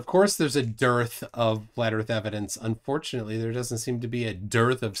Bell says, of course, there's a dearth of flat Earth evidence. Unfortunately, there doesn't seem to be a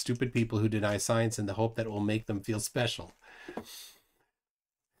dearth of stupid people who deny science in the hope that it will make them feel special.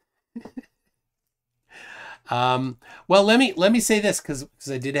 Well, let me say this because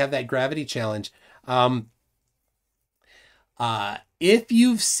I did have that gravity challenge. If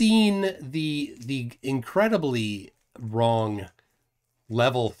you've seen the incredibly wrong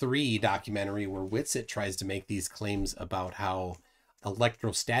Level 3 documentary where Whitsitt tries to make these claims about how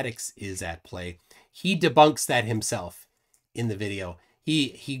electrostatics is at play, he debunks that himself in the video.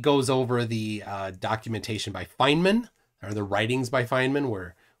 He goes over the documentation by Feynman, or the writings by Feynman,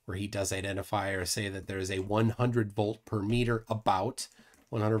 where he does identify or say that there is a 100 volt per meter, about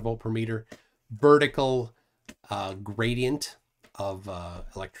 100 volt per meter vertical gradient of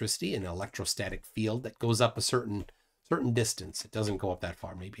electricity, an electrostatic field that goes up a certain distance. It doesn't go up that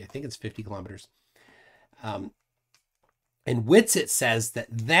far. Maybe I think it's 50 kilometers. And Whitsitt says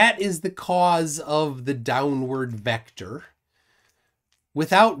that is the cause of the downward vector,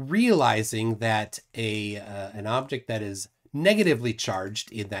 without realizing that an object that is negatively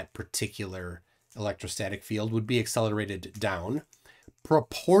charged in that particular electrostatic field would be accelerated down,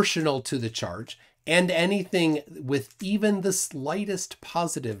 proportional to the charge, and anything with even the slightest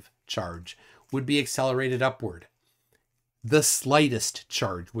positive charge would be accelerated upward. The slightest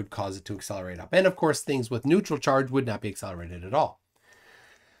charge would cause it to accelerate up. And of course, things with neutral charge would not be accelerated at all.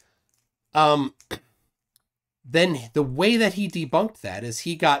 Then the way that he debunked that is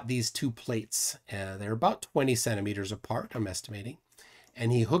he got these two plates. They're about 20 centimeters apart, I'm estimating.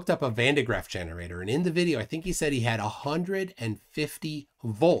 And he hooked up a Van de Graaff generator. And in the video, I think he said he had 150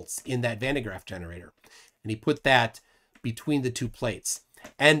 volts in that Van de Graaff generator. And he put that between the two plates.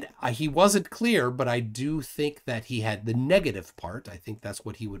 And he wasn't clear, but I do think that he had the negative part. I think that's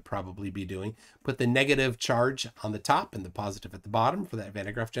what he would probably be doing. Put the negative charge on the top and the positive at the bottom for that Van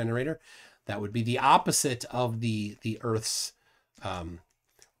de Graaff generator. That would be the opposite of the Earth's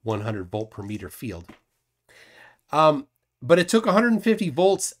 100 volt per meter field. But it took 150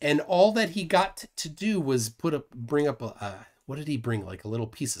 volts, and all that he got to do was bring up a what did he bring? Like a little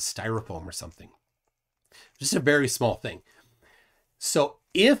piece of styrofoam or something. Just a very small thing. So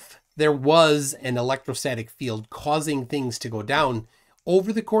if there was an electrostatic field causing things to go down,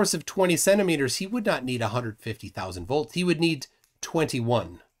 over the course of 20 centimeters, he would not need 150,000 volts. He would need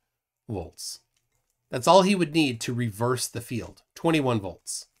 21 volts. That's all he would need to reverse the field, 21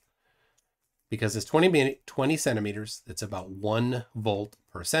 volts. Because it's 20 centimeters, that's about 1 volt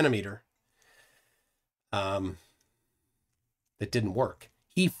per centimeter. That didn't work.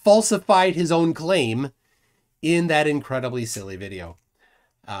 He falsified his own claim in that incredibly silly video.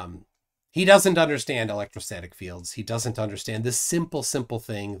 He doesn't understand electrostatic fields. He doesn't understand this simple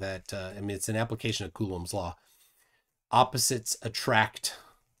thing that, it's an application of Coulomb's law. Opposites attract.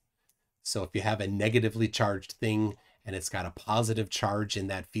 So if you have a negatively charged thing and it's got a positive charge in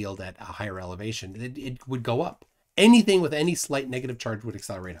that field at a higher elevation, it would go up. Anything with any slight negative charge would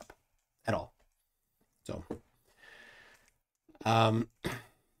accelerate up at all. So,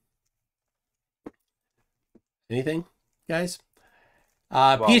 anything, guys?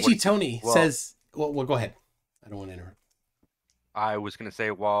 PhD Tony says, well, go ahead. I don't want to interrupt. I was going to say,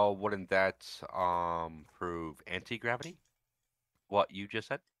 well, wouldn't that prove anti-gravity? What you just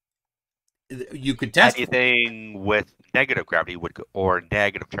said? You could test anything with negative gravity or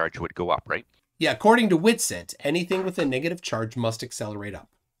negative charge would go up, right? Yeah, according to Witsit, anything with a negative charge must accelerate up.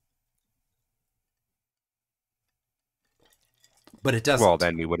 But it doesn't. Well,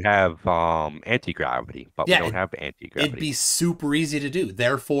 then we would have anti-gravity, but we don't have anti-gravity. It'd be super easy to do.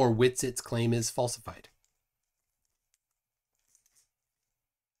 Therefore, Witsit's claim is falsified.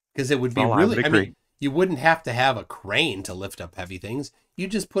 Because it would be really, I mean, you wouldn't have to have a crane to lift up heavy things. You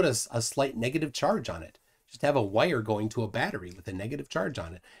just put a slight negative charge on it. Just have a wire going to a battery with a negative charge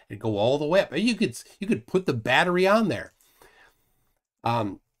on it. It'd go all the way up. You could put the battery on there.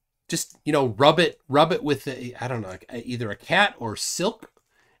 Just, rub it with, I don't know, either a cat or silk,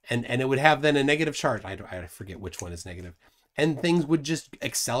 and it would have then a negative charge. I forget which one is negative. And things would just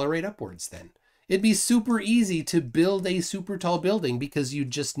accelerate upwards then. It'd be super easy to build a super tall building because you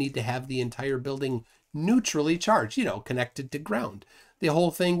just need to have the entire building neutrally charged, connected to ground. The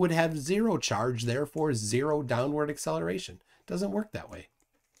whole thing would have zero charge, therefore zero downward acceleration. It doesn't work that way.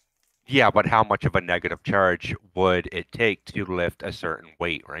 Yeah, but how much of a negative charge would it take to lift a certain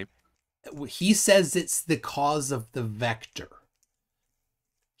weight, right? He says it's the cause of the vector.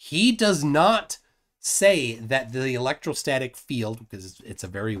 He does not say that the electrostatic field, because it's a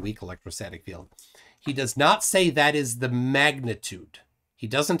very weak electrostatic field, he does not say that is the magnitude. He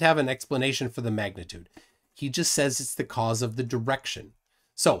doesn't have an explanation for the magnitude. He just says it's the cause of the direction.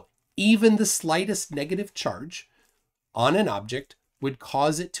 So even the slightest negative charge on an object would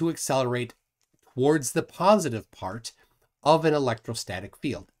cause it to accelerate towards the positive part of an electrostatic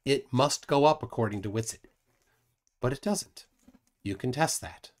field. It must go up according to Witsit. But it doesn't. You can test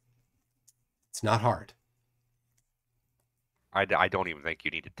that. It's not hard. I don't even think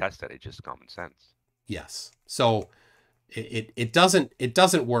you need to test it. It's just common sense. Yes. So it doesn't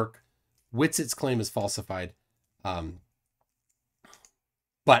work. Witsit's claim is falsified. But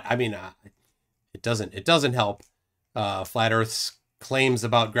I mean, it doesn't help. Flat Earth's claims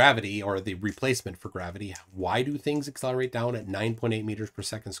about gravity, or the replacement for gravity. Why do things accelerate down at 9.8 meters per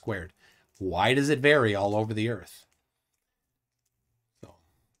second squared? Why does it vary all over the Earth? So,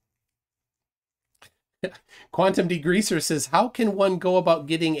 Quantum Degreaser says, how can one go about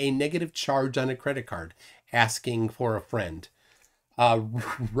getting a negative charge on a credit card? Asking for a friend.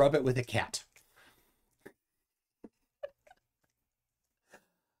 Rub it with a cat.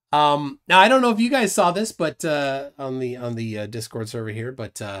 Now I don't know if you guys saw this, but on the Discord server here,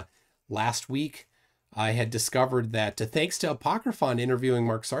 but last week I had discovered that thanks to Apocryphon interviewing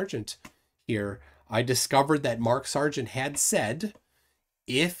Mark Sargent here, I discovered that Mark Sargent had said,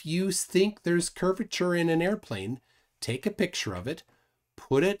 if you think there's curvature in an airplane, take a picture of it,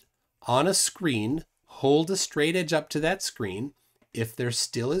 put it on a screen, hold a straight edge up to that screen. If there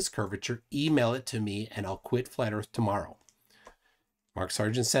still is curvature, email it to me and I'll quit Flat Earth tomorrow. Mark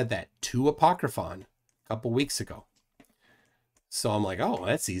Sargent said that to Apocryphon a couple weeks ago. So I'm like, oh,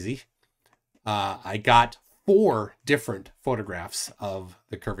 that's easy. I got 4 different photographs of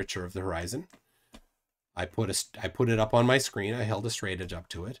the curvature of the horizon. I put it up on my screen. I held a straight edge up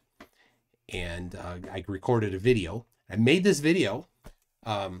to it. And I recorded a video. I made this video.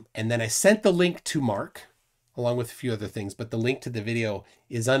 And then I sent the link to Mark, along with a few other things. But the link to the video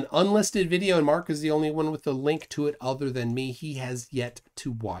is an unlisted video, and Mark is the only one with the link to it other than me. He has yet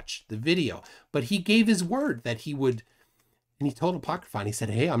to watch the video. But he gave his word that he would, and he told Apocryphon, he said,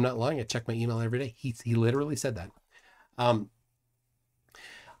 hey, I'm not lying. I check my email every day. He literally said that.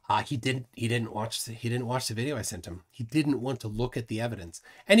 He didn't watch the video I sent him. He didn't want to look at the evidence.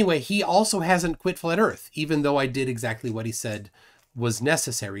 Anyway, he also hasn't quit Flat Earth, even though I did exactly what he said was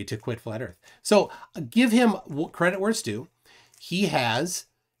necessary to quit Flat Earth. So give him credit where it's due. He has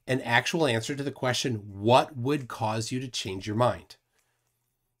an actual answer to the question, what would cause you to change your mind?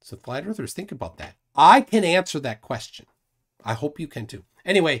 So Flat Earthers, think about that. I can answer that question. I hope you can too.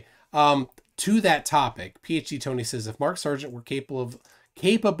 Anyway, to that topic, PhD Tony says, if Mark Sargent were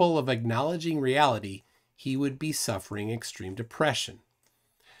capable of acknowledging reality, he would be suffering extreme depression.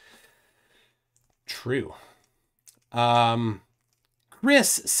 True. Chris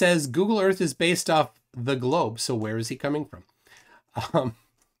says Google Earth is based off the globe, so where is he coming from?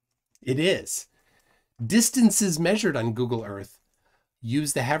 It is. Distances measured on Google Earth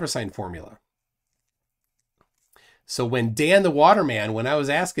use the Haversine formula. So when Dan the Waterman, when I was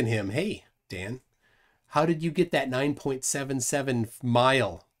asking him, hey, Dan, how did you get that 9.77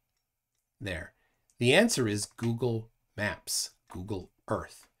 mile there? The answer is Google Maps, Google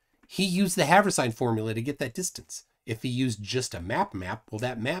Earth. He used the Haversine formula to get that distance. If he used just a map, well,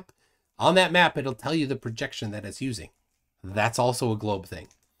 that map, on that map, it'll tell you the projection that it's using. That's also a globe thing.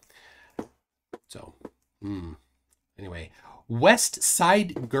 So, anyway, West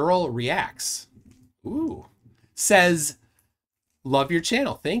Side Girl Reacts. Ooh. Says, love your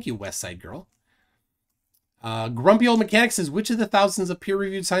channel. Thank you, West Side Girl. Grumpy Old Mechanic says, which of the thousands of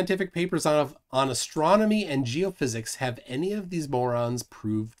peer-reviewed scientific papers on astronomy and geophysics have any of these morons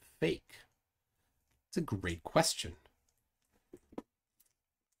proved fake? It's a great question.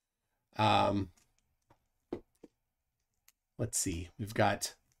 Let's see. We've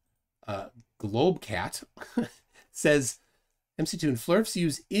got Globecat says, MC Toon, Flurfs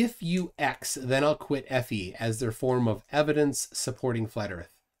use if you X, then I'll quit FE as their form of evidence supporting Flat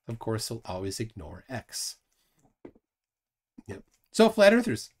Earth. Of course, they'll always ignore X. Yep. So Flat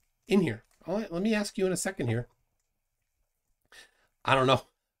Earthers in here. Let me ask you in a second here. I don't know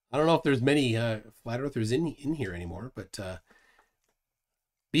if there's many Flat Earthers in here anymore, but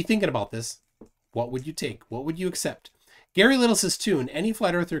be thinking about this. What would you take? What would you accept? Gary Little says, Toon, any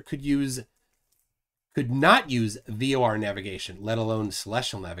Flat Earther could not use VOR navigation, let alone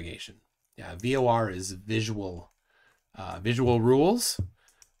celestial navigation. Yeah, VOR is visual rules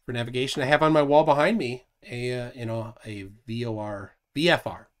for navigation. I have on my wall behind me a VOR,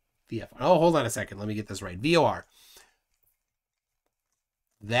 VFR. Oh, hold on a second. Let me get this right. VOR.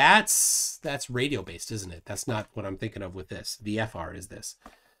 That's radio based, isn't it? That's not what I'm thinking of with this. VFR is this.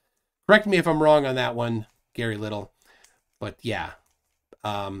 Correct me if I'm wrong on that one, Gary Little. But yeah,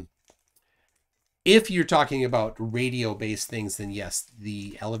 if you're talking about radio-based things, then yes,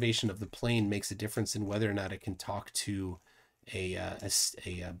 the elevation of the plane makes a difference in whether or not it can talk to a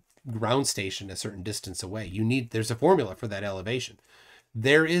ground station a certain distance away. There's a formula for that elevation.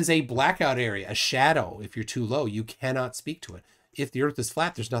 There is a blackout area, a shadow. If you're too low, you cannot speak to it. If the Earth is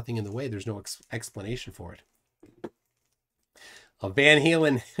flat, there's nothing in the way. There's no explanation for it. Van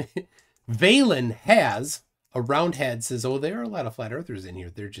Halen, Valen has a round head, says, oh, there are a lot of Flat Earthers in here.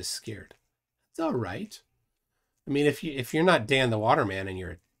 They're just scared. It's all right. I mean, if you're not Dan the Waterman and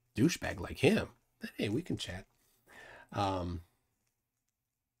you're a douchebag like him, then hey, we can chat. I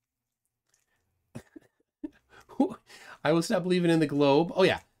will stop believing in the globe. Oh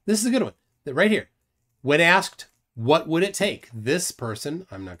yeah, this is a good one. Right here. When asked, what would it take? This person,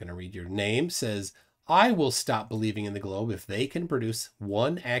 I'm not going to read your name, says, I will stop believing in the globe if they can produce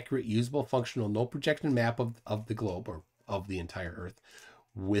one accurate, usable, functional, no projection map of the globe or of the entire Earth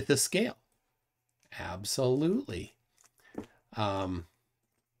with a scale. Absolutely.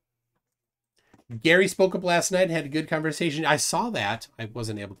 Gary spoke up last night, had a good conversation. I saw that. I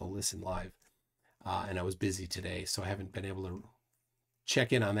wasn't able to listen live, and I was busy today, so I haven't been able to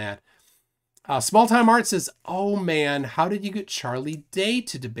check in on that. Small Time Art says, oh man, how did you get Charlie Day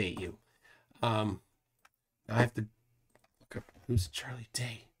to debate you? I have to look up who's Charlie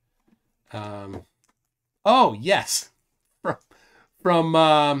Day. Oh yes,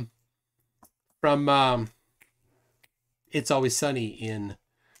 from It's Always Sunny in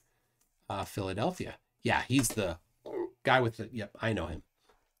Philadelphia. Yeah, he's the guy with the. Yep, I know him.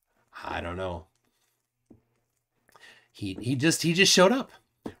 I don't know. He just showed up.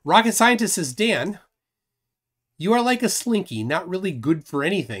 Rocket Scientist says, Dan, you are like a slinky, not really good for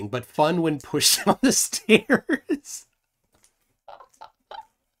anything, but fun when pushed down the stairs.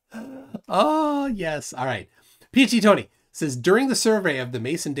 Oh, yes. All right. PhD Tony says, during the survey of the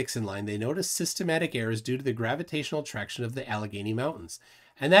Mason-Dixon line, they noticed systematic errors due to the gravitational attraction of the Allegheny Mountains.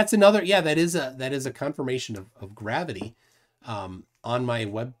 And that's another, yeah, that is a confirmation of gravity. on my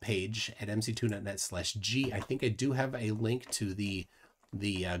webpage at mc2.net/G, I think I do have a link to the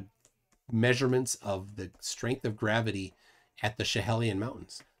measurements of the strength of gravity at the Schehallien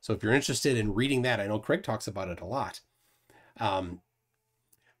Mountains. So if you're interested in reading that, I know Craig talks about it a lot.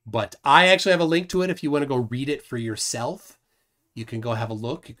 But I actually have a link to it if you want to go read it for yourself. You can go have a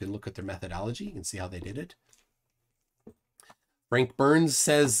look. You can look at their methodology. You can see how they did it. Frank Burns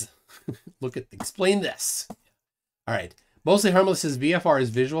says, explain this. All right. Mostly Harmless says VFR is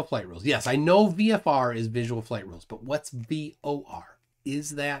visual flight rules. Yes, I know VFR is visual flight rules, but what's VOR?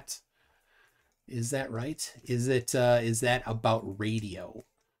 Is that right? Is that about radio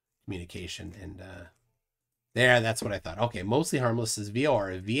communication? And that's what I thought. Okay, Mostly Harmless is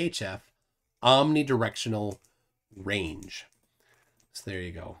VOR, VHF, omnidirectional range. So there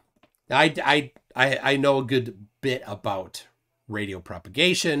you go. I know a good bit about radio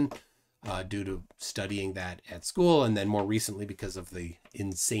propagation due to studying that at school, and then more recently because of the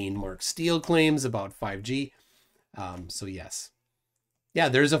insane Mark Steele claims about 5G. So yes. Yeah,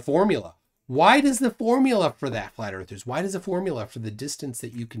 there's a formula. Why does the formula for that, Flat Earthers? Why does the formula for the distance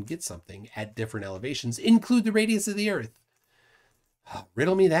that you can get something at different elevations include the radius of the Earth?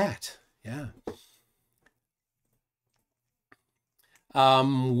 Riddle me that. Yeah.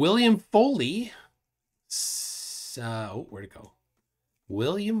 William Foley. Where'd it go?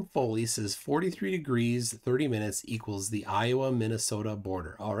 William Foley says 43 degrees, 30 minutes equals the Iowa-Minnesota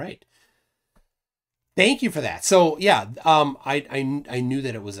border. All right. Thank you for that. So yeah, I knew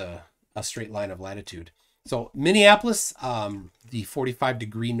that it was a straight line of latitude. So Minneapolis, the 45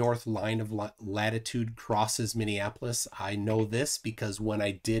 degree north line of latitude crosses Minneapolis. I know this because when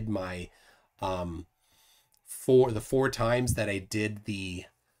I did my four times that I did the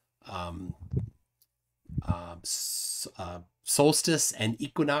solstice and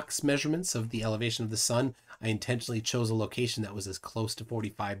equinox measurements of the elevation of the sun, I intentionally chose a location that was as close to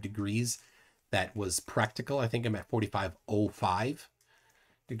 45 degrees that was practical. I think I'm at 45.05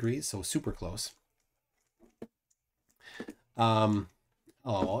 degrees, so super close.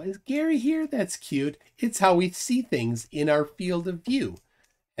 Oh, is Gary here? That's cute. It's how we see things in our field of view.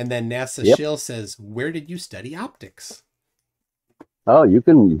 And then NASA Shill says, where did you study optics? Oh, you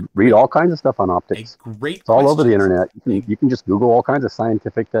can read all kinds of stuff on optics. It's all over the internet. You can just Google all kinds of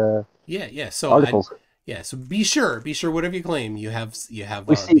scientific So articles. So be sure, whatever you claim, you have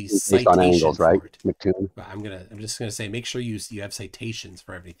we see these based on angles, right? McToon. I'm just gonna say, make sure you have citations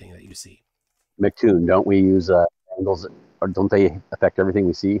for everything that you see. McToon, don't we use angles, or don't they affect everything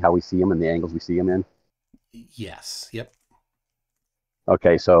we see, how we see them, and the angles we see them in? Yes. Yep.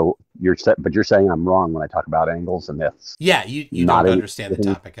 Okay, so you're saying I'm wrong when I talk about angles, and that's you don't understand the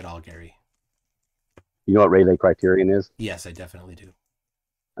topic at all, Gary. You know what Rayleigh criterion is? Yes, I definitely do.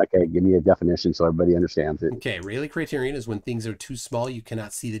 Okay, give me a definition so everybody understands it. Okay, Rayleigh criterion is when things are too small, you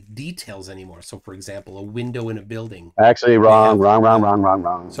cannot see the details anymore. So, for example, a window in a building. Actually, wrong.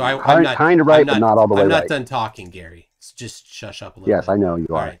 So I'm not kind of right, but not all the way right. I'm not done talking, Gary. So just shush up a little bit. Yes, I know you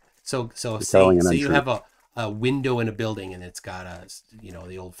are. All right. So say you have a window in a building, and it's got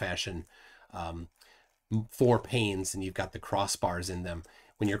the old-fashioned 4 panes, and you've got the crossbars in them.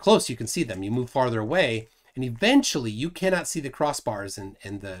 When you're close, you can see them. You move farther away, and eventually you cannot see the crossbars,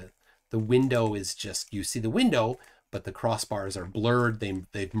 and the window is just, you see the window, but the crossbars are blurred.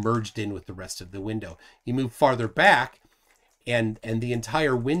 They've merged in with the rest of the window. You move farther back, and the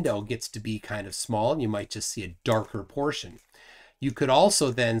entire window gets to be kind of small, and you might just see a darker portion. You could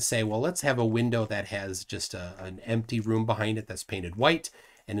also then say, well, let's have a window that has just an empty room behind it that's painted white,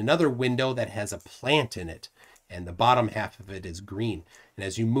 and another window that has a plant in it, and the bottom half of it is green. And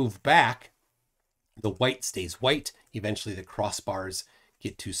as you move back, the white stays white. Eventually the crossbars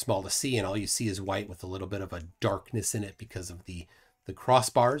get too small to see, and all you see is white with a little bit of a darkness in it because of the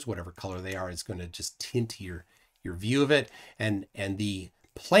crossbars, whatever color they are, is going to just tint your view of it. And the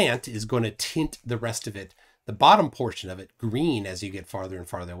plant is going to tint the rest of it, the bottom portion of it, green as you get farther and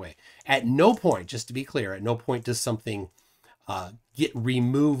farther away. At no point, just to be clear, at no point does something get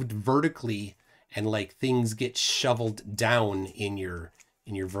removed vertically and like things get shoveled down in your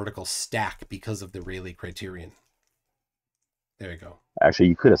vertical stack because of the Rayleigh criterion. There you go. Actually,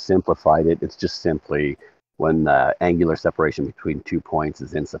 you could have simplified it. It's just simply when angular separation between 2 points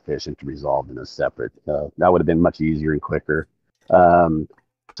is insufficient to resolve in a separate. That would have been much easier and quicker.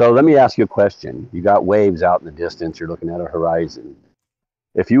 So let me ask you a question. You got waves out in the distance. You're looking at a horizon.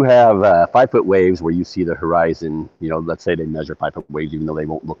 If you have 5-foot waves where you see the horizon, let's say they measure 5-foot waves, even though they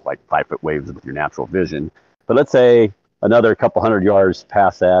won't look like 5-foot waves with your natural vision. But let's say another couple hundred yards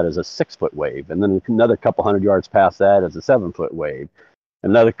past that is a 6-foot wave, and then another couple hundred yards past that is a 7-foot wave.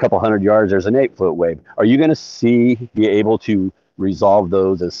 Another couple hundred yards, there's an 8-foot wave. Are you going to be able to resolve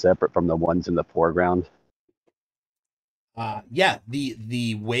those as separate from the ones in the foreground? Yeah,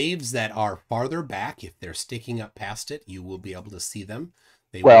 the waves that are farther back, if they're sticking up past it, you will be able to see them.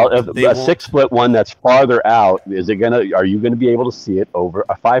 If a 6-foot one that's farther out, are you gonna be able to see it over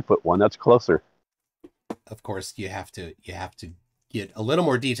a 5-foot one that's closer? Of course, you have to get a little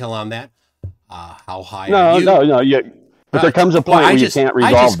more detail on that. How high? No. But there comes a point where you can't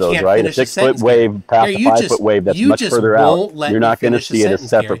resolve those, right? A 6-foot wave past a 5-foot wave that's much further out. You're not going to see it as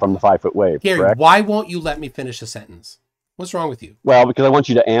separate from the 5-foot wave. Gary, correct? Why won't you let me finish a sentence? What's wrong with you? Well, because I want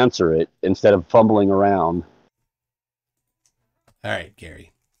you to answer it instead of fumbling around. All right,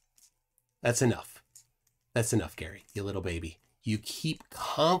 Gary. That's enough. That's enough, Gary, you little baby. You keep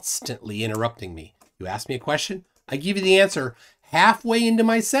constantly interrupting me. You ask me a question, I give you the answer halfway into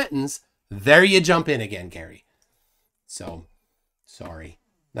my sentence. There you jump in again, Gary. So, sorry.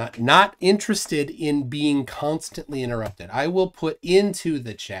 Not interested in being constantly interrupted. I will put into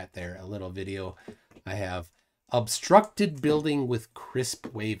the chat there a little video. I have obstructed building with crisp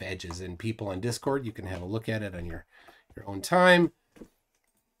wave edges. And people on Discord, you can have a look at it on your own time.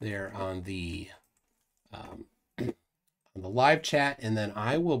 There on the live chat, and then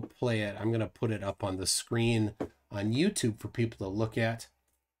I will play it. I'm going to put it up on the screen on YouTube for people to look at.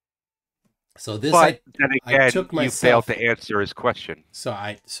 So this, but then again, I took myself, you failed to answer his question. So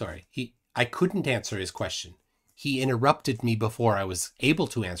I couldn't answer his question. He interrupted me before I was able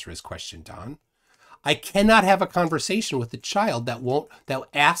to answer his question, Don. I cannot have a conversation with a child that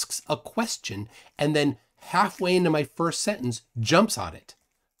asks a question and then halfway into my first sentence jumps on it.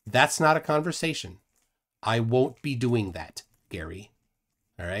 That's not a conversation. I won't be doing that, Gary.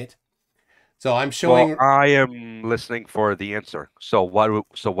 All right. So I'm showing. Well, I am listening for the answer. So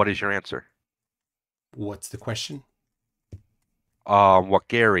what is your answer? What's the question? What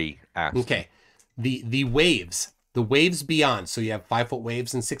Gary asked. Okay. The waves beyond. So you have 5-foot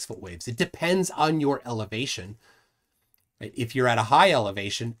waves and 6-foot waves. It depends on your elevation. Right? If you're at a high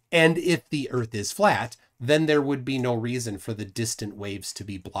elevation and if the earth is flat, then there would be no reason for the distant waves to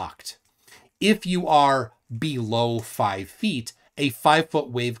be blocked. If you are below 5 feet, a 5-foot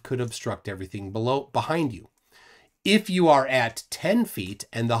wave could obstruct everything behind you. If you are at 10 feet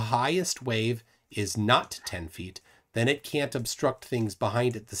and the highest wave is not 10 feet, then it can't obstruct things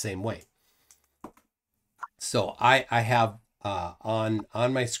behind it the same way. So I have on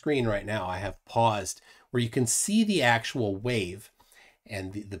my screen right now, I have paused where you can see the actual wave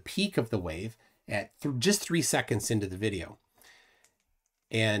and the peak of the wave at just 3 seconds into the video.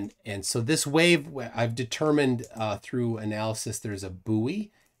 And so this wave, I've determined through analysis, there's a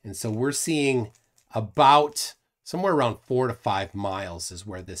buoy. And so we're seeing about somewhere around 4 to 5 miles is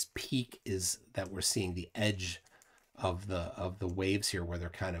where this peak is, that we're seeing the edge of the waves here where they're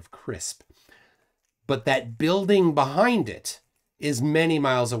kind of crisp. But that building behind it is many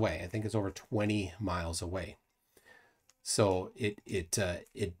miles away. I think it's over 20 miles away. So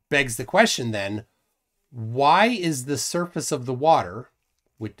it begs the question then, why is the surface of the water,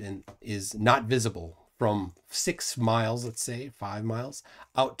 which is not visible from 6 miles, let's say 5 miles,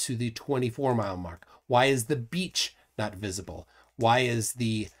 out to the 24-mile mark? Why is the beach not visible? Why is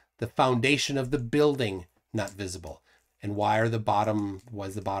the foundation of the building not visible? And why was the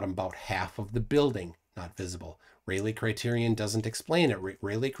bottom about half of the building not visible? Rayleigh criterion doesn't explain it.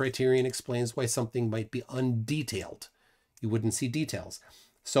 Rayleigh criterion explains why something might be undetailed. You wouldn't see details.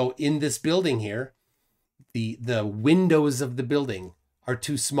 So in this building here, the windows of the building are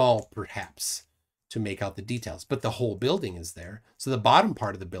too small, perhaps, to make out the details. But the whole building is there. So the bottom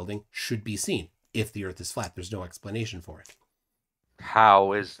part of the building should be seen. If the earth is flat, there's no explanation for it.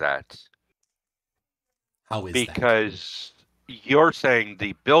 How is that? How is that? Because you're saying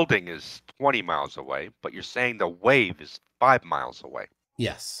the building is 20 miles away, but you're saying the wave is 5 miles away.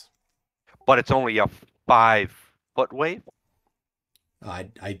 Yes. But it's only a 5-foot wave? I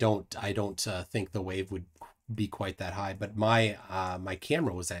don't think the wave would be quite that high, but my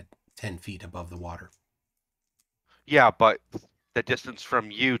camera was at 10 feet above the water. Yeah, but the distance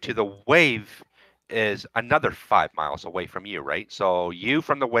from you to the wave is another 5 miles away from you, right? So you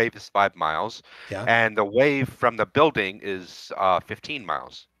from the wave is 5 miles, yeah, and the wave from the building is 15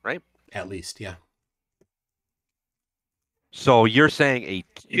 miles, right? At least, yeah. So you're saying a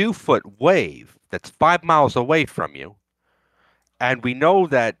 2-foot wave that's 5 miles away from you, and we know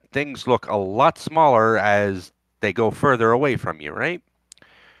that things look a lot smaller as they go further away from you, right?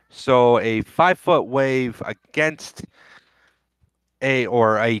 So a 5-foot wave against, a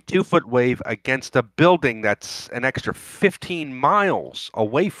 2-foot wave against a building that's an extra 15 miles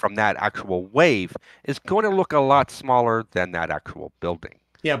away from that actual wave is going to look a lot smaller than that actual building.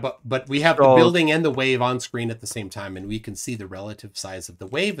 Yeah, but we have the building and the wave on screen at the same time, and we can see the relative size of the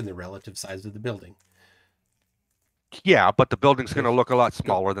wave and the relative size of the building. Yeah, but the building's going to look a lot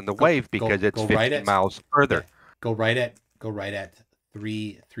smaller than the wave because it's 15 miles further. Yeah, go right at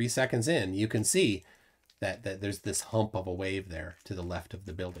 3 seconds in. You can see that there's this hump of a wave there to the left of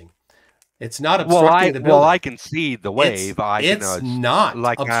the building. It's not obstructing the building. Well, I can see the wave. It's not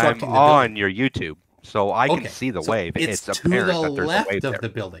like obstructing I'm the building. on your YouTube. So I can see the wave. It's to apparent the that there's left a wave of there. the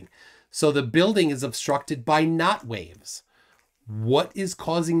building. So the building is obstructed by not waves. What is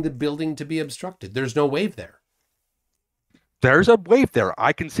causing the building to be obstructed? There's no wave there. There's a wave there.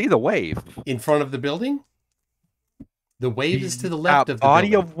 I can see the wave. In front of the building? The wave is to the left of the body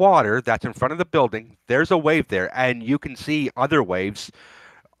building. of water that's in front of the building. There's a wave there, and you can see other waves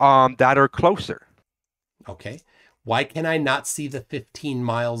that are closer. Okay. Why can I not see the 15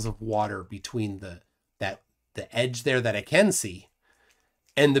 miles of water between the edge there that I can see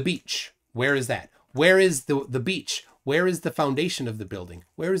and the beach? Where is that? Where is the beach? Where is the foundation of the building?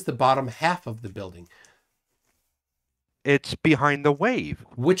 Where is the bottom half of the building? It's behind the wave.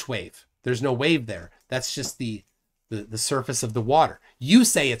 Which wave? There's no wave there. That's just the surface of the water. You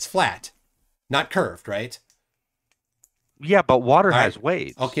say it's flat, not curved, right? Yeah, but water has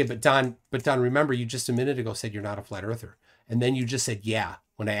waves. Okay, but Don, remember you just a minute ago said you're not a flat earther. And then you just said yeah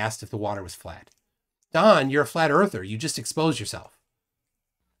when I asked if the water was flat. Don, you're a flat earther. You just exposed yourself.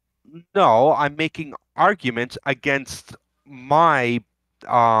 No, I'm making arguments against my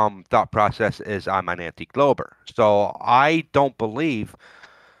thought process is I'm an anti-glober. So I don't believe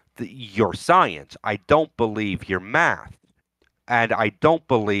your science. I don't believe your math. And I don't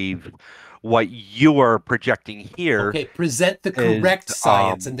believe what you are projecting here. Okay, present the correct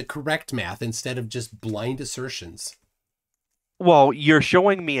science and the correct math instead of just blind assertions. Well, you're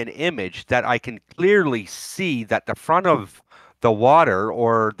showing me an image that I can clearly see that the front of the water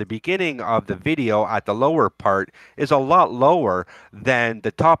or the beginning of the video at the lower part is a lot lower than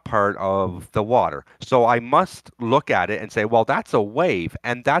the top part of the water. So I must look at it and say, well, that's a wave,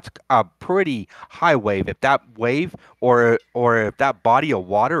 and that's a pretty high wave. If that wave or if that body of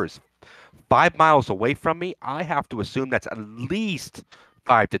water is 5 miles away from me, I have to assume that's at least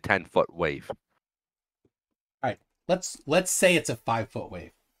 5 to 10 foot wave. All right, let's say it's a 5-foot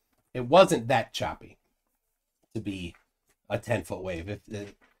wave. It wasn't that choppy to be a 10-foot wave.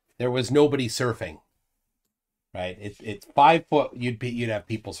 If there was nobody surfing, right? It's 5 foot. You'd have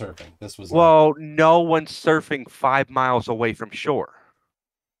people surfing. This was no one's surfing 5 miles away from shore.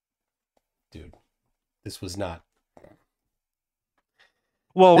 Dude, this was not.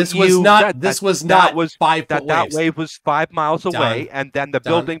 Well, this was not 5 foot that waves. Wave was 5 miles away, and then the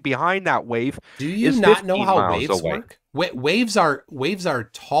building behind that wave. Do you not know how waves work? Waves are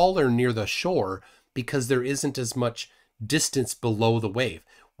taller near the shore because there isn't as much distance below the wave.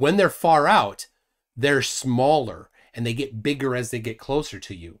 When they're far out, they're smaller and they get bigger as they get closer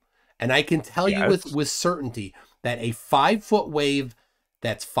to you. And I can tell you with certainty that a 5-foot wave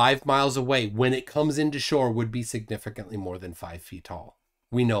that's 5 miles away, when it comes into shore, would be significantly more than 5 feet tall.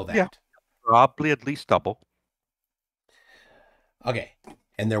 We know that. Yeah, probably at least double. Okay.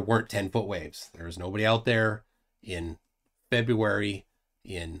 And there weren't 10-foot waves. There was nobody out there in February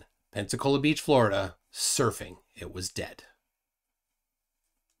in Pensacola Beach, Florida, surfing. It was dead.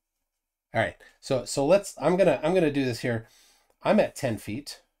 All right. So I'm gonna do this here. I'm at 10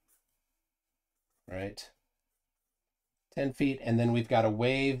 feet. Right. 10 feet, and then we've got a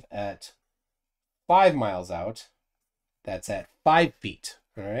wave at 5 miles out. That's at 5 feet.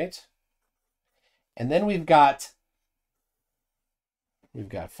 All right. And then we've got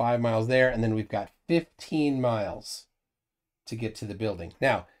 5 miles there, and then we've got 15 miles to get to the building.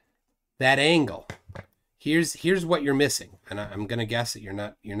 Now, that angle, here's what you're missing, and I'm gonna guess that you're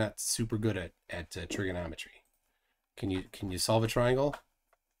not super good at trigonometry. Can you solve a triangle?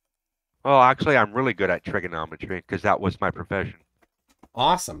 Well, actually, I'm really good at trigonometry because that was my profession.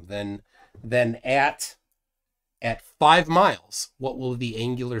 Awesome. Then at 5 miles, what will the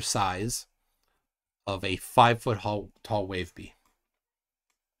angular size of a 5-foot tall wave be?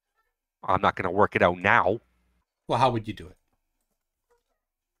 I'm not going to work it out now. Well, how would you do it?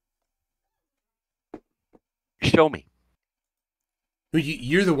 Show me.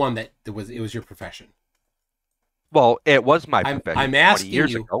 You're the one it was your profession. Well, it was my profession. I'm asking 20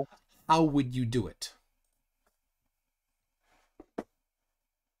 years you, ago. How would you do it?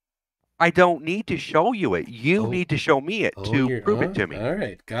 I don't need to show you it. You need to show me it to prove it to me. All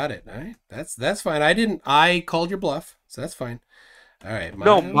right, got it. All right, that's fine. I called your bluff, so that's fine. All right.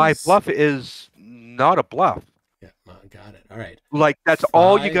 No, my bluff is not a bluff. Yeah, got it. All right. Like, that's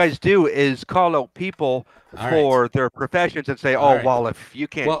all you guys do is call out people for their professions and say, "Oh, well, if you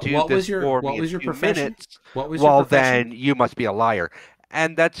can't do this for me in 2 minutes, well, then you must be a liar."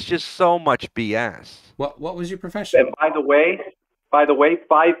 And that's just so much BS. What was your profession? And by the way,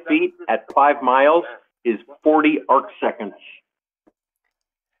 5 feet at 5 miles is 40 arc seconds.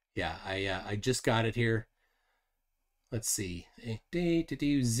 Yeah, I just got it here. Let's see.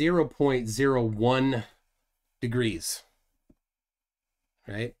 0.01 degrees.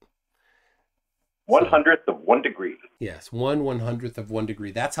 Right? 1/100th of 1 degree. Yes, 1/100th of 1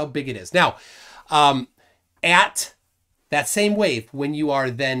 degree. That's how big it is. Now, at that same wave, when you are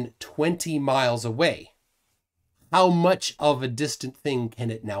then 20 miles away, how much of a distant thing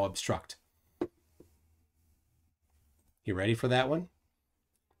can it now obstruct? You ready for that one?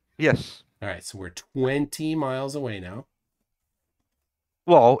 Yes. All right, so we're 20 miles away now.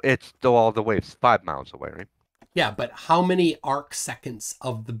 Well, it's still all the waves 5 miles away, right? Yeah, but how many arc seconds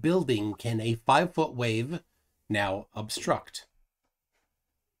of the building can a 5-foot wave now obstruct?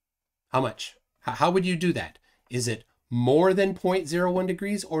 How much? How would you do that? Is it more than 0.01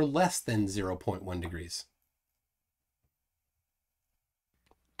 degrees or less than 0.1 degrees?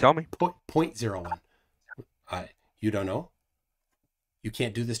 Tell me. 0.01. You don't know? You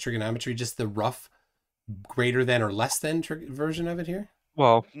can't do this trigonometry, just the rough greater than or less than version of it here?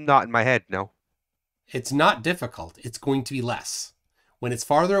 Well, not in my head, no. It's not difficult. It's going to be less. When it's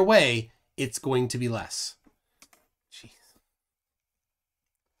farther away, it's going to be less. Jeez.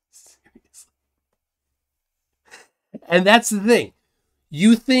 Seriously. And that's the thing.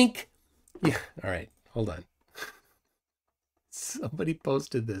 You think... Yeah, all right, hold on. Somebody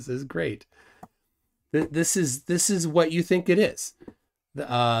posted this. This is great. This is what you think it is.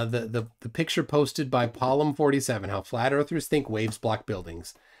 The picture posted by Pollum47, how flat earthers think waves block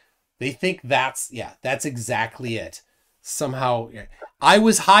buildings. They think that's exactly it. Somehow, I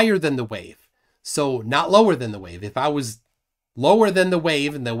was higher than the wave, so not lower than the wave. If I was lower than the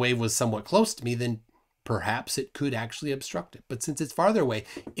wave and the wave was somewhat close to me, then perhaps it could actually obstruct it. But since it's farther away,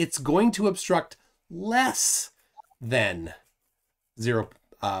 it's going to obstruct less than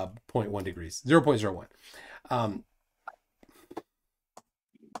 0.1 degrees, 0.01.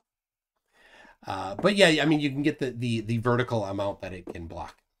 But yeah, I mean, you can get the vertical amount that it can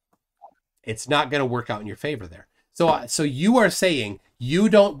block. It's not going to work out in your favor there. So you are saying you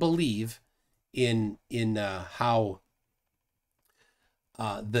don't believe in how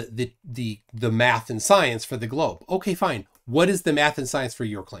the math and science for the globe. Okay, fine. What is the math and science for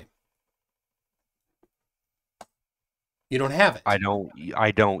your claim? You don't have it. I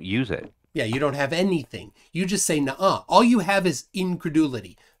don't use it. Yeah, you don't have anything. You just say, nuh-uh. All you have is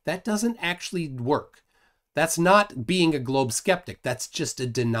incredulity. That doesn't actually work. That's not being a globe skeptic. That's just a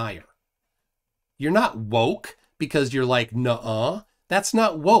denier. You're not woke because you're like, nuh-uh. That's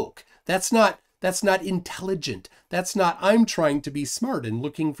not woke. That's not intelligent. That's not, I'm trying to be smart and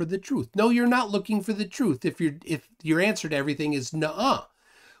looking for the truth. No, you're not looking for the truth if your answer to everything is nuh-uh.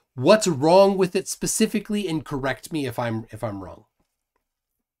 What's wrong with it specifically, and correct me if I'm wrong.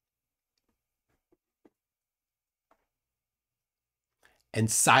 And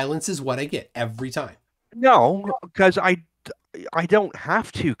silence is what I get every time. No, because I don't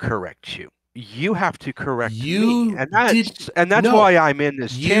have to correct you. You have to correct me. And that's why I'm in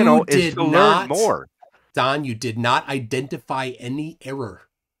this channel, is to learn more. Don, you did not identify any error.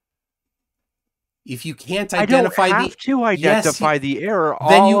 If you can't identify I don't have to identify the error.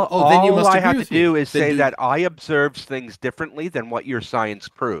 Then you must agree I have with to do me. is say that I observe things differently than what your science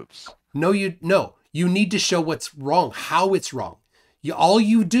proves. No, you need to show what's wrong, how it's wrong. All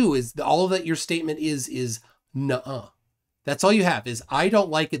you do is, all that your statement is nuh-uh. That's all you have, is I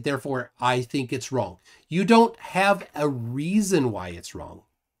don't like it, therefore I think it's wrong. You don't have a reason why it's wrong.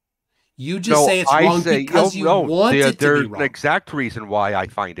 You just say it's wrong because you want it to be wrong. There's an exact reason why I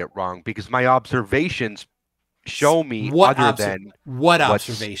find it wrong, because my observations show me what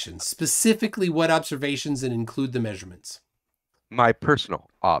observations? Specifically what observations, and include the measurements? My personal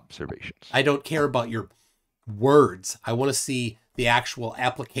observations. I don't care about your words. I want to see the actual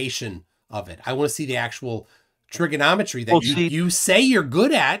application of it. I want to see the actual trigonometry that you say you're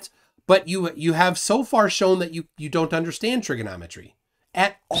good at, but you have so far shown that you don't understand trigonometry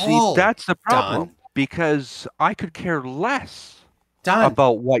at all. See, that's the problem, Don, because I could care less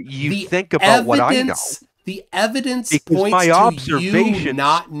about what you think about what I know. The evidence points to you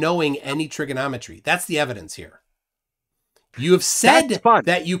not knowing any trigonometry. That's the evidence here. You have said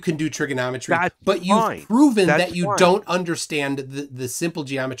that you can do trigonometry, but you've proven that you don't understand the simple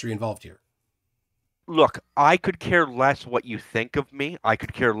geometry involved here. Look, I could care less what you think of me. I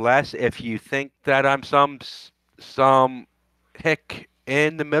could care less if you think that I'm some hick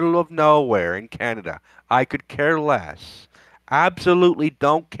in the middle of nowhere in Canada. I could care less. Absolutely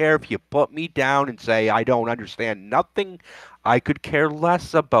don't care if you put me down and say I don't understand nothing. I could care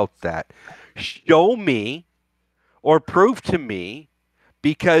less about that. Show me or prove to me,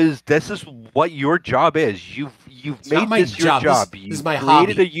 because this is what your job is. You've made this your job. This You is my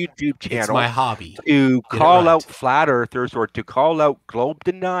created hobby. a YouTube channel. It's my hobby. To Get it call right. out flat earthers or to call out globe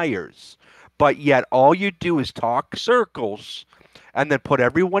deniers. But yet all you do is talk circles and then put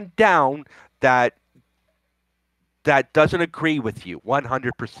everyone down that doesn't agree with you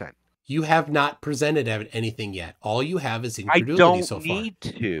 100%. You have not presented anything yet. All you have is incredulity so far. I don't need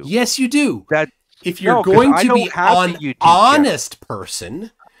to. Yes, you do. That if you're no, going I to don't be have an honest person,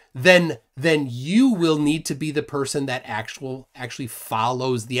 then you will need to be the person that actually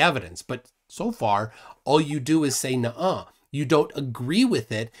follows the evidence. But so far, all you do is say nuh-uh. You don't agree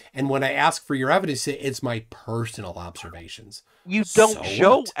with it. And when I ask for your evidence, it's my personal observations. You don't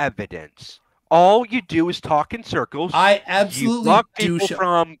show evidence. All you do is talk in circles. I absolutely you block do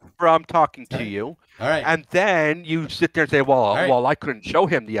people from talking to you. All right. And then you sit there and say, well, I couldn't show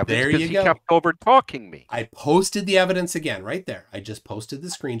him the evidence because he kept over talking me. I posted the evidence again right there. I just posted the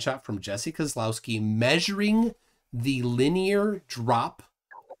screenshot from Jesse Kozlowski measuring the linear drop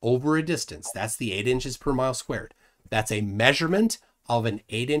over a distance. That's the 8 inches per mile squared. That's a measurement of an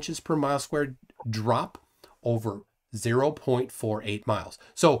 8 inches per mile squared drop over 0.48 miles.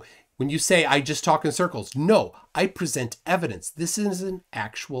 So when you say I just talk in circles, no, I present evidence. This is an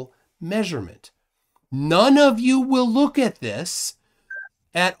actual measurement. None of you will look at this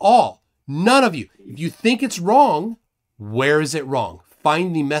at all. None of you. If you think it's wrong, where is it wrong?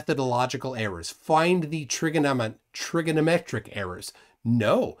 Find the methodological errors. Find the trigonometric errors.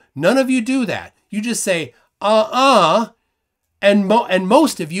 No, none of you do that. You just say, and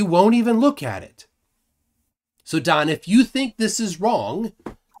most of you won't even look at it. So Don, if you think this is wrong,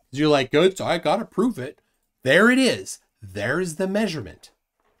 you're like, good, so I gotta prove it. There it is. There's the measurement.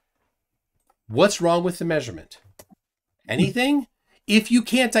 What's wrong with the measurement? Anything? If you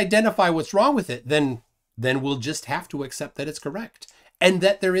can't identify what's wrong with it, then we'll just have to accept that it's correct and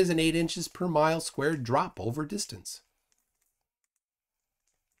that there is an 8 inches per mile squared drop over distance.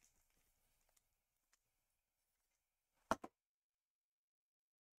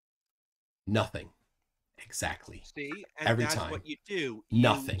 Nothing. Exactly. See, and every that's time. What you do.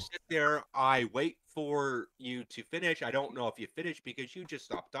 Nothing. You sit there. I wait for you to finish. I don't know if you finished because you just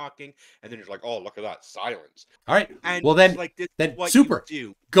stopped talking, and then you're like, "Oh, look at that silence." All right. And well, then, like, this then is what super. You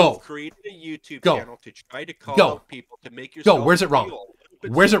do. Go. You've created a YouTube Go. channel to try to call out people to make yourself. Go. Where's it wrong?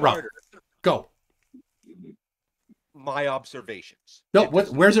 Where's it wrong? Go. My observations. No.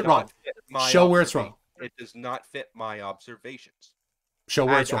 Where's it wrong? Show where it's wrong. It does not fit my observations. Show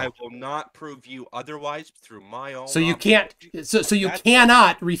where it's wrong. I will not prove you otherwise through my own. So you can't. So you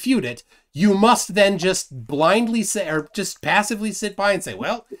cannot refute it. You must then just blindly say, or just passively sit by and say,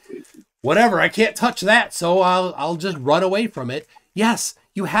 "Well, whatever. I can't touch that, so I'll just run away from it." Yes,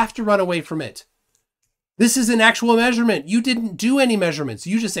 you have to run away from it. This is an actual measurement. You didn't do any measurements.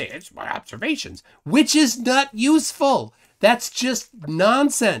 You just say it's my observations, which is not useful. That's just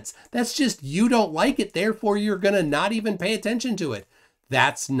nonsense. That's just you don't like it, therefore you're gonna not even pay attention to it.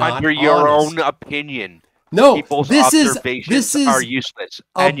 That's not under your own opinion. No, people's observations are useless,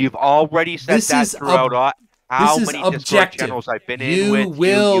 and you've already said that throughout how many Discord channels I've been in with. You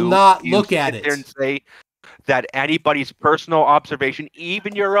will not look at it and say that anybody's personal observation,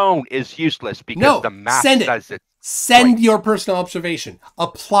 even your own, is useless because the math says it. Send your personal observation.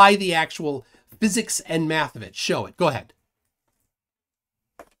 Apply the actual physics and math of it. Show it. Go ahead.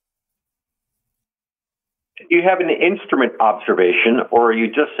 Do you have an instrument observation, or are you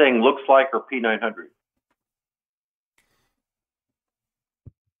just saying looks like or P900?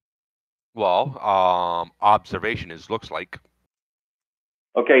 Well, observation is looks like.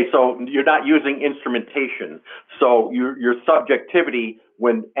 Okay, so you're not using instrumentation. So your subjectivity,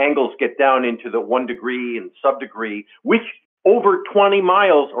 when angles get down into the 1 degree and sub-degree, which over 20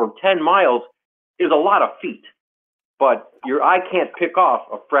 miles or 10 miles is a lot of feet. But your eye can't pick off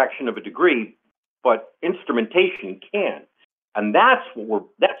a fraction of a degree, but instrumentation can. And that's what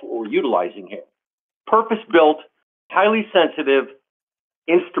we're utilizing here. Purpose-built, highly sensitive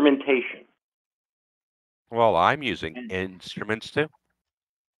instrumentation. Well, I'm using instruments too.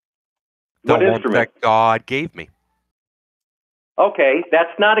 What instrument? That God gave me. Okay,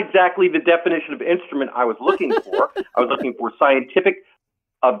 that's not exactly the definition of instrument I was looking for. I was looking for scientific,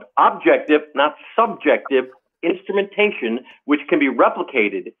 objective, not subjective instrumentation, which can be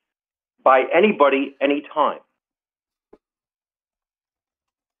replicated by anybody, anytime.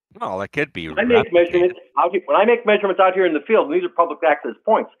 Well, it could be. When I make measurements out here in the field, and these are public access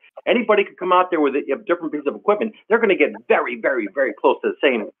points, anybody could come out there with a different piece of equipment. They're going to get very, very, very close to the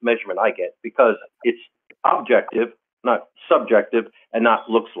same measurement I get because it's objective, not subjective, and not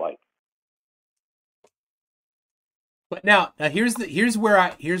looks like. But now here's where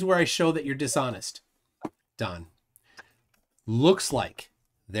I show that you're dishonest, Don. Looks like.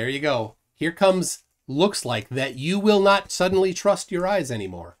 There you go. Here comes looks like that you will not suddenly trust your eyes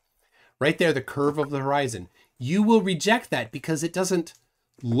anymore. Right there, the curve of the horizon. You will reject that because it doesn't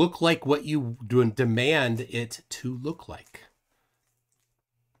look like what you demand it to look like.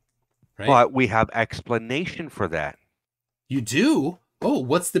 Right? But we have explanation for that. You do? Oh,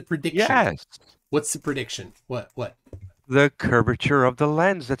 what's the prediction? Yes. What's the prediction? What? The curvature of the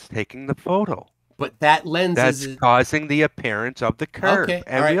lens that's taking the photo. But that lens that's causing the appearance of the curve, okay,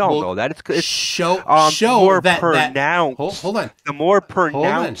 and we all know that it's show more that pronounced. Hold on, the more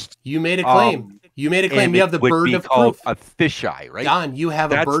pronounced. You made a claim. You made a claim. You have the burden of proof. A fisheye, right? Don, you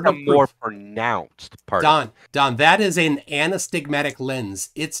have a burden of proof. That's the more pronounced part. Don, that is an anastigmatic lens.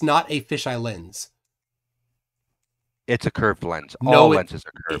 It's not a fisheye lens. It's a curved lens. All lenses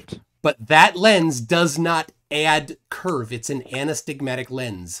are curved. But that lens does not add curve. It's an anastigmatic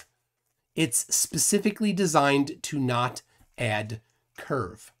lens. It's specifically designed to not add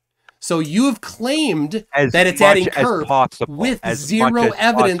curve. So you have claimed that it's adding curve with zero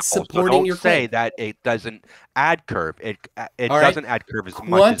evidence supporting your claim. Say that it doesn't add curve. It doesn't add curve as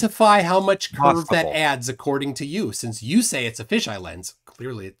much. Quantify how much curve that adds according to you. Since you say it's a fisheye lens,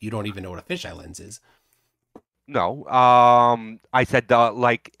 clearly you don't even know what a fisheye lens is. No, I said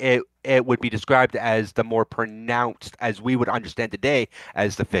like it would be described as the more pronounced, as we would understand today,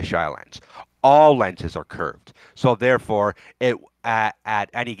 as the fisheye lens. All lenses are curved, so therefore, at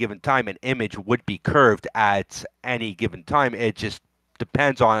any given time, an image would be curved at any given time. It just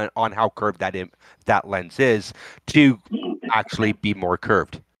depends on how curved that lens is to actually be more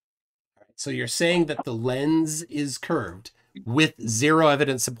curved. So you're saying that the lens is curved with zero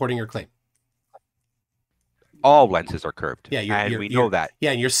evidence supporting your claim. All lenses are curved. Yeah, and we know that.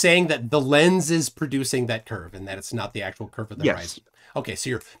 Yeah, and you're saying that the lens is producing that curve and that it's not the actual curve of the horizon. Okay, so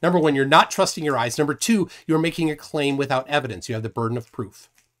you're number one, you're not trusting your eyes. Number two, you're making a claim without evidence. You have the burden of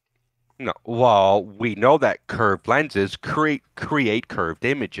proof. No, well, we know that curved lenses create curved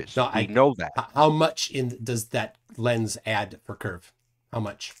images. No, we know that. How much does that lens add for curve? How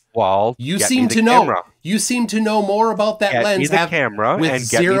much? Well, you seem to know. Camera. You seem to know more about that get lens. Me the camera and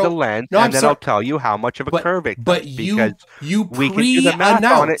get me the lens, and then I'll tell you how much of a curve it. But you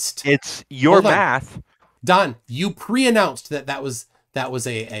pre-announced. It's your math. Don, you pre-announced that was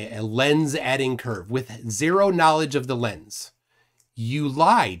a lens adding curve with zero knowledge of the lens. You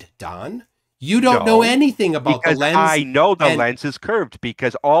lied, Don. You don't know anything about the lens. I know the lens is curved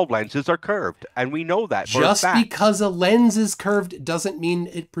because all lenses are curved, and we know that. Just because a lens is curved doesn't mean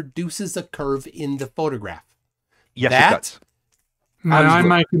it produces a curve in the photograph. Yes, it does. May I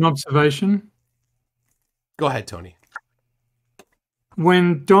make an observation? Go ahead, Tony.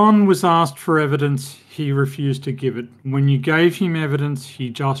 When Don was asked for evidence, he refused to give it. When you gave him evidence, he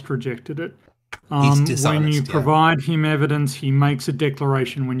just rejected it. When you provide him evidence, he makes a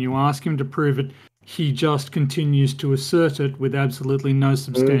declaration. When you ask him to prove it, he just continues to assert it with absolutely no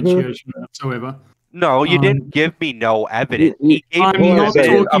substantiation whatsoever. No, you didn't give me no evidence. I'm not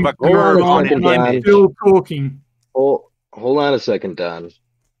talking of a curve on an image. I'm still talking. Hold on a second, Don.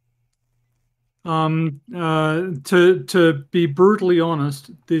 To be brutally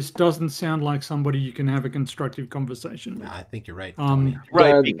honest, this doesn't sound like somebody you can have a constructive conversation with. I think you're right.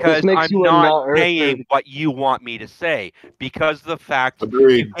 Right, because I'm not saying what you want me to say. Because the fact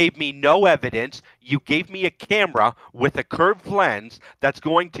you gave me no evidence, you gave me a camera with a curved lens that's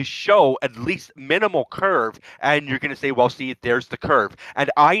going to show at least minimal curve, and you're going to say, well, see, there's the curve.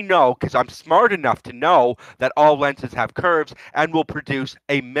 And I know, because I'm smart enough to know that all lenses have curves and will produce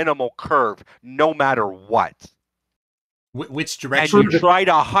a minimal curve no matter what. Which direction? And you try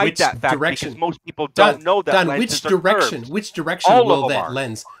to hide that fact because most people don't know that lenses are curved. Which direction will that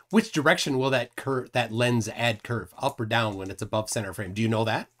lens? Which direction will that lens add curve? Up or down when it's above center frame? Do you know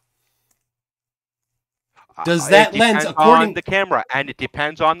that? Does that lens, according on the camera, and it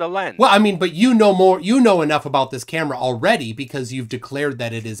depends on the lens? Well, I mean, but you know more. You know enough about this camera already because you've declared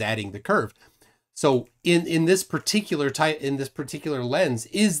that it is adding the curve. So in this particular lens,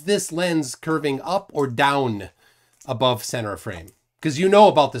 is this lens curving up or down above center frame? Because you know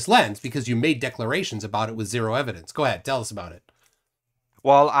about this lens because you made declarations about it with zero evidence. Go ahead, tell us about it.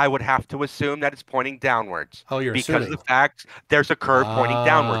 Well, I would have to assume that it's pointing downwards. Oh, you're because assuming. of the fact there's a curve pointing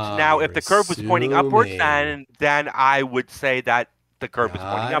downwards. Now, if the curve was pointing upwards, then I would say that the curve was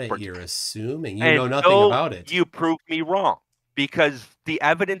pointing upwards. You're assuming. You know nothing about it. You prove me wrong. Because the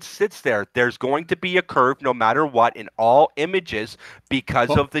evidence sits there. There's going to be a curve no matter what in all images because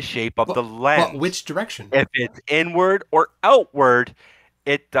of the shape of the lens. But which direction? If it's inward or outward,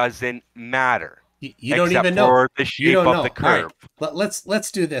 it doesn't matter. You don't even know for the shape of the curve. Right.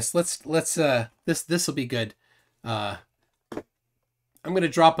 Let's do this. This will be good. I'm going to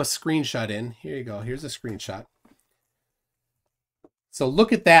drop a screenshot in. Here you go. Here's a screenshot. So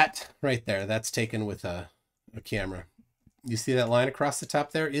look at that right there. That's taken with a camera. You see that line across the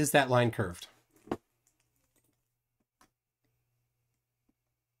top there? Is that line curved?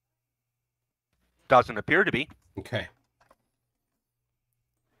 Doesn't appear to be. Okay.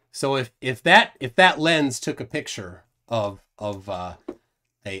 So if that lens took a picture of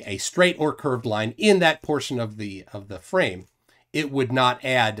a straight or curved line in that portion of the frame, it would not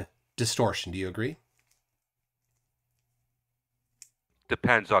add distortion. Do you agree?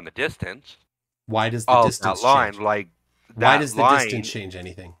 Depends on the distance. Why does the distance that line change? like that Why does the line, distance change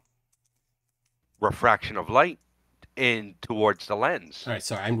anything? Refraction of light in towards the lens. All right,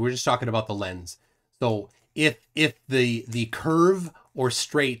 sorry, we're just talking about the lens. So if the curve or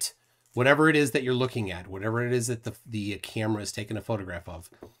straight, whatever it is that you're looking at, whatever it is that the camera is taking a photograph of,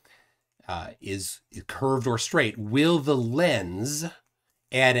 is curved or straight, will the lens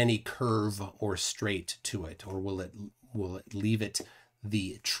add any curve or straight to it, or will it leave it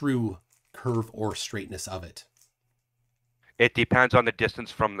the true curve or straightness of it? It depends on the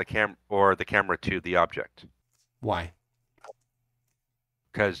distance from the camera to the object. Why?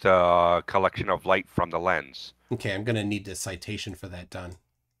 Because the collection of light from the lens. Okay, I'm going to need a citation for that, Don.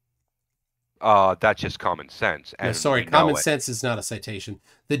 That's just common sense. No, sorry, common sense is not a citation.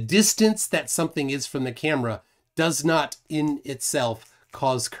 The distance that something is from the camera does not in itself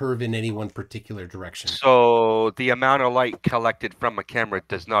cause curve in any one particular direction. So the amount of light collected from a camera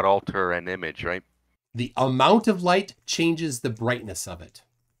does not alter an image, right? The amount of light changes the brightness of it.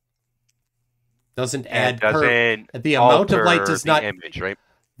 Doesn't add curve. The amount of light does not image, right?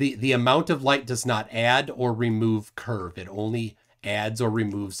 The amount of light does not add or remove curve. It only adds or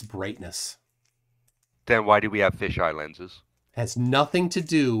removes brightness. Then why do we have fisheye lenses? Has nothing to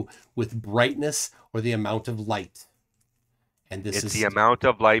do with brightness or the amount of light. And this is the amount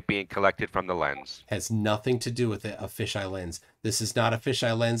of light being collected from the lens. Has nothing to do with a fisheye lens. This is not a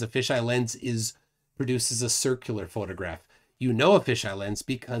fisheye lens. A fisheye lens produces a circular photograph. You know a fisheye lens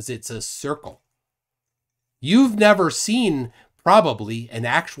because it's a circle. You've never seen probably an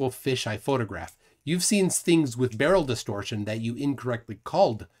actual fisheye photograph. You've seen things with barrel distortion that you incorrectly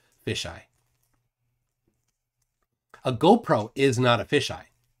called fisheye. A GoPro is not a fisheye.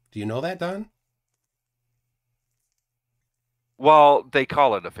 Do you know that, Don? Well, they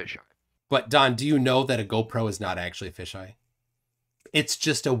call it a fisheye. But Don, do you know that a GoPro is not actually a fisheye? It's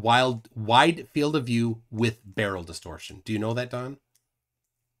just a wide field of view with barrel distortion. Do you know that, Don?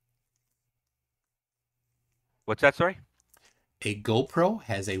 What's that, sorry? A GoPro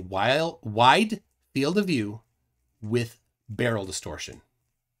has a wide field of view with barrel distortion.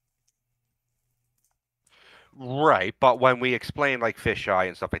 Right, but when we explain like fisheye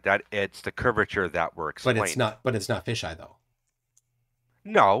and stuff like that, it's the curvature that we're explaining. But it's not fisheye though.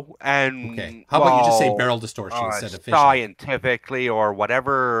 No, and okay. How about you just say barrel distortion instead of fisheye? Scientifically or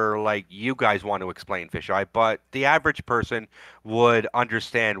whatever, like you guys want to explain fisheye, but the average person would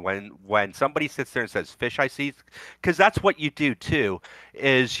understand when somebody sits there and says fisheye sees, because that's what you do too,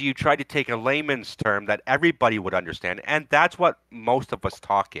 is you try to take a layman's term that everybody would understand, and that's what most of us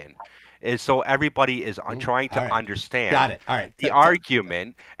talk in. Is so everybody is trying to understand the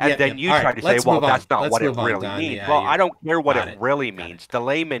argument, and then you try to say, well, that's not what it really means. Well, I don't care what it really means. The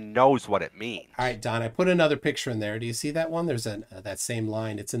layman knows what it means. All right, Don, I put another picture in there. Do you see that one? There's that same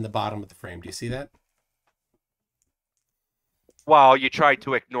line. It's in the bottom of the frame. Do you see that? Well, you tried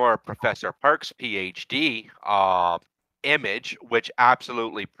to ignore Professor Park's PhD image, which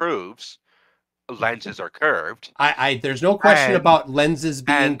absolutely proves lenses are curved. There's no question about lenses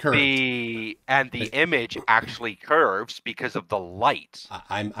being curved. The image actually curves because of the light.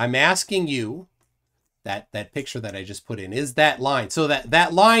 I'm asking you that picture that I just put in, is that line. So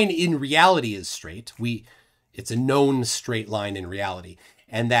that line in reality is straight. It's a known straight line in reality.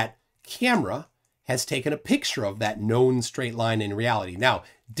 And that camera has taken a picture of that known straight line in reality. Now,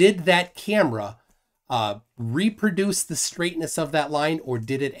 did that camera reproduce the straightness of that line, or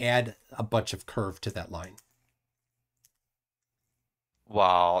did it add a bunch of curve to that line?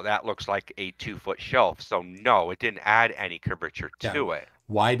 Well, that looks like a 2-foot shelf. So no, it didn't add any curvature to it.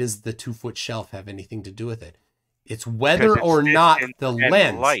 Why does the 2-foot shelf have anything to do with it? It's whether or not the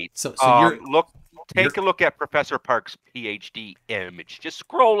lens. Light. So you're take a look at Professor Park's PhD image. Just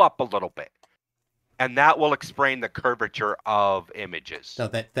scroll up a little bit, and that will explain the curvature of images. No,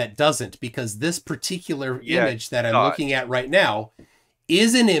 that doesn't, because this particular image that I'm looking at right now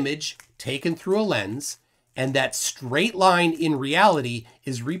is an image taken through a lens, and that straight line in reality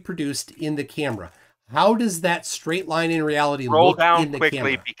is reproduced in the camera. How does that straight line in reality look in the camera? Roll down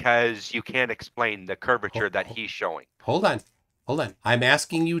quickly because you can't explain the curvature that he's showing. Hold on. I'm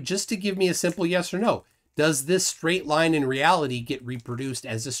asking you just to give me a simple yes or no. Does this straight line in reality get reproduced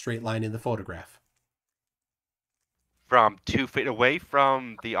as a straight line in the photograph? From 2 feet away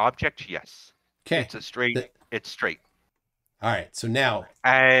from the object, yes. Okay. It's straight. All right, so now...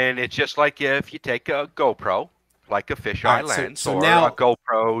 And it's just like if you take a GoPro, like a fisheye lens, or now, a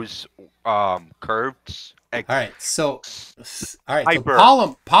GoPro's curved... All right, so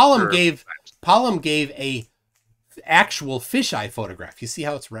Pollum gave a actual fisheye photograph. You see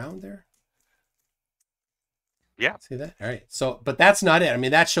how it's round there? Yeah. See that? All right, so, but that's not it. I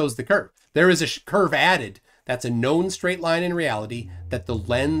mean, that shows the curve. There is a curve added. That's a known straight line in reality that the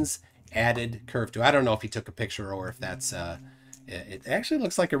lens added curve to. I don't know if he took a picture or if that's it actually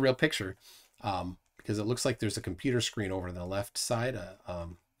looks like a real picture, because it looks like there's a computer screen over on the left side.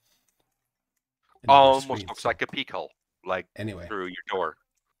 Almost looks like a peek hole, like anyway through your door.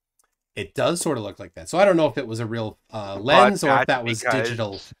 It does sort of look like that. So I don't know if it was a real lens or if that was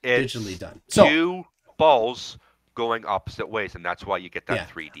digitally done. So 2 balls going opposite ways, and that's why you get that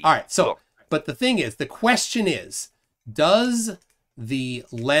 3D. All right. So, but the thing is, the question is, does the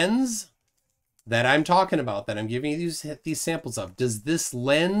lens that I'm talking about, that I'm giving you these samples of, does this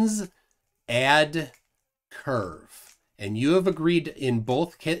lens add curve? And you have agreed in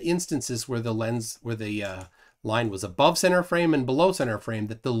both instances where the line was above center frame and below center frame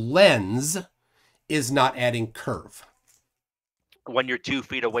that the lens is not adding curve. When you're 2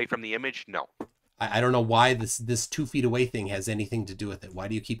 feet away from the image, no. I don't know why this 2 feet away thing has anything to do with it. Why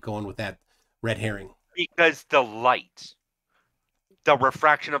do you keep going with that red herring? Because the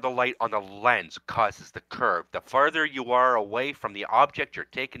refraction of the light on the lens causes the curve. The farther you are away from the object you're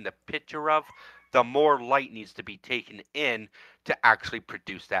taking the picture of, the more light needs to be taken in to actually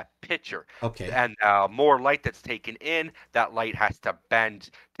produce that picture. Okay. And more light that's taken in, that light has to bend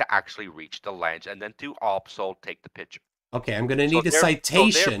to actually reach the lens and then to also take the picture. Okay, I'm going to need a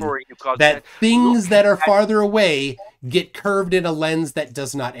citation that things that are farther away get curved in a lens that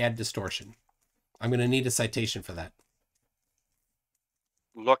does not add distortion. I'm going to need a citation for that.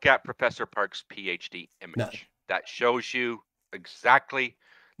 Look at Professor Park's PhD image. No. That shows you exactly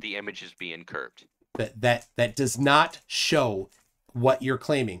the image is being curved. That does not show what you're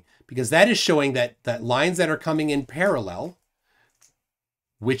claiming, because that is showing that lines that are coming in parallel,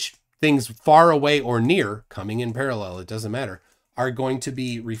 which things far away or near coming in parallel, it doesn't matter, are going to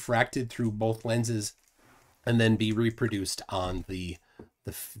be refracted through both lenses and then be reproduced on the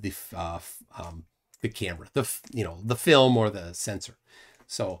camera, the film or the sensor.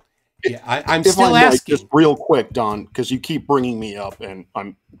 So yeah, I'm still asking. Just real quick, Don, because you keep bringing me up and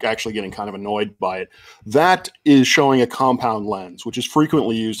I'm actually getting kind of annoyed by it. That is showing a compound lens, which is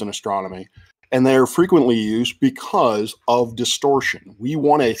frequently used in astronomy. And they're frequently used because of distortion. We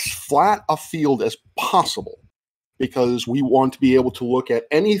want as flat a field as possible because we want to be able to look at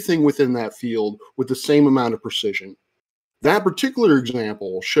anything within that field with the same amount of precision. That particular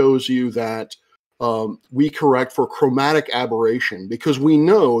example shows you that we correct for chromatic aberration because we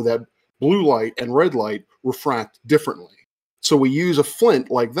know that blue light and red light refract differently. So we use a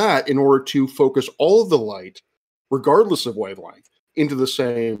flint like that in order to focus all of the light, regardless of wavelength, into the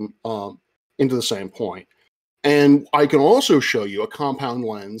same point. And I can also show you a compound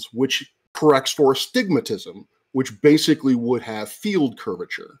lens which corrects for astigmatism, which basically would have field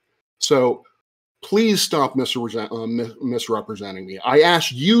curvature. So please stop misrepresenting me. I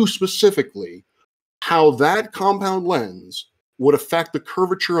asked you specifically how that compound lens would affect the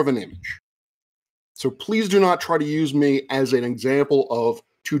curvature of an image. So please do not try to use me as an example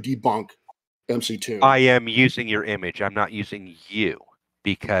to debunk MC2. I am using your image. I'm not using you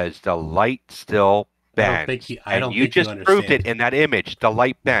because the light still bends. You just proved it in that image. The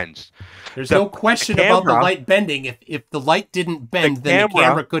light bends. There's no question about the light bending. If the light didn't bend, then the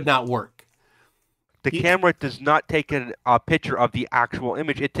camera could not work. The camera does not take a picture of the actual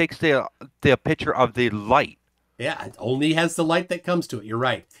image. It takes the picture of the light. Yeah, it only has the light that comes to it. You're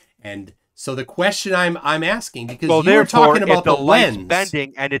right. And so the question I'm asking, because you were talking about the lens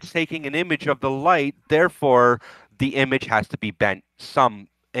bending and it's taking an image of the light, therefore the image has to be bent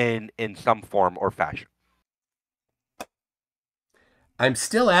in some form or fashion. I'm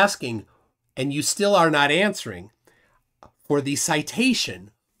still asking, and you still are not answering, for the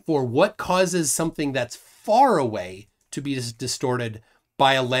citation for what causes something that's far away to be distorted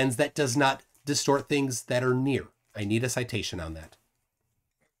by a lens that does not distort things that are near. I need a citation on that.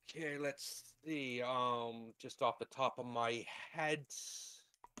 Okay, let's see. Just off the top of my head,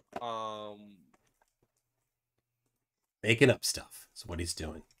 making up stuff. That's what he's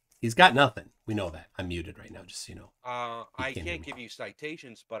doing. He's got nothing. We know that. I'm muted right now, just so you know. I can't give you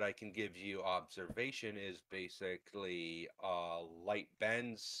citations, but I can give you observation. Is basically light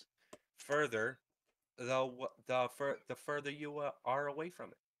bends further the further you are away from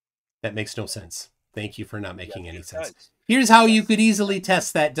it. That makes no sense. Thank you for not making any sense. Here's how you could easily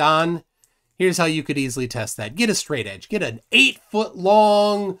test that, Don. Here's how you could easily test that. Get a straight edge. Get an 8-foot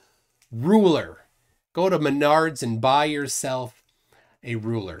long ruler. Go to Menards and buy yourself a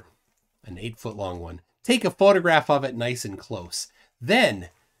ruler. An 8-foot long one. Take a photograph of it nice and close. Then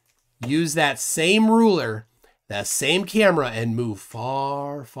use that same ruler, that same camera, and move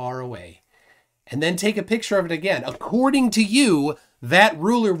far, far away. And then take a picture of it again. According to you, that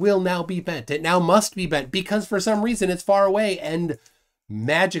ruler will now be bent. It now must be bent because for some reason it's far away, and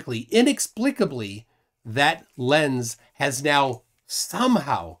magically, inexplicably, that lens has now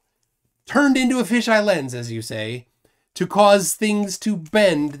somehow turned into a fisheye lens, as you say, to cause things to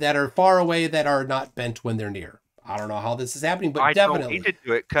bend that are far away that are not bent when they're near. I don't know how this is happening, but definitely. I don't need to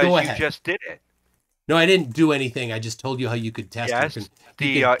do it because you just did it. No, I didn't do anything. I just told you how you could test it.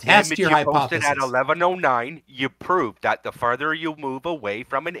 You can test your hypothesis. At 11:09, you proved that the further you move away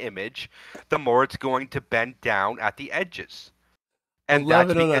from an image, the more it's going to bend down at the edges. And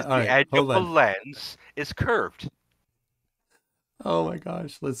that's because the edge of the lens is curved. Oh my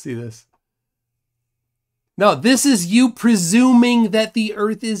gosh, let's see this. No, this is you presuming that the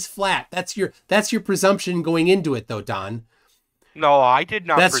Earth is flat. That's your presumption going into it, though, Don. No, I did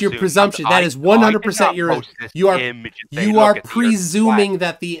not. That's your presumption. That is 100% you are presuming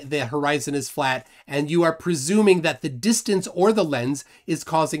that the horizon is flat, and you are presuming that the distance or the lens is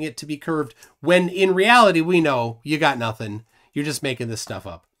causing it to be curved. When in reality, we know you got nothing. You're just making this stuff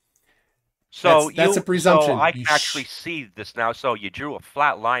up. So that's a presumption. So I can actually see this now. So you drew a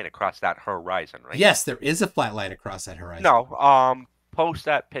flat line across that horizon, right? Yes, there is a flat line across that horizon. No, post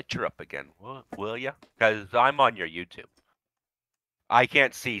that picture up again, will you? Because I'm on your YouTube. I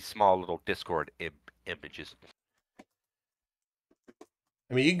can't see small little Discord images.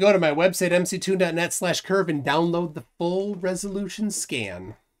 I mean, you can go to my website, mctoon.net/curve, and download the full resolution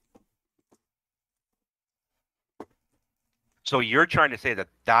scan. So you're trying to say that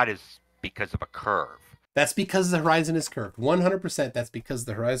that is because of a curve? That's because the horizon is curved. 100% that's because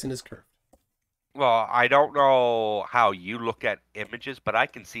the horizon is curved. Well, I don't know how you look at images, but I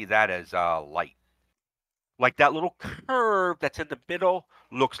can see that as light. Like that little curve that's in the middle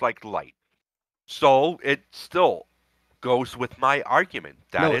looks like light. So it still goes with my argument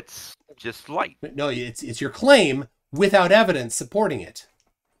that it's just light. No, it's your claim without evidence supporting it.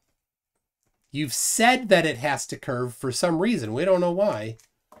 You've said that it has to curve for some reason. We don't know why.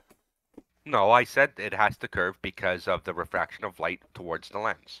 No, I said it has to curve because of the refraction of light towards the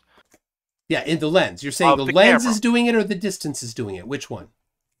lens. Yeah, in the lens. You're saying the lens is doing it or the distance is doing it? Which one?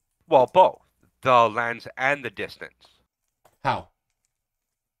 Well, both. The lens and the distance. How?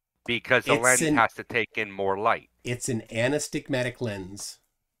 Because the lens has to take in more light. It's an anastigmatic lens.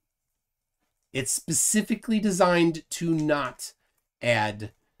 It's specifically designed to not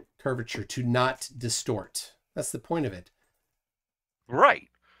add curvature, to not distort. That's the point of it. Right.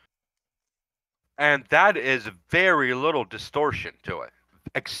 And that is very little distortion to it.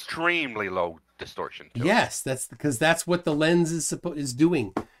 Extremely low distortion to it. Yes, that's because that's what the lens is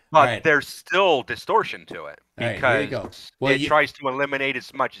doing. But there's still distortion to it because it tries to eliminate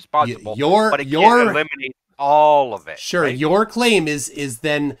as much as possible. But it can't eliminate all of it. Sure, right? Your claim is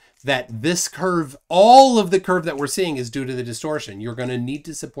then that this curve, all of the curve that we're seeing is due to the distortion. You're going to need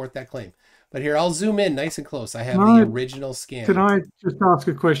to support that claim. But here, I'll zoom in nice and close. I have the original scan. Can I just ask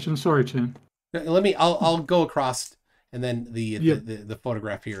a question? Sorry, Tim. I'll go across and then the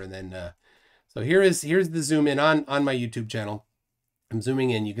photograph here, and then so here's the zoom in on my YouTube channel. I'm zooming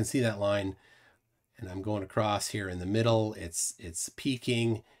in. You can see that line, and I'm going across here in the middle. It's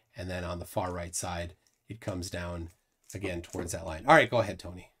peaking, and then on the far right side, it comes down again towards that line. All right, go ahead,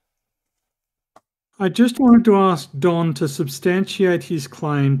 Tony. I just wanted to ask Don to substantiate his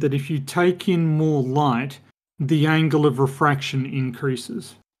claim that if you take in more light, the angle of refraction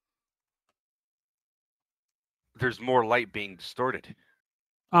increases. There's more light being distorted.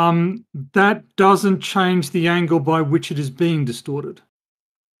 that doesn't change the angle by which it is being distorted.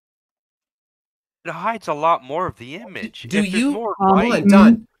 It hides a lot more of the image. Do if you? More light,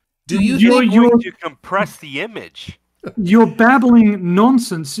 Don. Do you think you're going to compress the image? You're babbling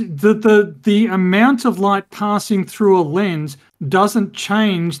nonsense. The amount of light passing through a lens doesn't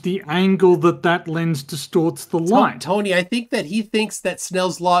change the angle that lens distorts the light. Tony, I think that he thinks that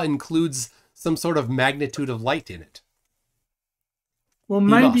Snell's law includes some sort of magnitude of light in it. Well,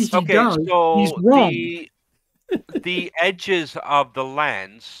 maybe he does. So he's wrong. The edges of the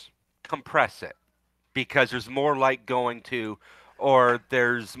lens compress it because there's more light going to, or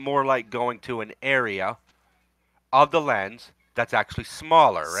there's more light going to an area of the lens that's actually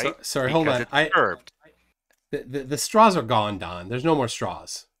smaller, right? Sorry, because hold on. It's curved. The straws are gone, Don. There's no more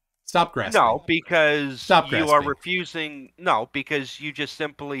straws. Stop grasping. No, because Stop you grasping. are refusing. No, because you just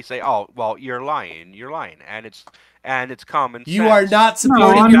simply say, "Oh, well, you're lying. You're lying," and it's common sense. You are not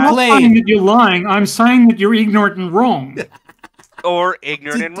supporting no, I'm your not claim. saying that you're lying. I'm saying that you're ignorant and wrong. Or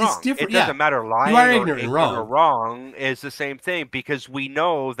ignorant and wrong. It doesn't matter. Lying or ignorant or wrong is the same thing, because we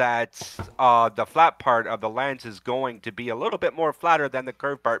know that the flat part of the lens is going to be a little bit more flatter than the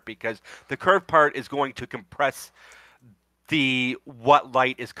curved part, because the curved part is going to compress what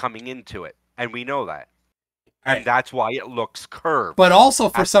light is coming into it, and we know that. And that's why it looks curved. But also,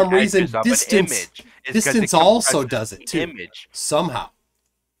 for some reason, distance also does it too. Somehow,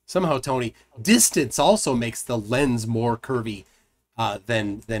 Tony, distance also makes the lens more curvy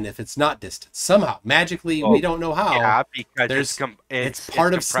than if it's not distance. Somehow, magically, we don't know how. Yeah, because it's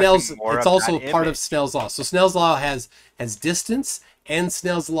part of Snell's. It's also part of Snell's law. So Snell's law has distance, and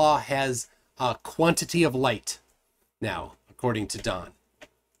Snell's law has quantity of light. Now, according to Don.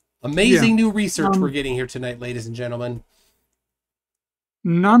 Amazing new research we're getting here tonight, ladies and gentlemen.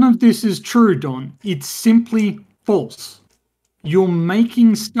 None of this is true, Don. It's simply false. You're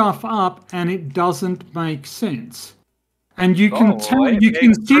making stuff up and it doesn't make sense. And you can you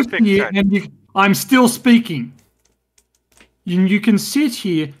can sit here and I'm still speaking. You can sit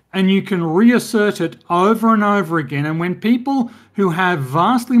here and you can reassert it over and over again. And when people who have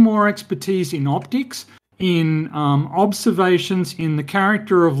vastly more expertise in optics, in observations, in the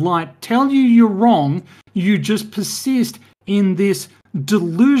character of light, tell you you're wrong, you just persist in this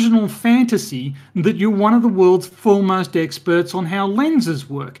delusional fantasy that you're one of the world's foremost experts on how lenses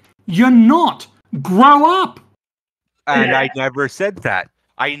work. You're not. Grow up. And I never said that.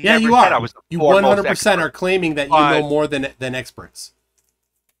 Yeah, you are. You 100% are claiming that you know more than experts.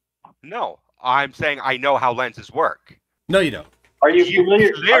 No, I'm saying I know how lenses work. No, you don't. Are you familiar?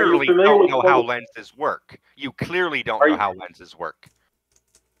 You clearly don't know how lenses work. You clearly don't know how lenses work.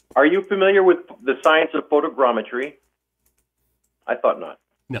 Are you familiar with the science of photogrammetry? I thought not.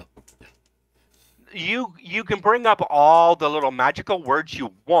 No. You can bring up all the little magical words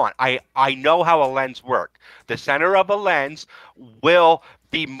you want. I know how a lens works. The center of a lens will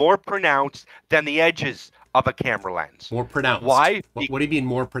be more pronounced than the edges of a camera lens. More pronounced. Why? What do you mean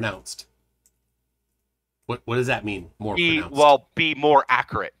more pronounced? What does that mean? More pronounced. Well, be more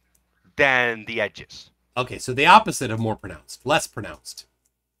accurate than the edges. Okay, so the opposite of more pronounced, less pronounced.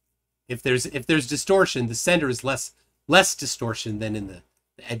 If there's distortion, the center is less distortion than in the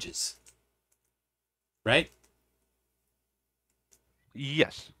edges. Right?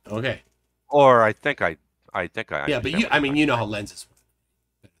 Yes. Okay. Or I think I yeah, but you know how lenses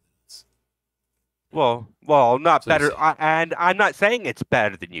work. Well, not better. And I'm not saying it's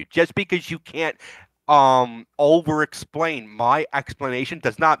better than you. Just because you can't over-explain my explanation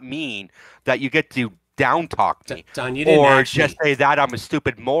does not mean that you get to down-talk me. Don, you didn't or just say that I'm a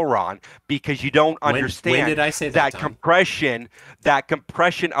stupid moron because you don't understand when did I say that, that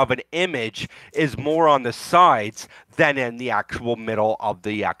compression of an image is more on the sides than in the actual middle of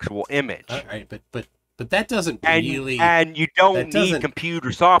the actual image. All right, but that doesn't really... And you don't need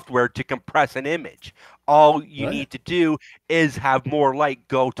computer software to compress an image. All you need to do is have more light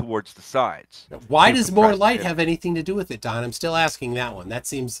go towards the sides. Why does more light have anything to do with it, Don? I'm still asking that one. That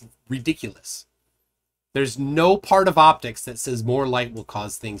seems ridiculous. There's no part of optics that says more light will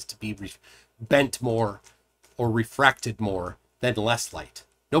cause things to be bent more or refracted more than less light.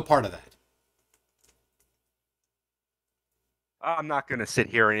 No part of that. I'm not going to sit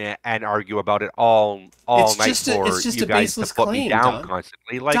here and argue about it all night for you guys to put me down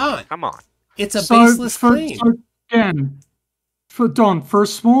constantly. Like, Don, come on. It's a baseless claim. For a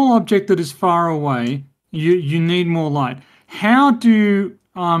small object that is far away, you need more light. How do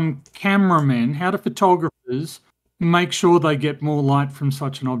cameramen, how do photographers make sure they get more light from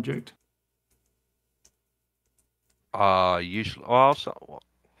such an object? Usually, also,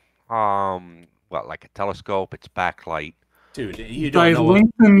 like a telescope, it's backlight. Dude, you don't they know.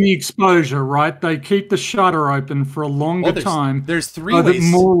 lengthen the exposure, right? They keep the shutter open for a longer time. There's three so that ways.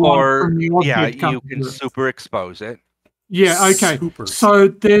 more light Or from the yeah, object you comes can through. super expose it. Yeah, okay. So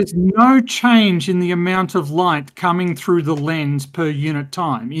there's no change in the amount of light coming through the lens per unit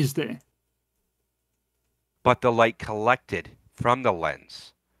time, is there? But the light collected from the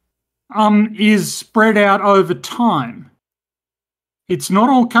lens Is spread out over time. It's not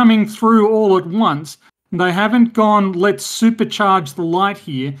all coming through all at once. They haven't gone, let's supercharge the light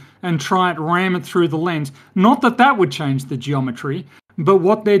here and try it, ram it through the lens. Not that that would change the geometry, but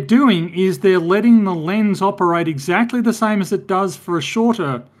what they're doing is they're letting the lens operate exactly the same as it does for a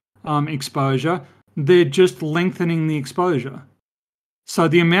shorter exposure. They're just lengthening the exposure. So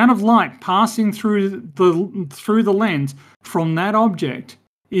the amount of light passing through the lens from that object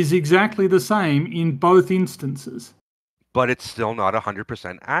is exactly the same in both instances. but it's still not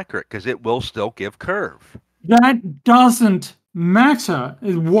 100% accurate because it will still give curve. That doesn't matter.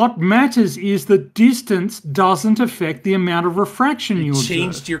 What matters is that distance doesn't affect the amount of refraction you observe.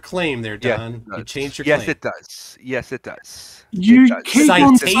 Changed your claim there, Don. Yes, you changed your yes, claim. it does. Yes, it does. You keep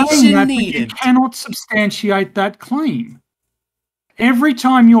on saying that, but you needed. cannot substantiate that claim. Every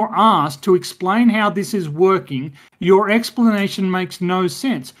time you're asked to explain how this is working, your explanation makes no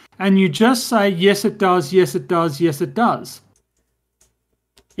sense. And you just say, yes, it does, yes, it does, yes, it does.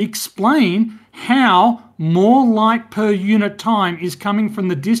 Explain how more light per unit time is coming from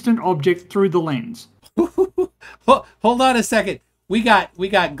the distant object through the lens. Hold on a second. We got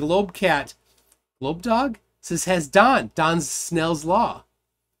Globecat. Globe Dog says has Don's Snell's law.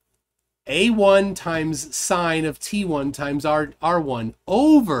 A1 times sine of T1 times R1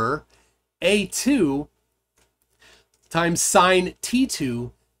 over A2 times sine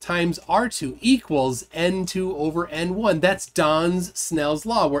T2 times R2 equals N2 over N1. That's Don's Snell's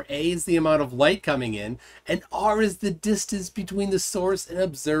law, where A is the amount of light coming in and R is the distance between the source and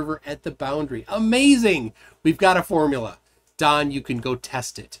observer at the boundary. Amazing! We've got a formula. Don, you can go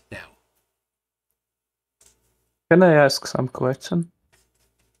test it now. Can I ask some question?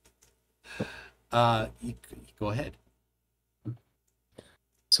 You go ahead.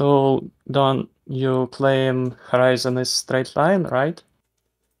 So, Don, you claim horizon is straight line, right?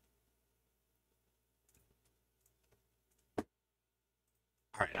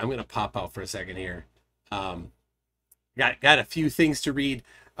 All right, I'm gonna pop out for a second here. Got a few things to read.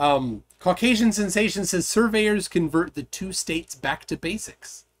 Caucasian Sensation says surveyors convert the two states back to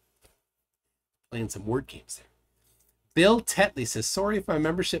basics. Playing some word games there. Bill Tetley says, sorry if my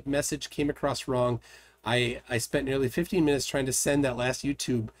membership message came across wrong. I spent nearly 15 minutes trying to send that last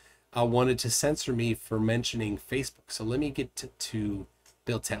YouTube wanted to censor me for mentioning Facebook. So let me get to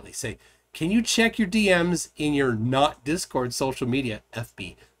Bill Tetley. Say, can you check your DMs in your not Discord social media,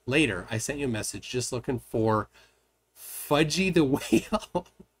 FB? Later, I sent you a message just looking for Fudgy the Whale.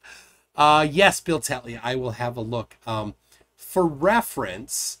 Yes, Bill Tetley, I will have a look. For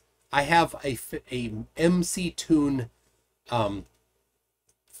reference, I have a MC Toon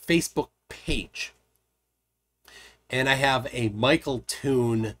Facebook page, and I have a Michael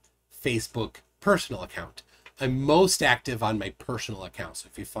Toon Facebook personal account. I'm most active on my personal account, so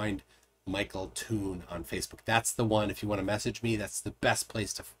if you find Michael Toon on Facebook, that's the one. If you want to message me, that's the best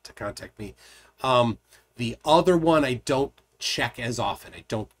place to contact me. The other one I don't check as often. I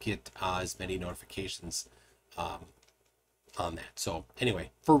don't get as many notifications on that. So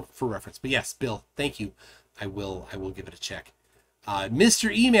anyway, for reference. But yes, Bill, thank you. I will give it a check.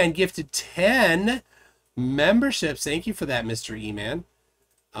 Mr. E-Man gifted 10 memberships. Thank you for that, Mr. E-Man.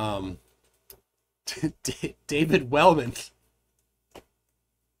 David Wellman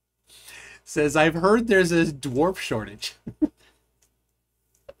says, I've heard there's a dwarf shortage.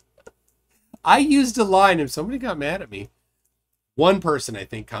 I used a line and somebody got mad at me. One person, I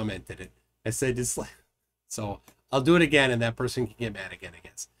think, commented it. I said, it's like, so I'll do it again and that person can get mad again, I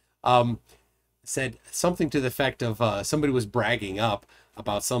guess. Said something to the effect of somebody was bragging up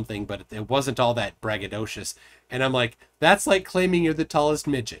about something, but it wasn't all that braggadocious. And I'm like, that's like claiming you're the tallest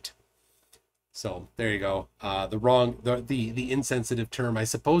midget. So there you go. The insensitive term, I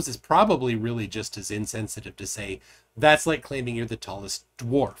suppose, is probably really just as insensitive to say that's like claiming you're the tallest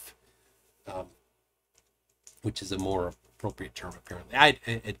dwarf, which is a more appropriate term apparently.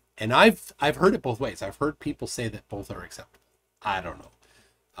 I've heard it both ways. I've heard people say that both are acceptable. I don't know.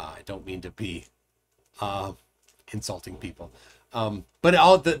 I don't mean to be insulting people, but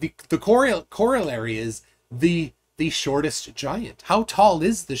all the corollary is the shortest giant. How tall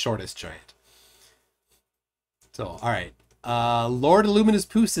is the shortest giant? So all right, Lord Illuminous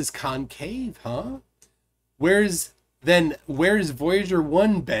Pooh says concave, huh? Where's Voyager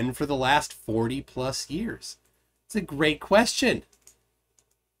 1 been for the last 40 plus years? It's a great question.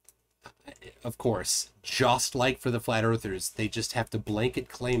 Of course, just like for the flat earthers, they just have to blanket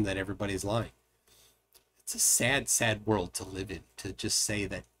claim that everybody's lying. It's a sad, sad world to live in, to just say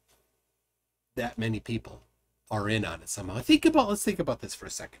that that many people are in on it somehow. Let's think about this for a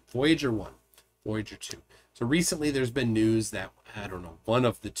second. Voyager 1, Voyager 2. So recently there's been news that, I don't know, one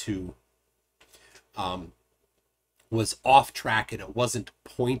of the two was off track and it wasn't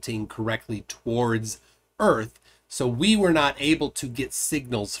pointing correctly towards Earth. So we were not able to get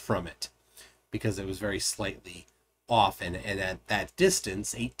signals from it because it was very slightly off. And at that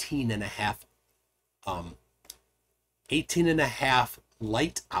distance, 18 and a half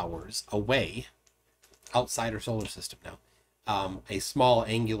light hours away, outside our solar system now, a small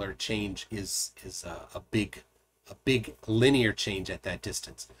angular change is a big linear change at that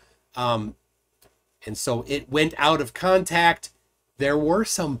distance. And so it went out of contact. There were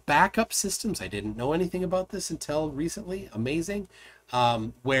some backup systems. I didn't know anything about this until recently. Amazing.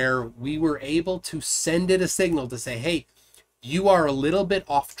 Where we were able to send it a signal to say, hey, you are a little bit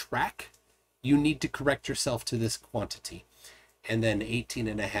off track. You need to correct yourself to this quantity. And then 18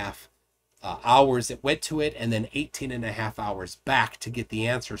 and a half hours it went to it, and then 18 and a half hours back to get the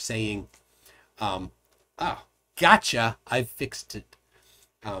answer saying, oh, gotcha, I've fixed it.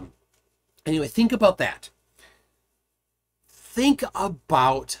 Anyway, think about that. Think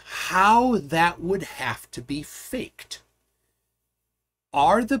about how that would have to be faked.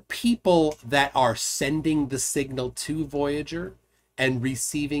 Are the people that are sending the signal to Voyager and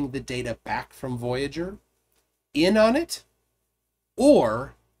receiving the data back from Voyager in on it?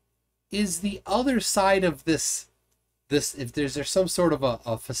 Or is the other side of this if there's some sort of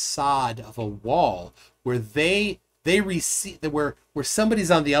a facade of a wall where they receive, where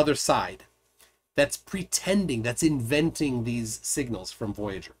somebody's on the other side that's pretending, that's inventing these signals from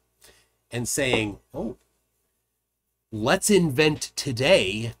Voyager and saying, oh, let's invent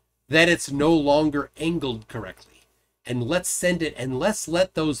today that it's no longer angled correctly, and let's send it, and let's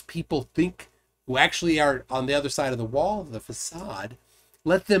let those people think who actually are on the other side of the wall, the facade,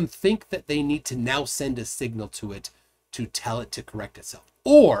 let them think that they need to now send a signal to it to tell it to correct itself.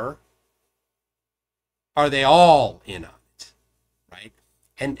 Or are they all in on it, right?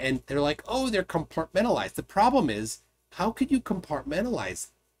 And they're like, oh, they're compartmentalized. The problem is, how could you compartmentalize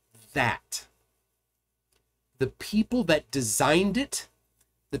that? The people that designed it,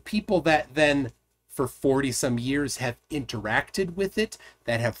 the people that then for 40 some years have interacted with it,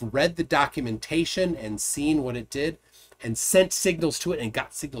 that have read the documentation and seen what it did and sent signals to it and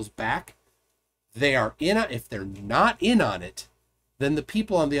got signals back, they are in on it. If they're not in on it, then the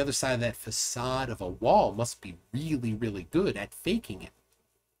people on the other side of that facade of a wall must be really, really good at faking it.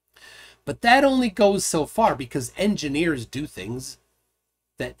 But that only goes so far, because engineers do things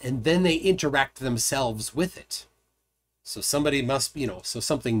that, and then they interact themselves with it. So somebody must, so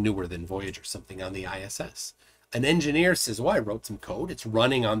something newer than Voyager, something on the ISS. An engineer says, well, I wrote some code. It's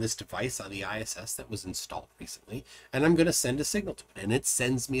running on this device on the ISS that was installed recently, and I'm going to send a signal to it, and it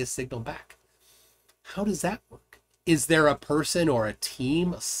sends me a signal back. How does that work? Is there a person or a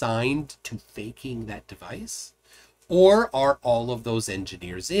team assigned to faking that device? Or are all of those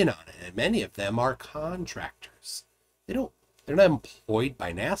engineers in on it? And many of them are contractors. They're not employed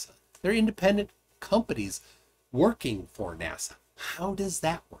by NASA. They're independent companies working for NASA. How does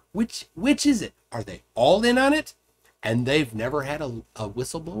that work? Which is it? Are they all in on it and they've never had a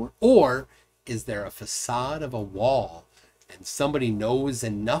whistleblower? Or is there a facade of a wall and somebody knows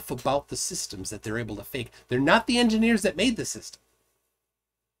enough about the systems that they're able to fake? They're not the engineers that made the system.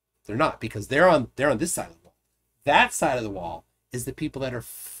 They're not, because they're on this side of the wall. That side of the wall is the people that are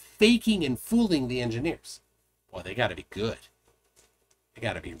faking and fooling the engineers. Boy, they got to be good. They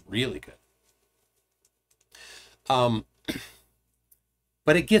got to be really good.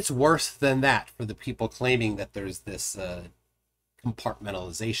 But it gets worse than that for the people claiming that there's this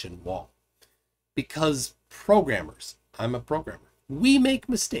compartmentalization wall. Because programmers, I'm a programmer, we make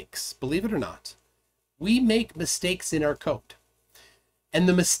mistakes, believe it or not. We make mistakes in our code. And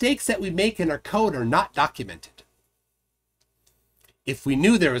the mistakes that we make in our code are not documented. If we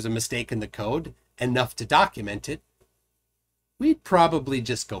knew there was a mistake in the code enough to document it, we'd probably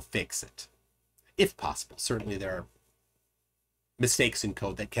just go fix it. If possible. Certainly there are mistakes in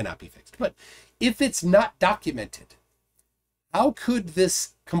code that cannot be fixed. But if it's not documented, how could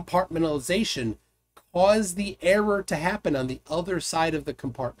this compartmentalization cause the error to happen on the other side of the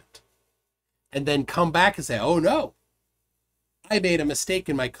compartment? And then come back and say, oh no, I made a mistake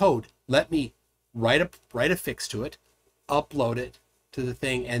in my code. Let me write a fix to it, upload it to the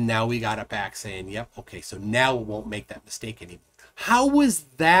thing, and now we got it back saying, yep, okay, so now it won't make that mistake anymore. How was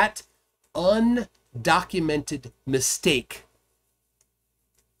that documented mistake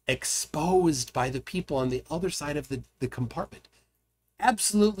exposed by the people on the other side of the compartment.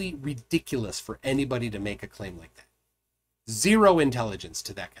 Absolutely ridiculous for anybody to make a claim like that. Zero intelligence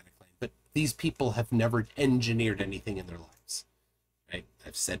to that kind of claim. But these people have never engineered anything in their lives. Right?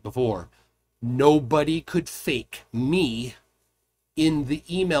 I've said before, nobody could fake me in the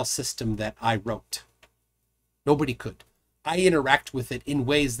email system that I wrote. Nobody could. I interact with it in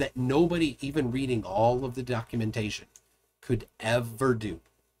ways that nobody, even reading all of the documentation, could ever do.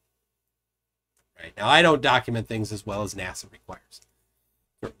 Right? Now, I don't document things as well as NASA requires.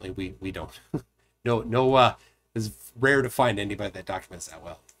 Certainly, we don't. No. It's rare to find anybody that documents that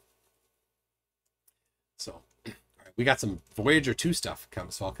well. So, all right, we got some Voyager 2 stuff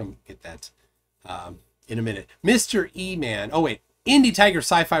coming, so I'll come get that in a minute. Mr. E-Man. Oh, wait. Indie Tiger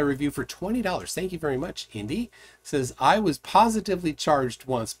Sci-Fi Review for $20. Thank you very much, Indy. Says, I was positively charged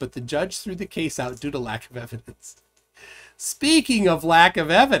once, but the judge threw the case out due to lack of evidence. Speaking of lack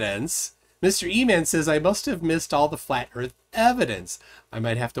of evidence, Mr. E-Man says, I must have missed all the flat earth evidence. I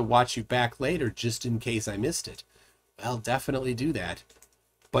might have to watch you back later just in case I missed it. Well, definitely do that.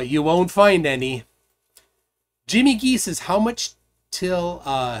 But you won't find any. Jimmy Gee says, how much titty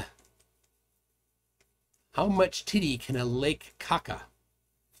can a lake caca?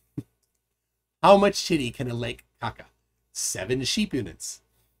 How much titty can a lake caca? 7 sheep units.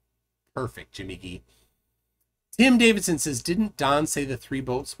 Perfect, Jimmy Gee. Tim Davidson says, didn't Don say the 3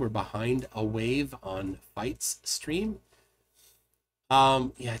 boats were behind a wave on Fight's stream?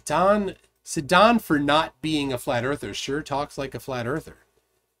 Yeah, Don, so Don, for not being a flat earther, sure talks like a flat earther.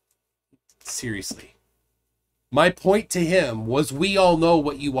 Seriously. My point to him was, we all know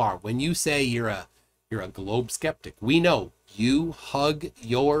what you are. When you say you're a globe skeptic, we know you hug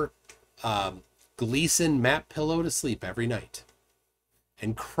your Gleason map pillow to sleep every night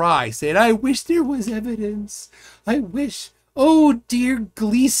and cry, saying, I wish there was evidence. I wish. Oh, dear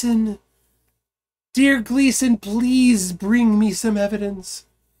Gleason. Dear Gleason, please bring me some evidence.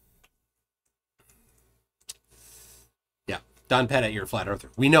 Yeah, Don Pettit, you're a flat earther.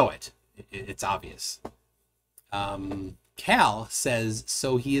 We know it. It's obvious. Cal says,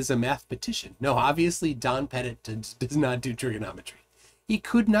 so he is a mathematician. No, obviously Don Pettit does not do trigonometry. He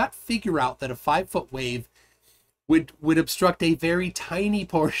could not figure out that a 5-foot wave would obstruct a very tiny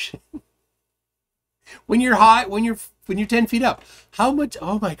portion. When you're high, when you're 10 feet up, how much?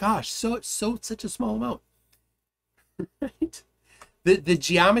 Oh my gosh, such a small amount. Right? The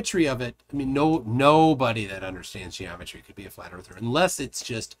geometry of it. I mean, nobody that understands geometry could be a flat earther, unless it's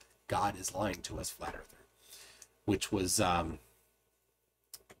just God is lying to us, flat earther, which was I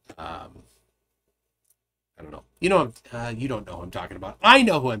don't know. You know, you don't know who I'm talking about. I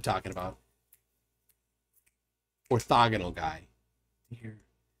know who I'm talking about. Orthogonal guy.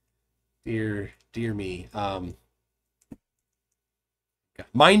 Dear me.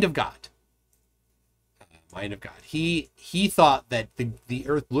 Mind of God. Mind of God. He thought that the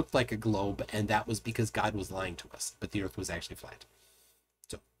earth looked like a globe, and that was because God was lying to us, but the earth was actually flat.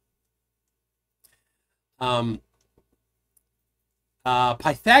 So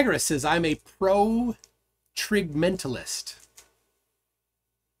Pythagoras says, I'm a pro-trigmentalist.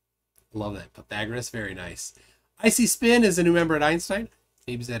 Love that. Pythagoras, very nice. Icy Spin is a new member at Einstein.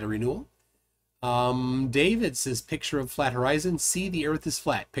 Maybe he's at a renewal. David says, picture of flat horizon. See, the earth is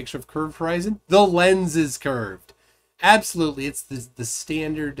flat. Picture of curved horizon. The lens is curved. Absolutely. It's the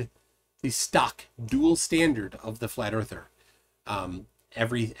standard, the stock dual standard of the flat earther.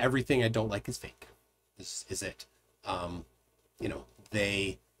 Everything I don't like is fake. This is it. You know,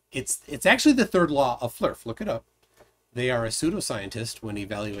 it's actually the third law of Flurf. Look it up. They are a pseudoscientist when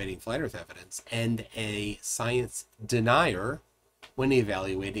evaluating flat earth evidence and a science denier when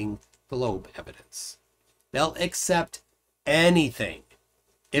evaluating globe evidence. They'll accept anything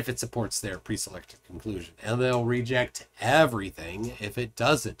if it supports their pre-selected conclusion, and they'll reject everything if it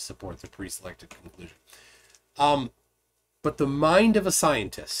doesn't support the pre-selected conclusion. But the mind of a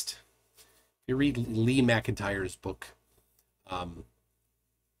scientist, if you read Lee McIntyre's book, How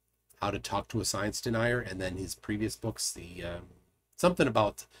to Talk to a Science Denier, and then his previous books, something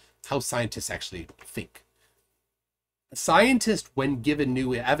about how scientists actually think. A scientist, when given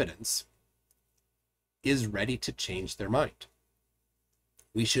new evidence, is ready to change their mind.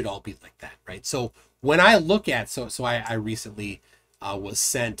 We should all be like that, right? So when I look at, so I recently was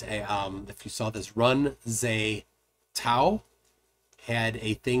sent a, if you saw this, Run Zhe Tao had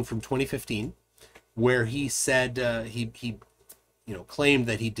a thing from 2015 where he said he claimed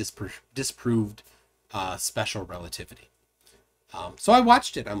that he disproved special relativity. So I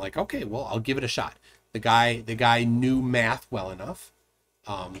watched it. I'm like, okay, well, I'll give it a shot. The guy knew math well enough,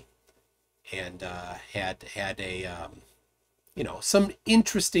 and had a you know, some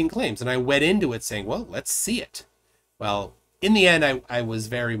interesting claims. And I went into it saying, well, let's see it. Well, in the end, I was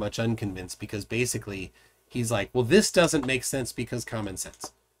very much unconvinced, because basically he's like, well, this doesn't make sense because common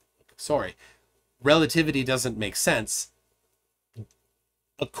sense. Sorry, relativity doesn't make sense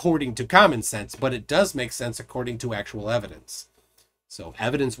according to common sense, but it does make sense according to actual evidence. So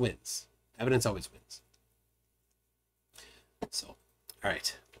evidence wins. Evidence always wins. So, all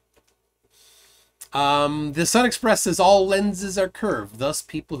right. The Sun Express says all lenses are curved, thus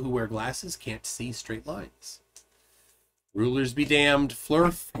people who wear glasses can't see straight lines. Rulers be damned,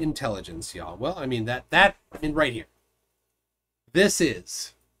 flurf intelligence, y'all. Well, I mean, right here. This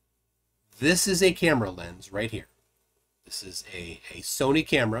is a camera lens right here. This is a Sony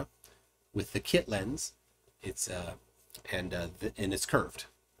camera with the kit lens. It's and it's curved.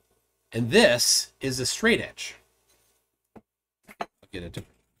 And this is a straight edge. I'll get it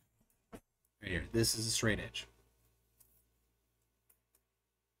right here. This is a straight edge.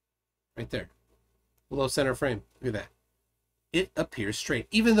 Right there. Below center frame. Look at that. It appears straight.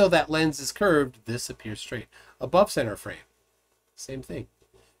 Even though that lens is curved, this appears straight. Above center frame. Same thing.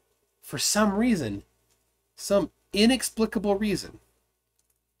 For some reason, some inexplicable reason,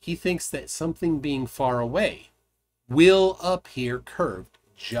 he thinks that something being far away will appear curved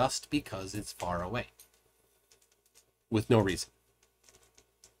just because it's far away. With no reason.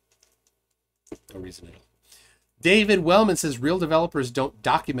 No reason at all. David Wellman says, real developers don't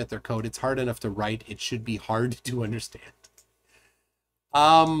document their code. It's hard enough to write. It should be hard to understand.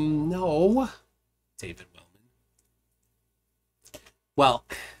 No. David Wellman. Well,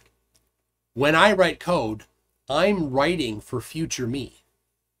 when I write code, I'm writing for future me.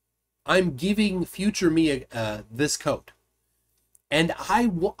 I'm giving future me this code. And I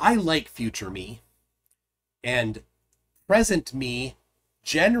like future me. And present me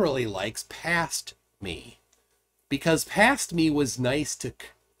generally likes past me. Because past me was nice to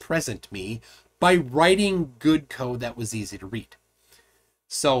present me by writing good code that was easy to read.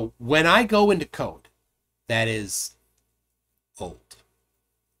 So when I go into code that is old,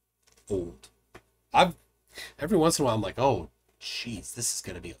 every once in a while I'm like, oh, geez, this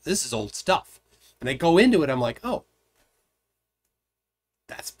is old stuff. And I go into it, I'm like, oh,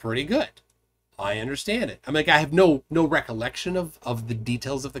 that's pretty good. I understand it. I'm like, I have no recollection of the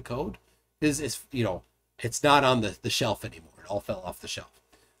details of the code. It's you know, it's not on the shelf anymore. It all fell off the shelf.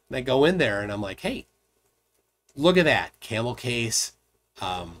 And I go in there and I'm like, hey, look at that. Camel case.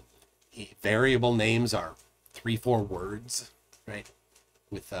 Variable names are 3-4 words, right?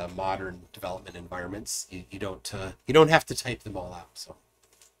 With modern development environments, you don't have to type them all out. So,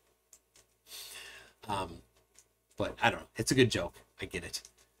 but I don't know. It's a good joke. I get it.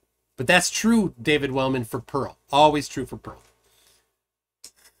 But that's true, David Wellman, for Perl. Always true for Perl.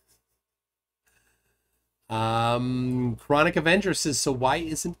 Chronic Avenger says, so why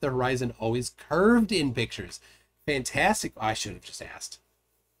isn't the horizon always curved in pictures? Fantastic. I should have just asked.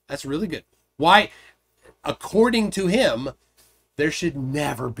 That's really good. Why, according to him, there should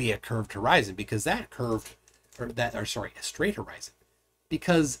never be a curved horizon, because a straight horizon,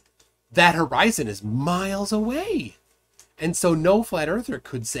 because that horizon is miles away. And so no flat earther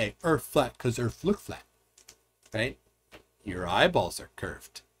could say Earth flat because Earth look flat, right? Your eyeballs are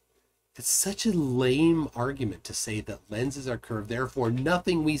curved. It's such a lame argument to say that lenses are curved, therefore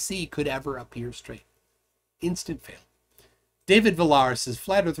nothing we see could ever appear straight. Instant fail. David Villar says,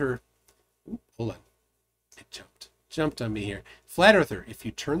 flat earther, hold on, it jumped on me here. Flat earther, if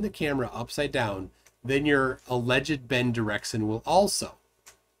you turn the camera upside down, then your alleged bend direction will also,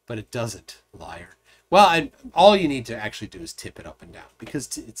 but it doesn't, liar. Well, all you need to actually do is tip it up and down,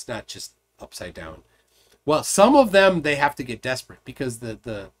 because it's not just upside down. Well, some of them, they have to get desperate, because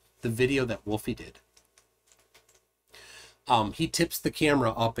the video that Wolfie did, he tips the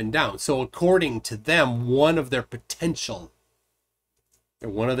camera up and down. So according to them, one of their potential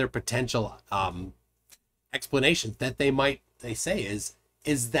explanations that they say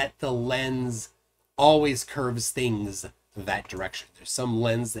is that the lens always curves things that direction. There's some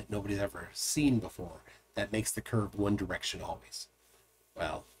lens that nobody's ever seen before that makes the curve one direction always.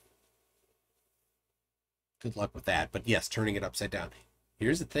 Well, good luck with that. But yes, turning it upside down.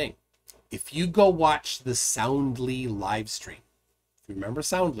 Here's the thing. If you go watch the Soundly live stream, if you remember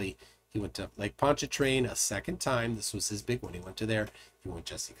Soundly, he went to Lake Pontchartrain a second time. This was his big one. He went to there. He went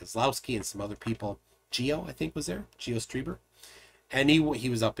Jesse Kozlowski and some other people. Geo, I think, was there. Geo Streber. And he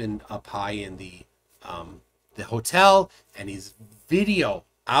was up high in the hotel, and he's video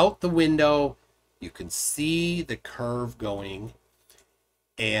out the window. You can see the curve going.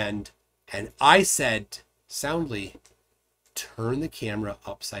 And I said, Soundly, turn the camera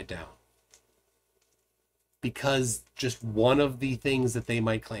upside down. because just one of the things that they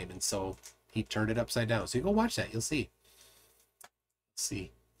might claim. And so he turned it upside down. So you go watch that. You'll see. Let's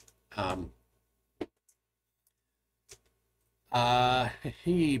see.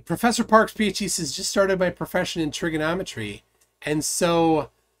 Professor Parks, PhD, says, just started my profession in trigonometry. And so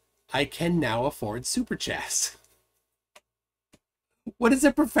I can now afford super chats. What is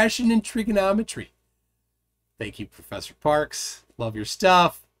a profession in trigonometry? Thank you, Professor Parks. Love your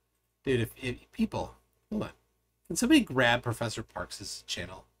stuff. Dude, if people, hold on. Can somebody grab Professor Parks'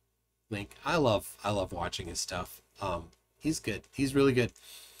 channel link? I love watching his stuff. He's good. He's really good.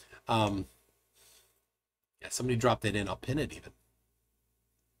 Yeah, somebody dropped it in. I'll pin it even.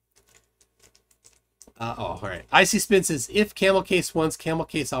 All right. Icy Spin says, if camel case once, camel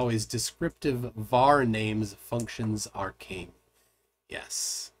case always. Descriptive var names, functions are king.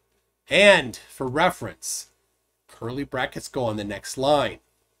 Yes. And for reference, curly brackets go on the next line.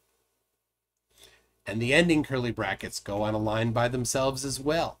 And the ending curly brackets go on a line by themselves as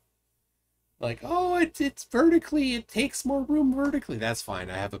well. Like, oh, it's vertically, it takes more room vertically. That's fine.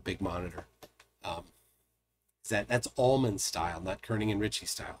 I have a big monitor. That's Allman style, not Kerning and Ritchie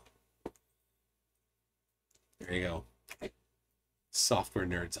style. There you go. Software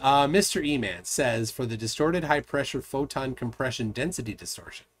nerds. Mr. E-Man says, for the distorted high pressure photon compression density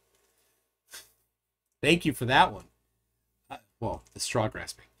distortion. Thank you for that one. Well, the straw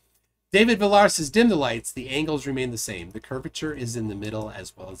grasping. David Villar says, dim the lights. The angles remain the same. The curvature is in the middle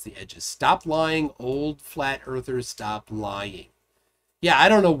as well as the edges. Stop lying, old flat earthers. Stop lying. Yeah, I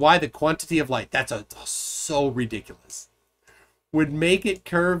don't know why the quantity of light. That's so ridiculous. Would make it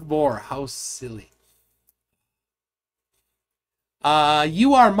curve more. How silly.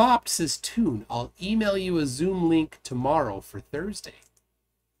 You are mopped, says Toon. I'll email you a Zoom link tomorrow for Thursday.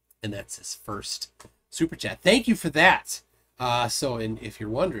 And that's his first super chat. Thank you for that. And if you're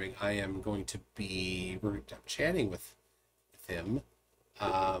wondering, I am going to be I'm chatting with him. Did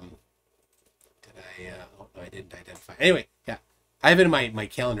I? Oh, no, I didn't identify. Anyway, yeah, I have it in my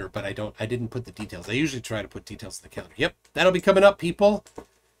calendar, but I didn't put the details. I usually try to put details in the calendar. Yep, that'll be coming up, people.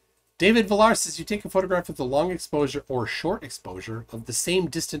 David Villar says, you take a photograph with a long exposure or short exposure of the same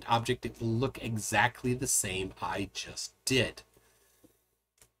distant object, it will look exactly the same. I just did.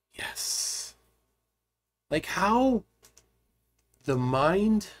 Yes. Like how the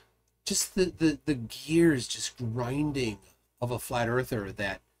mind, just the gears just grinding of a flat earther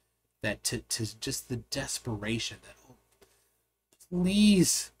that to just the desperation that, oh,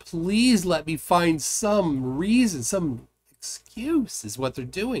 please let me find some reason, some excuse is what they're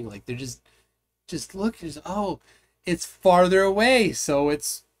doing. Like they're just look, oh, it's farther away, so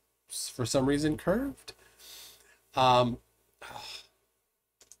it's for some reason curved. That's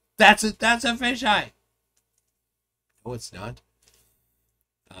a fisheye. No, it's not.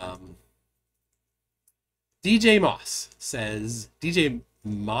 DJ Moss says, DJ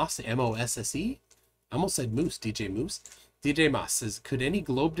Moss, M-O-S-S-E? I almost said Moose, DJ Moose. DJ Moss says, could any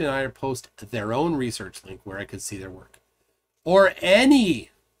globe denier post their own research link where I could see their work? Or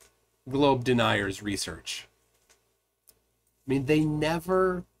any globe denier's research? I mean, they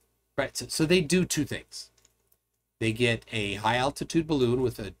never... Right, so they do two things. They get a high-altitude balloon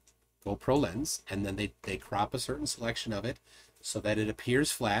with a GoPro lens, and then they crop a certain selection of it so that it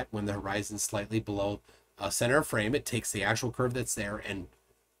appears flat when the horizon's slightly below center of frame. It takes the actual curve that's there and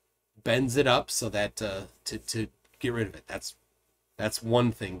bends it up so that to get rid of it. That's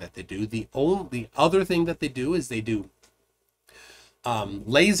one thing that they do. The other thing that they do is they do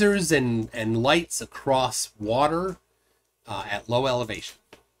lasers and lights across water at low elevation.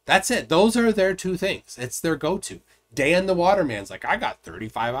 That's it. Those are their two things. It's their go-to. Dan the Waterman's like, I got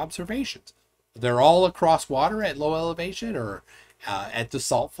 35 observations. They're all across water at low elevation or at the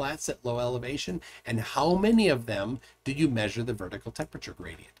salt flats at low elevation. And how many of them did you measure the vertical temperature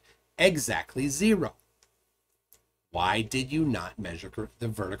gradient? Exactly 0. Why did you not measure the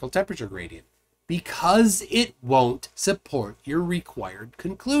vertical temperature gradient? Because it won't support your required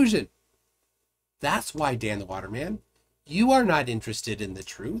conclusion. That's why, Dan the Waterman, you are not interested in the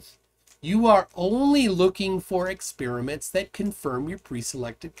truth. You are only looking for experiments that confirm your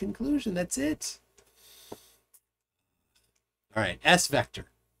pre-selected conclusion. That's it. All right, S vector.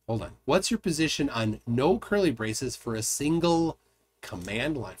 Hold on. What's your position on no curly braces for a single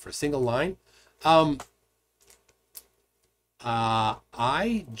command line? For a single line?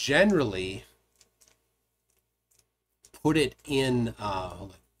 I generally put it in,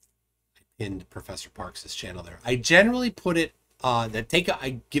 hold on. I pinned Professor Parks' channel there. I generally put it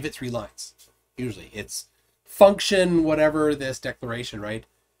I give it 3 lines. Usually it's function, whatever this declaration, right?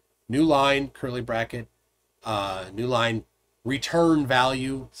 New line, curly bracket, new line, return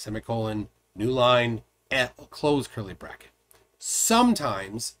value, semicolon, new line, close curly bracket.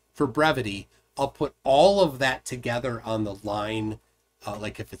 Sometimes, for brevity, I'll put all of that together on the line,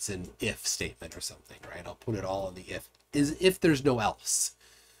 like if it's an if statement or something, right? I'll put it all on the if there's no else.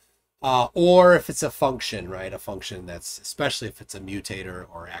 Or if it's a function, right? A function that's, especially if it's a mutator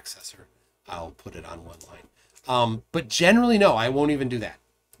or accessor, I'll put it on one line. But generally, no, I won't even do that.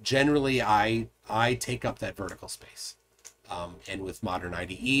 Generally, I take up that vertical space. And with modern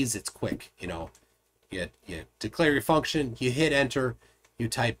IDEs, it's quick. You know, you declare your function, you hit enter, you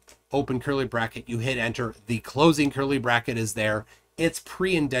type open curly bracket, you hit enter, the closing curly bracket is there, it's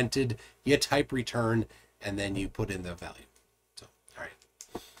pre-indented, you type return, and then you put in the value. So, all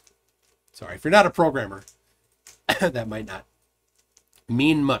right. Sorry, if you're not a programmer, that might not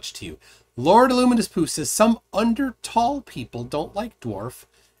mean much to you. Lord Illuminous Pooh says some under-tall people don't like dwarf,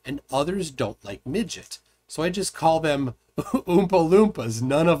 and others don't like midget. So I just call them Oompa Loompas.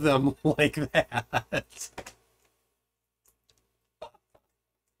 None of them like that.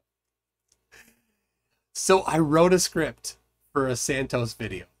 So I wrote a script for a Santos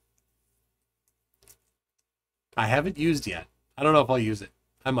video. I haven't used yet. I don't know if I'll use it.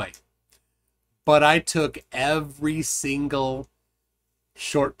 I might. But I took every single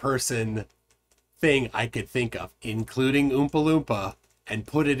short person thing I could think of, including Oompa Loompa, and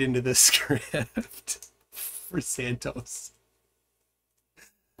put it into the script for Santos.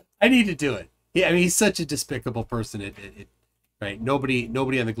 I need to do it. Yeah, I mean, he's such a despicable person. Right? Nobody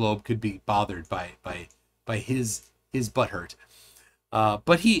on the globe could be bothered by his butthurt.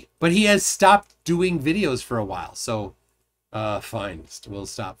 But he has stopped doing videos for a while. So fine, we'll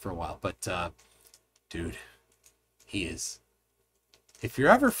stop for a while. But dude, he is. If you're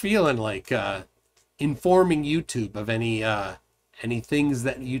ever feeling like informing YouTube of any things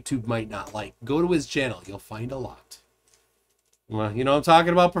that YouTube might not like, go to his channel. You'll find a lot. Well, you know what I'm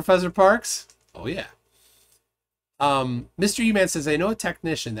talking about, Professor Parks? Oh, yeah. Mr. E-Man says, I know a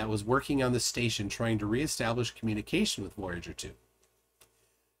technician that was working on the station trying to reestablish communication with Voyager 2.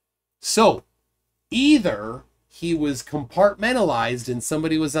 So, either he was compartmentalized and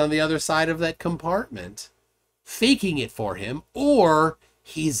somebody was on the other side of that compartment faking it for him, or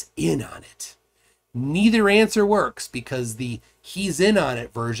he's in on it. Neither answer works because the he's in on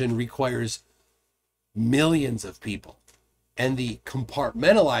it version requires millions of people, and the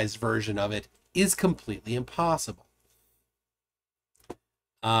compartmentalized version of it is completely impossible.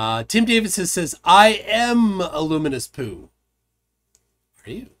 Tim Davidson says, I am a luminous poo.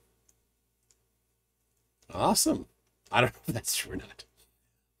 Are you? Awesome. I don't know if that's true or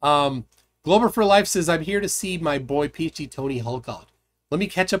not. Glober for Life says, I'm here to see my boy PhD Tony Hulk out. Let me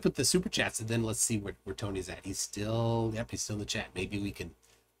catch up with the super chats and then let's see where Tony's at. He's still, he's still in the chat. Maybe we can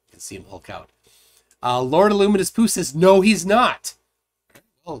see him Hulk out. Lord Illuminous Pooh says, no, he's not.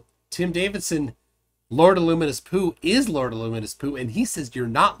 Well, Tim Davidson, Lord Illuminous Pooh is Lord Illuminous Pooh, and he says you're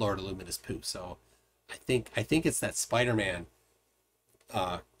not Lord Illuminous Pooh. So I think it's that Spider-Man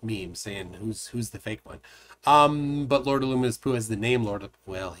meme saying who's the fake one. But Lord Illuminous Pooh has the name Lord.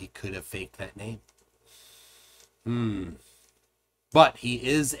 Well, he could have faked that name. But he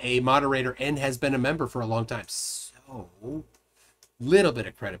is a moderator and has been a member for a long time. So, little bit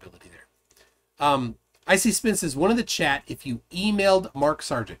of credibility there. Icy Spin says, one in the chat if you emailed Mark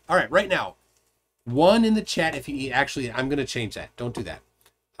Sargent. All right, right now, one in the chat if you... Actually, I'm going to change that. Don't do that.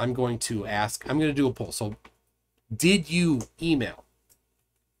 I'm going to ask... I'm going to do a poll. So, did you email?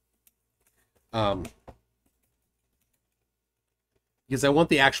 Because I want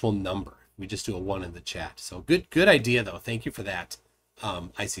the actual number. We just do a 1 in the chat. So good idea though. Thank you for that,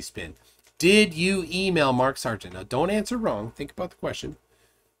 Icy Spin. Did you email Mark Sargent? Now don't answer wrong. Think about the question.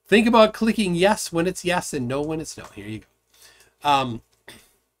 Think about clicking yes when it's yes and no when it's no. Here you go.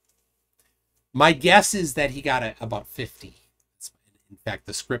 My guess is that he got about 50. In fact,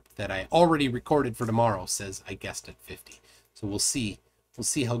 the script that I already recorded for tomorrow says I guessed at 50. So we'll see. We'll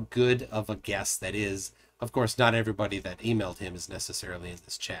see how good of a guess that is. Of course, not everybody that emailed him is necessarily in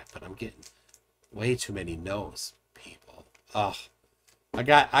this chat, but I'm getting way too many no's, people. Oh, I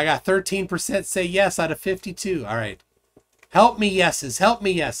got 13% say yes out of 52. All right. Help me yeses. Help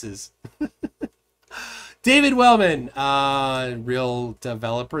me yeses. David Wellman. Real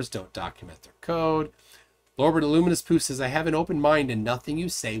developers don't document their code. Lord Illuminous Pooh says, I have an open mind and nothing you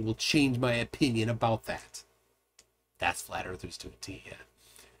say will change my opinion about that. That's Flat Earthers to a T, yeah.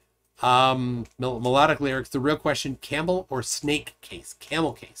 Melodic lyrics, the real question, camel or snake case?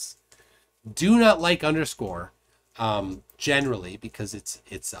 Camel case. Do not like underscore, generally, because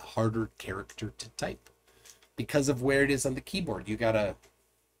it's a harder character to type. Because of where it is on the keyboard. Your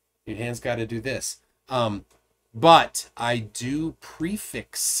hand's gotta do this. But I do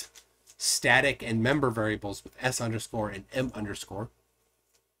prefix static and member variables with S underscore and M underscore.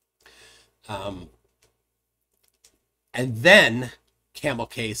 And then camel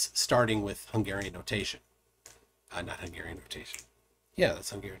case starting with Hungarian notation. Not Hungarian notation. Yeah, that's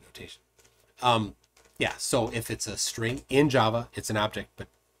Hungarian notation. Yeah, so if it's a string in Java, it's an object,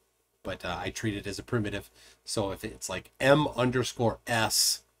 but I treat it as a primitive. So if it's like M underscore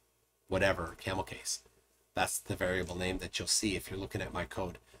S, whatever, camel case, that's the variable name that you'll see if you're looking at my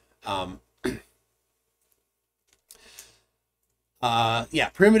code. Yeah,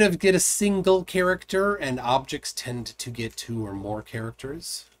 primitives get a single character and objects tend to get 2 or more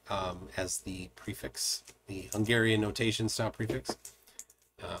characters as the prefix, the Hungarian notation style prefix.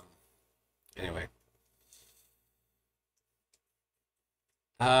 Anyway.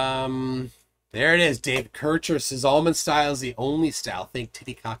 There it is. David Kircher says almond style is the only style. Think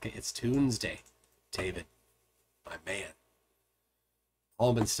Titicaca, it's Toonsday. David, my man.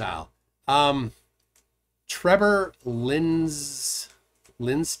 Almond style. Trevor Lindstammer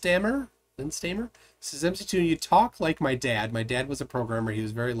says, MC2, you talk like my dad. My dad was a programmer. He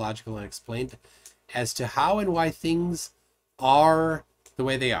was very logical and explained as to how and why things are the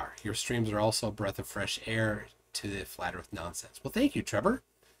way they are. Your streams are also a breath of fresh air to the flat earth nonsense. Well, thank you, Trevor.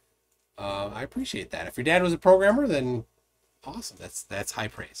 I appreciate that. If your dad was a programmer, then awesome. That's high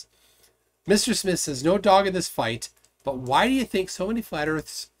praise. Mr. Smith says, no dog in this fight, but why do you think so many flat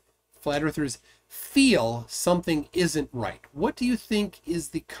earthers feel something isn't right? What do you think is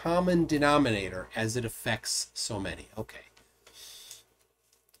the common denominator as it affects so many? Okay.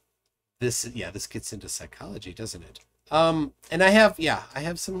 This gets into psychology, doesn't it? And I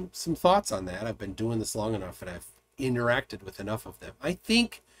have some thoughts on that. I've been doing this long enough and I've interacted with enough of them. I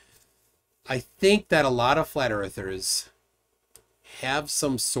think that a lot of flat earthers have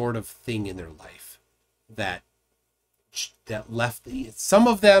some sort of thing in their life that left some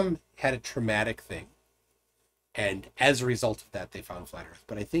of them had a traumatic thing, and as a result of that they found flat earth.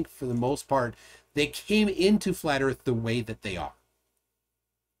 But I think for the most part they came into flat earth the way that they are,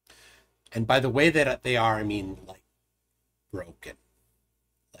 and by the way that they are I mean like broken,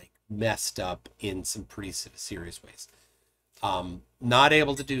 like messed up in some pretty serious ways. Not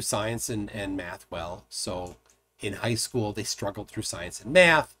able to do science and math well, so in high school they struggled through science and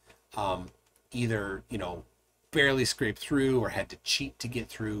math, either barely scraped through or had to cheat to get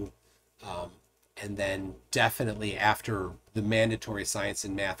through, and then definitely after the mandatory science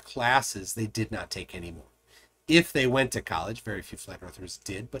and math classes they did not take anymore. If they went to college, very few flat earthers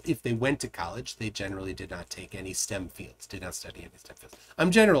did, but if they went to college they generally did not take any STEM fields, did not study any STEM fields.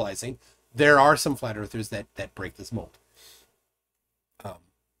 I'm generalizing. There are some flat earthers that break this mold.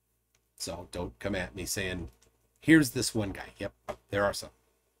 So don't come at me saying, here's this one guy. Yep, there are some.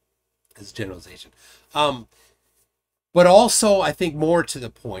 It's generalization. But also, I think more to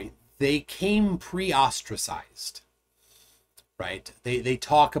the point, they came pre-ostracized, right? They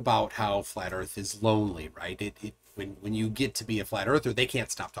talk about how flat earth is lonely, right? When you get to be a flat earther, they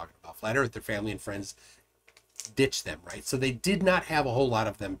can't stop talking about flat earth. Their family and friends ditch them, right? So they did not have a whole lot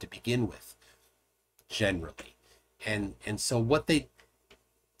of them to begin with, generally. And so what they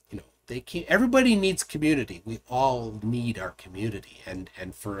can't, everybody needs community. We all need our community. And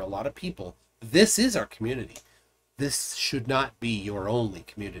for a lot of people, this is our community. This should not be your only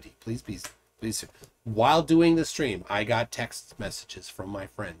community. Please. While doing the stream, I got text messages from my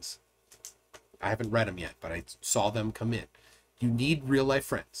friends. I haven't read them yet, but I saw them come in. You need real life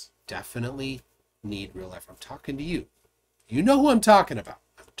friends. Definitely need real life. I'm talking to you. You know who I'm talking about.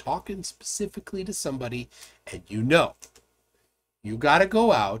 I'm talking specifically to somebody, and you got to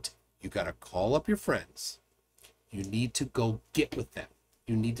go out. You got to call up your friends. You need to go get with them.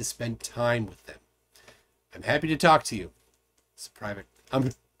 You need to spend time with them. I'm happy to talk to you. It's I'm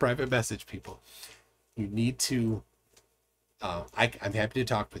a private message, people. You need to, I'm happy to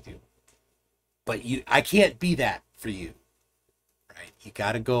talk with you. But I can't be that for you, right? You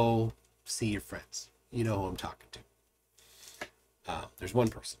got to go see your friends. You know who I'm talking to. There's one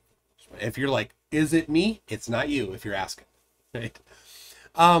person. If you're like, is it me? It's not you if you're asking, right?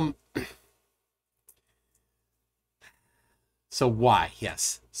 So why?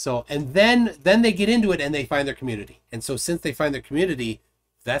 Yes. So, and then they get into it and they find their community. And so since they find their community,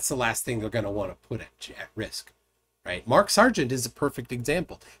 that's the last thing they're going to want to put at risk, right? Mark Sargent is a perfect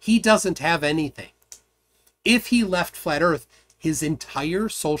example. He doesn't have anything. If he left flat earth, his entire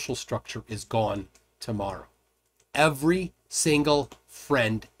social structure is gone tomorrow. Every single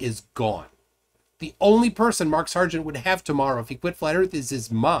friend is gone. The only person Mark Sargent would have tomorrow if he quit flat earth is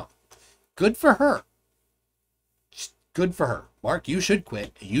his mom. Good for her. Good for her. Mark, you should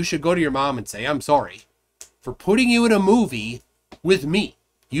quit. You should go to your mom and say, I'm sorry for putting you in a movie with me.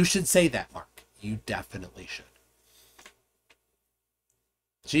 You should say that, Mark. You definitely should.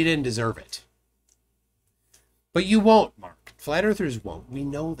 She didn't deserve it. But you won't, Mark. Flat Earthers won't. We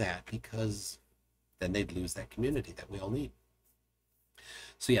know that, because then they'd lose that community that we all need.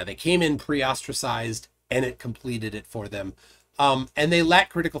 So yeah, they came in pre-ostracized, and it completed it for them. And they lack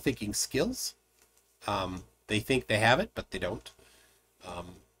critical thinking skills. They think they have it, but they don't.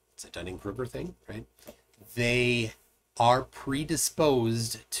 It's a Dunning-Kruger thing, right? They are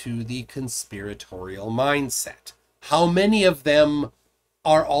predisposed to the conspiratorial mindset. How many of them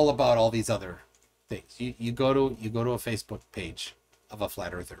are all about all these other things? You go to a Facebook page of a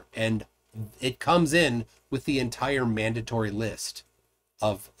flat earther, and it comes in with the entire mandatory list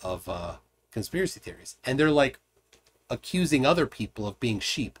of conspiracy theories, and they're like accusing other people of being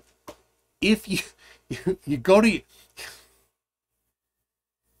sheep. If you go to,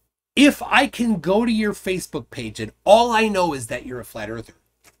 if I can go to your Facebook page and all I know is that you're a flat earther,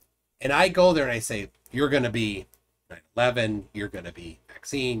 and I go there and I say, you're going to be 9/11, you're going to be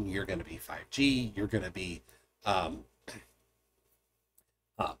vaccine, you're going to be 5G, you're going to be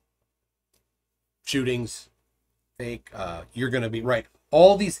shootings, fake, you're going to be right.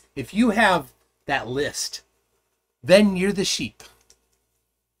 All these, if you have that list, then you're the sheep.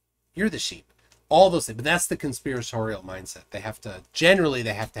 You're the sheep. All those things. But that's the conspiratorial mindset. They have to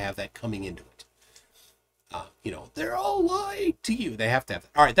have that coming into it. They're all lying to you. They have to have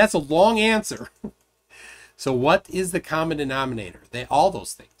that. All right, that's a long answer. So what is the common denominator? All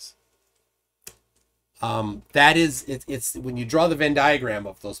those things. That is, it's when you draw the Venn diagram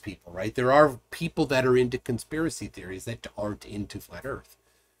of those people, right? There are people that are into conspiracy theories that aren't into flat Earth.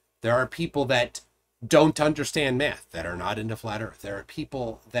 There are people that don't understand math that are not into flat Earth. There are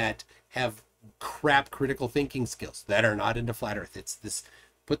people that have crap critical thinking skills that are not into flat Earth. It's this,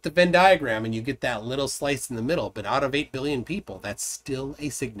 put the Venn diagram and you get that little slice in the middle, but out of 8 billion people, that's still a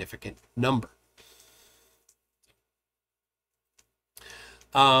significant number.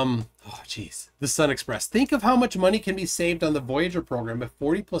 Oh geez, the Sun Express. Think of how much money can be saved on the Voyager program if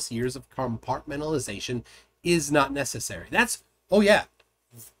 40 plus years of compartmentalization is not necessary. That's, oh yeah,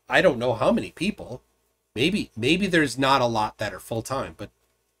 I don't know how many people. Maybe there's not a lot that are full-time, but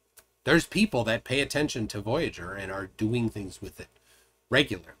there's people that pay attention to Voyager and are doing things with it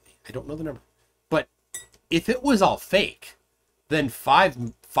regularly. I don't know the number. But if it was all fake, then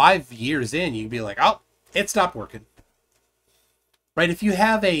five years in, you'd be like, oh, it stopped working. Right? If you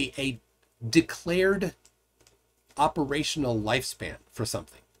have a declared operational lifespan for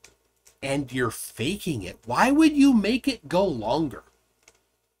something and you're faking it, why would you make it go longer?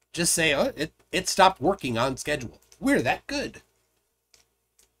 Just say, oh, it stopped working on schedule. We're that good.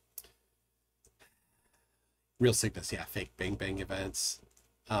 Real sickness, yeah, fake bang bang events.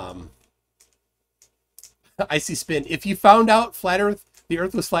 Icy Spin. If you found out the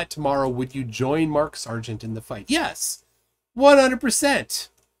Earth was flat tomorrow, would you join Mark Sargent in the fight? Yes, 100%.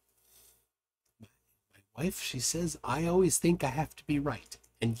 My wife, she says, I always think I have to be right.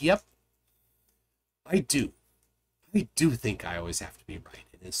 And yep, I do. I do think I always have to be right.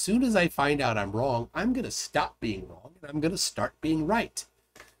 And as soon as I find out I'm wrong, I'm going to stop being wrong and I'm going to start being right.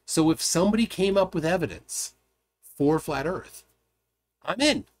 So if somebody came up with evidence for flat Earth, I'm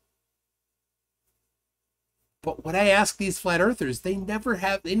in. But when I ask these flat earthers, they never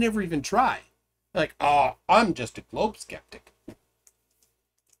even try. They're like, oh, I'm just a globe skeptic.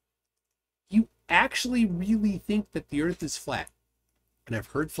 You actually really think that the Earth is flat? And I've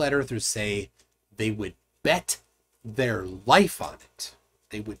heard flat earthers say they would bet their life on it.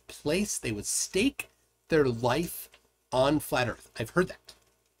 They would stake their life on flat Earth. I've heard that.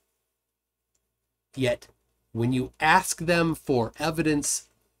 Yet, when you ask them for evidence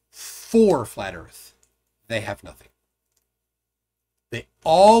for flat Earth, they have nothing. They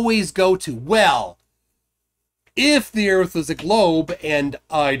always go to, well, if the Earth was a globe and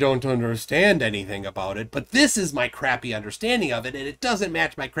I don't understand anything about it, but this is my crappy understanding of it and it doesn't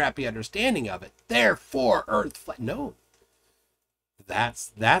match my crappy understanding of it, therefore Earth flat. No,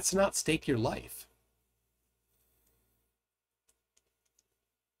 that's not stake your life.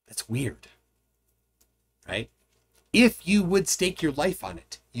 That's weird, right? If you would stake your life on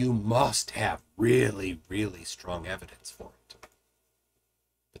it, you must have really, really strong evidence for it.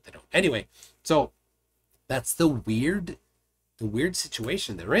 But they don't. Anyway, so that's the weird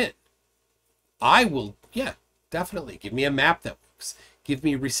situation they're in. I will, yeah, definitely. Give me a map that works. Give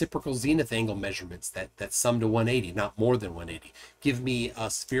me reciprocal zenith angle measurements that sum to 180, not more than 180. Give me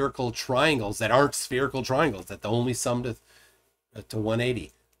spherical triangles that aren't spherical triangles, that only sum to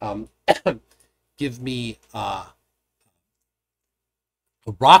 180. Give me a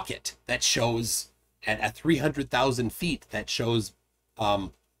rocket that shows at 300,000 feet, that shows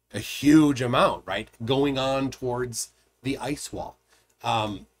a huge amount, right? Going on towards the ice wall.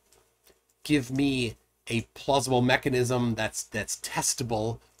 Give me a plausible mechanism that's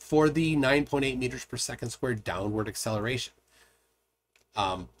testable for the 9.8 meters per second squared downward acceleration.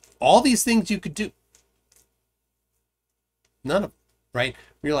 All these things you could do. None of them, right?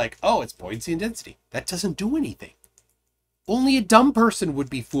 You're like, oh, it's buoyancy and density. That doesn't do anything. Only a dumb person would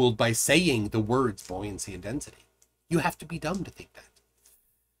be fooled by saying the words buoyancy and density. You have to be dumb to think that.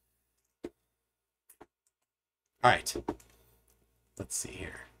 All right. Let's see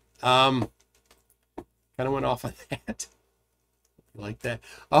here. Kind of went off on that. Like that.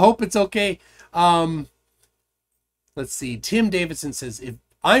 I hope it's okay. Let's see. Tim Davidson says, if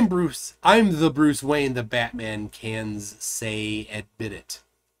I'm the Bruce Wayne the Batman cans say admit it.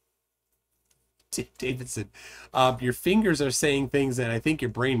 Tim Davidson, your fingers are saying things that I think your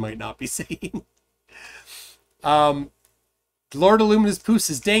brain might not be saying. Lord Illuminous Pooh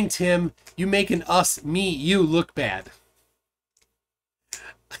says, dang Tim, you making us, me, you look bad.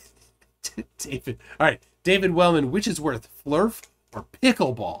 David. All right. David Wellman, which is worth, Flurf or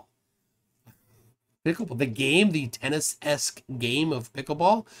pickleball? Pickleball, the game, the tennis-esque game of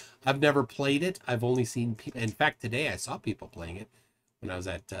pickleball. I've never played it. I've only seen people. In fact, today I saw people playing it when I was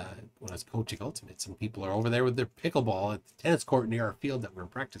coaching Ultimate. Some people are over there with their pickleball at the tennis court near our field that we're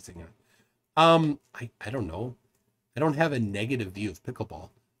practicing on. I don't know. I don't have a negative view of pickleball.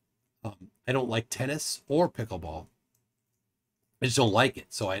 I don't like tennis or pickleball. I just don't like it,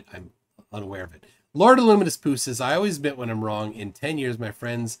 so I'm unaware of it. Lord Illuminous Pooh says, I always admit when I'm wrong. In 10 years, my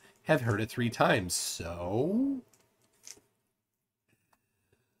friends have heard it 3 times. So?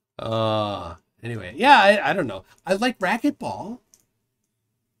 Anyway, yeah, I don't know. I like racquetball.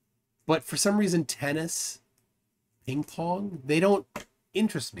 But for some reason, tennis, ping pong, they don't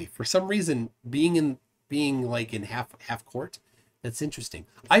interest me. For some reason, being like in half court, that's interesting.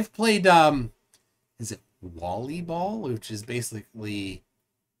 I've played, is it volleyball, which is basically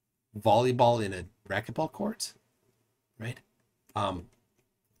volleyball in a racquetball court, right?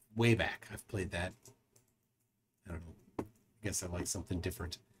 Way back, I've played that. I don't know. I guess I like something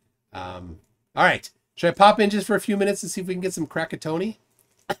different. All right, should I pop in just for a few minutes and see if we can get some Krakatoni?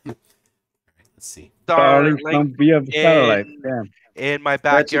 All right, let's see. Sorry, satellite. In my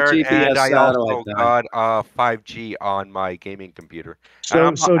backyard, and I also got 5G on my gaming computer. So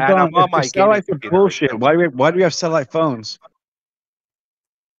Don, if the satellites are bullshit, why do we have satellite phones?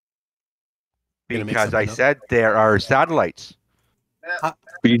 Because I said there are satellites.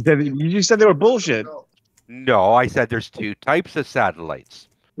 You just said they were bullshit. No, I said there's 2 types of satellites.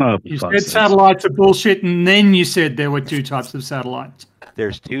 Oh, you said satellites are bullshit, and then you said there were 2 types of satellites.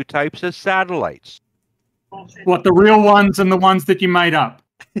 There's 2 types of satellites. What, the real ones and the ones that you made up?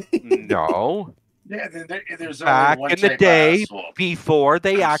 No. Yeah, there's back in the day, before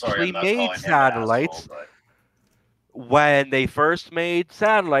they actually made satellites, when they first made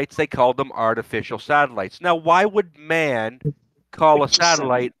satellites, they called them artificial satellites. Now, why would man call a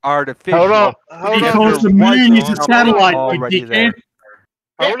satellite artificial? Because the moon is a satellite, you dickhead.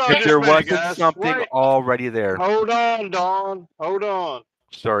 If there wasn't something already there. Hold on, Don. Hold on.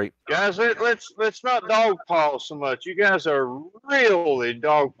 Sorry. Guys, let's not dogpile so much. You guys are really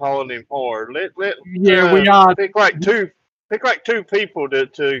dogpiling him hard. Yeah, we are. Pick like two people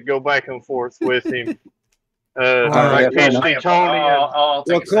to go back and forth with him. Like PTSD Tony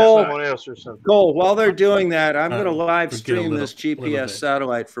and someone else or something. Cole, while they're doing that, I'm going to live stream this GPS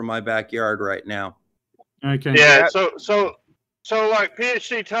satellite from my backyard right now. Okay. Yeah. So like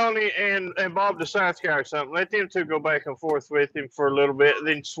PhD Tony and Bob the Science Guy or something, let them 2 go back and forth with him for a little bit, and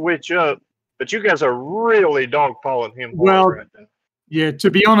then switch up. But you guys are really dogpiling him. Well, right now. Yeah, to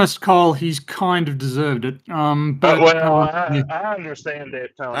be honest, Cole, he's kind of deserved it. But I understand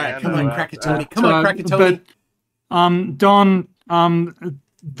that, Tony. All right, come on, Krakatoni. Come on, Krakatoni. But Don,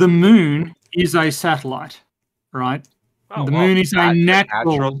 the moon is a satellite, right? Oh, the moon is a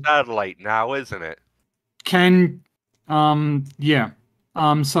natural satellite now, isn't it? Yeah.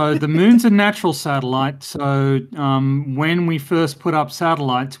 So the moon's a natural satellite. So when we first put up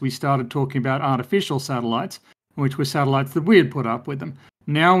satellites, we started talking about artificial satellites, which were satellites that we had put up with them.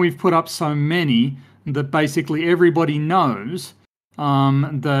 Now we've put up so many that basically everybody knows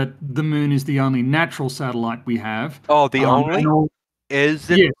that the moon is the only natural satellite we have. Oh, the only? Is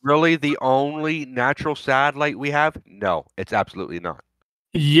it really the only natural satellite we have? No, it's absolutely not.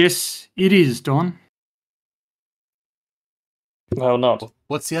 Yes, it is, Don. No, not.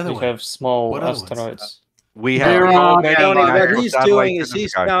 What's the other we one? We have small asteroids. We have. What he's doing is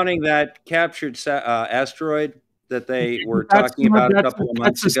he's counting that captured asteroid that they were talking about a couple of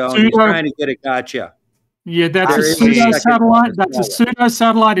months ago, and he's trying to get a gotcha. Yeah, that's a pseudo satellite. That's a pseudo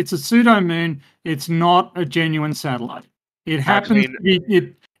satellite. It's a pseudo moon. It's not a genuine satellite. It happens to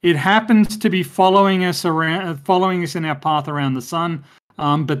be it happens to be following us around, following us in our path around the sun.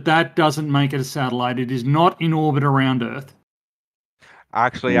 But that doesn't make it a satellite. It is not in orbit around Earth.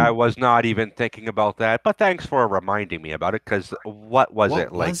 Actually, I was not even thinking about that, but thanks for reminding me about it, because what was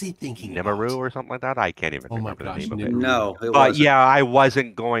it, like was he thinking Nimaru or something like that? I can't even remember the name of it. No, it But wasn't. yeah, I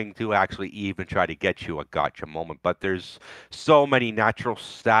wasn't going to actually even try to get you a gotcha moment, but there's so many natural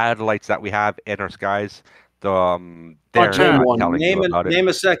satellites that we have in our skies. They're not telling you about it. Name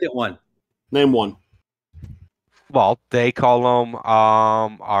a second one. Name one. Well, they call them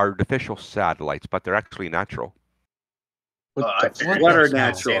artificial satellites, but they're actually natural. I figured What you are were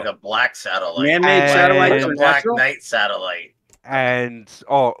gonna say natural? the black satellite. Man-made satellites the are Black natural? Knight satellite. And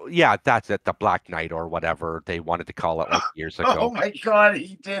oh yeah, that's it, the Black Knight or whatever they wanted to call it like years ago. Oh my god,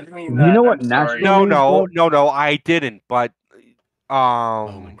 he did mean that. You know what I'm sorry. No, I didn't. But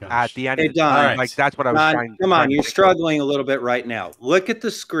at the end, Hey, Don, like that's what I was Don, trying. come trying on, to you're think of. struggling a little bit right now. Look at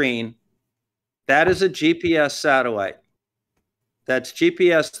the screen. That is a GPS satellite. That's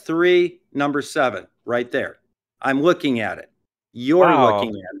GPS 3, number 7, right there. I'm looking at it. You're Wow.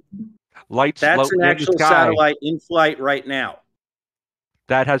 looking at it. Lights That's floating an in the actual sky. satellite in flight right now.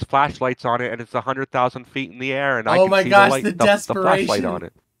 That has flashlights on it, and it's 100,000 feet in the air, and I Oh can my see gosh, the light, the the flashlight desperation. on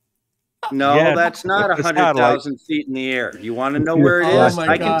it. No, Yeah, that's not it's a 100,000 feet in the air. You want to know where it Oh is? my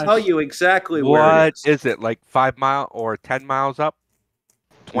I can gosh. tell you exactly where What it is. is it, like 5 miles or 10 miles up?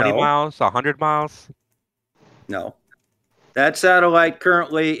 20 No. miles? 100 miles? No. That satellite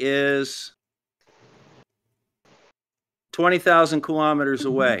currently is 20,000 kilometers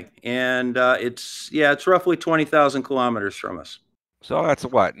away. And it's roughly 20,000 kilometers from us. So that's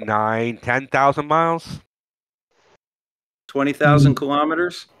what, 10,000 miles? 20,000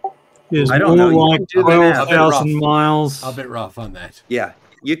 kilometers? There's I don't know. more You like can do the math. 12,000 miles. A bit rough on that. Yeah,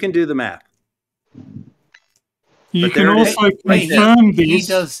 you can do the math. You But can there it is. also Right there. confirm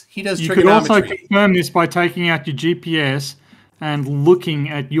this. He does You could also trigonometry. confirm this by taking out your GPS and looking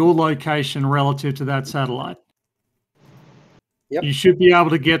at your location relative to that satellite. Yep. You should be able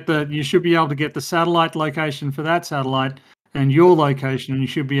to get the satellite location for that satellite and your location, and you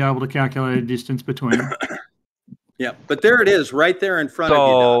should be able to calculate a distance between them. Yeah, but there it is, right there in front of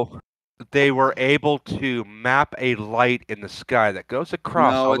you. Don. So they were able to map a light in the sky that goes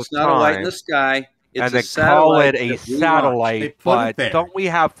across No, all it's the not time. a light in the sky. It's And a they call satellite it a that we satellite, They put it but there. don't we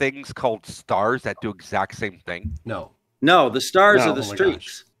have things called stars that do exact same thing? No. No, the stars No. are the Oh my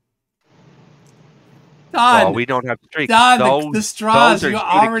streaks. Don, Well, we don't have streaks. Don, the straws, those are you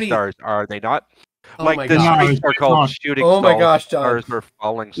shooting already- stars, are they not? Oh Like my the gosh. streaks are called shooting Oh my stars. gosh, Don. Stars are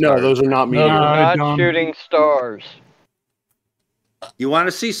falling No, stars. those are not No, meteors. they're not Don. shooting stars. You want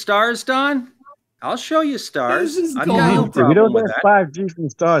to see stars, Don? I'll show you stars. This is I've gold. got no We problem don't with get that. 5G from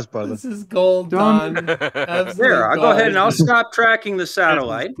stars, brother. This is gold, Don. Don. Absolute There, I'll go ahead and I'll gold. stop tracking the This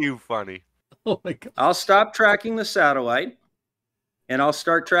satellite. is too funny. Oh my god. I'll stop tracking the satellite, and I'll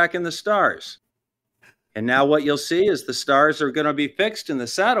start tracking the stars. And now what you'll see is the stars are going to be fixed in the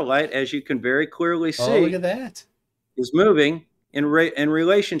satellite, as you can very clearly Oh, look see, at that. is moving in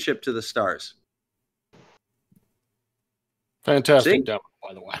relationship to the stars. Fantastic See? demo,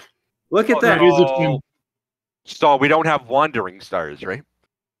 by the way. Look at that. So we don't have wandering stars, right?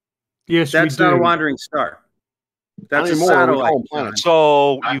 Yes, That's we not a do. wandering star. That's a anymore, we call satellite. them planets.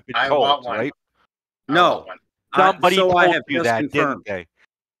 So you've been I told, want one. right? No. Somebody so told I have you just that, confirmed. didn't they?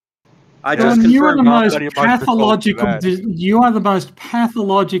 I just Don, you are the confirmed. most Somebody must have told you pathological. that. You are the most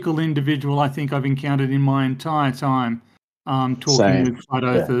pathological individual I think I've encountered in my entire time talking Same. with flat Yeah.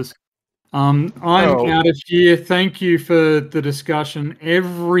 earthers. I'm No. out of here. Thank you for the discussion.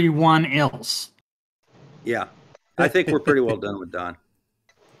 Everyone else. Yeah. I think we're pretty well done with Don.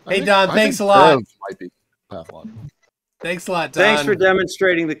 Hey, Don, thanks a lot. Bev might be pathological. Thanks a lot, Don. Thanks for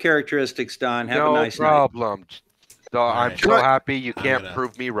demonstrating the characteristics, Don. Have No a nice night. problem. So I'm right. so happy you I'm can't gonna-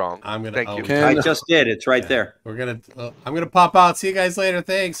 prove me wrong. I'm gonna. Thank oh, you. Can- I just did. It's right there. We're gonna. I'm gonna pop out. See you guys later.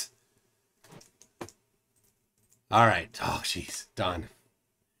 Thanks. All right. Oh, jeez, Don.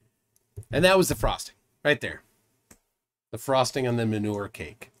 And that was the frosting right there. The frosting on the manure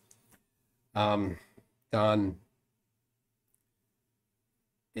cake. Don.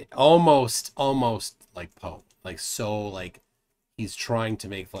 Almost like Poe. Like so. Like he's trying to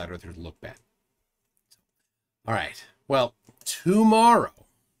make flat earthers look bad. All right. Well, tomorrow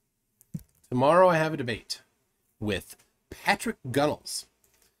I have a debate with Patrick Gunnels.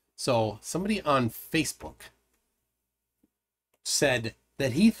 So somebody on Facebook said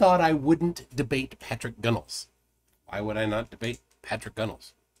that he thought I wouldn't debate Patrick Gunnels. Why would I not debate Patrick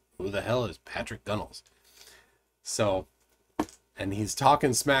Gunnels? Who the hell is Patrick Gunnels? So, and he's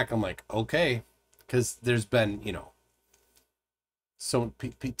talking smack. I'm like, okay, because there's been, you know, so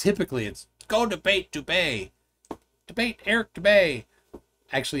typically it's go debate Dubay, debate Eric Dubay.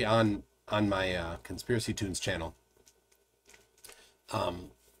 Actually, on my Conspiracy Tunes channel. I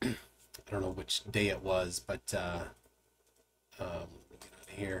don't know which day it was, but get out of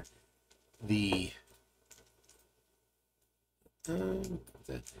here.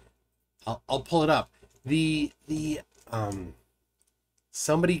 I'll pull it up.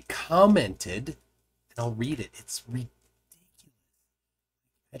 Somebody commented, and I'll read it. It's ridiculous.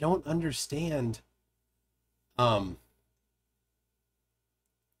 I don't understand. All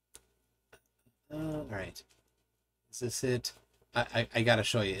right. Is this it? I gotta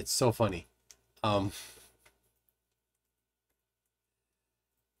show you. It's so funny.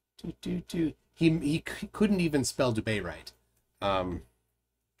 He couldn't even spell Dubay right.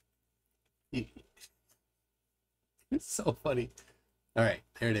 It's so funny. All right,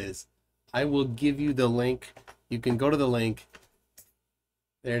 there it is. I will give you the link. You can go to the link.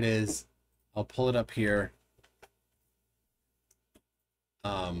 There it is. I'll pull it up here.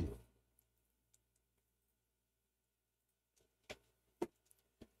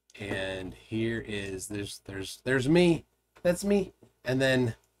 And here is there's me. That's me. And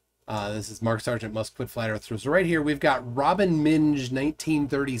then this is Mark Sargent Must Quit Flat Earth. So right here we've got Robin Minge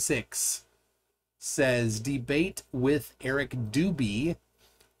 1936 says debate with Eric Doobie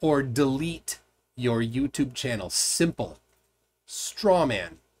or delete your YouTube channel. Simple. Straw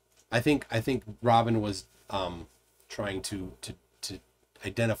man. I think Robin was trying to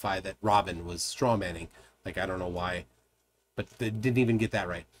identify that Robin was straw manning. Like, I don't know why, but they didn't even get that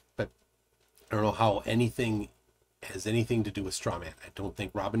right. But I don't know how anything has anything to do with straw man. I don't think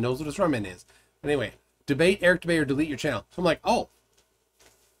Robin knows what a straw man is. But anyway, debate Eric Dubay or delete your channel. So I'm like, oh,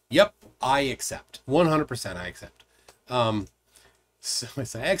 yep, I accept. 100% I accept. So I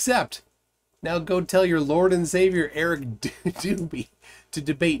say, I accept. Now go tell your Lord and Savior Eric Doobie to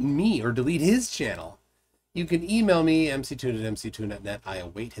debate me or delete his channel. You can email me, mctoon@mctoon.net. I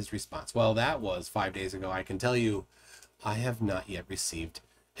await his response. Well, that was 5 days ago. I can tell you I have not yet received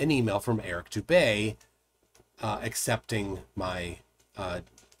an email from Eric Dubay accepting my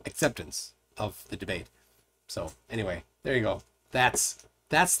acceptance of the debate. So anyway, there you go. That's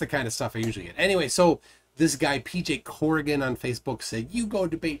the kind of stuff I usually get. Anyway, so this guy PJ Corrigan on Facebook said, you go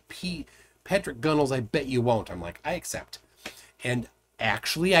debate Patrick Gunnels, I bet you won't. I'm like, I accept. And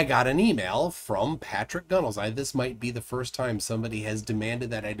actually, I got an email from Patrick Gunnels. This might be the first time somebody has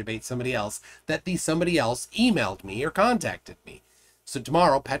demanded that I debate somebody else, that somebody else emailed me or contacted me. So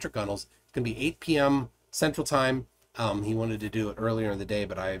tomorrow, Patrick Gunnels, it's going to be 8 p.m. Central Time. He wanted to do it earlier in the day,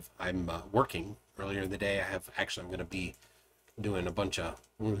 but I'm working earlier in the day. I'm going to be doing a bunch of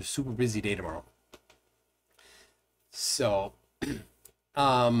super busy day tomorrow. So,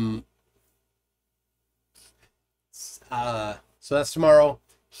 so that's tomorrow.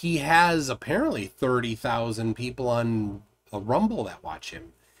 He has apparently 30,000 people on a Rumble that watch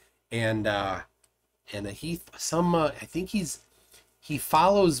him, and I think he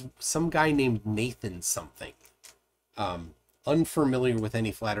follows some guy named Nathan something. Unfamiliar with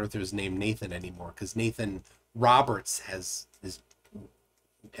any flat earthers named Nathan anymore, because Nathan Roberts is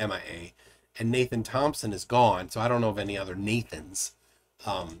MIA, and Nathan Thompson is gone. So I don't know of any other Nathans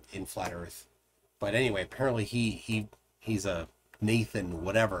in flat Earth. But anyway, apparently he's a Nathan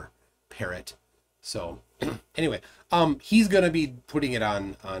whatever parrot. So anyway, he's gonna be putting it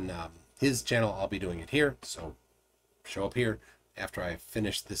on his channel. I'll be doing it here. So show up here after I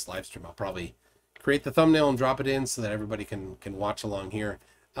finish this live stream. I'll probably create the thumbnail and drop it in so that everybody can watch along here.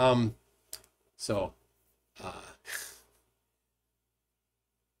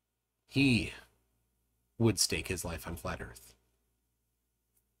 He would stake his life on flat Earth.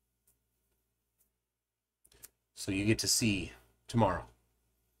 So you get to see tomorrow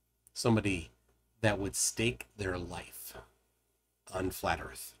somebody that would stake their life on flat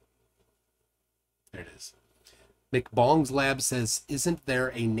Earth. There it is. McBong's Lab says, isn't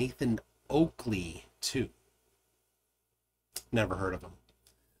there a Nathan Oakley too? Never heard of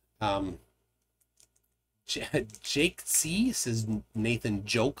him. Jake C says Nathan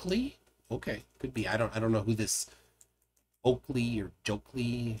Jokley. Okay, could be. I don't know who this Oakley or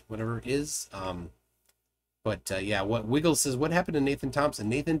Jokley whatever is. But yeah, what Wiggles says, what happened to Nathan Thompson?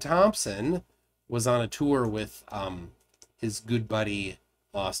 Nathan Thompson was on a tour with his good buddy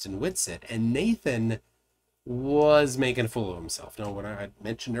Austin Whitsitt, and Nathan was making a fool of himself. Now, what I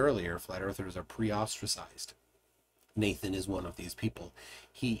mentioned earlier, flat earthers are pre-ostracized. Nathan is one of these people.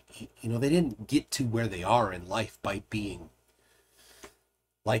 He they didn't get to where they are in life by being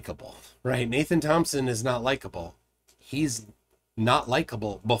likable, right? Nathan Thompson is not likable. He's not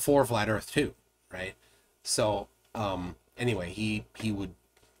likable before Flat Earth too, right? So anyway, he would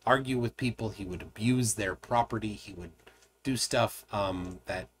argue with people, he would abuse their property, he would do stuff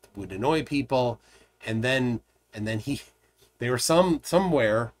that would annoy people, and then they were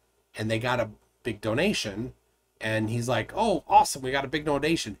somewhere and they got a big donation, and he's like, oh awesome, we got a big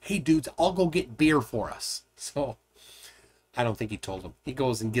donation, hey dudes, I'll go get beer for us. So I don't think he told them. He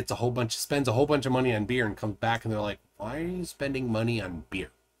goes and gets spends a whole bunch of money on beer and comes back and they're like, why are you spending money on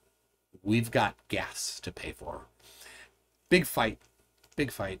beer? We've got gas to pay for. Big fight.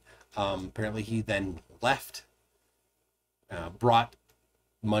 Apparently he then left, brought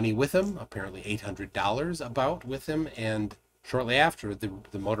money with him, apparently $800 about with him, and shortly after the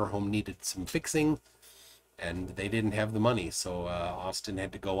motorhome needed some fixing and they didn't have the money. So Austin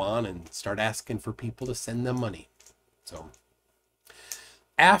had to go on and start asking for people to send them money. So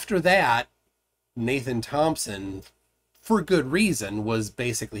after that, Nathan Thompson, for good reason, was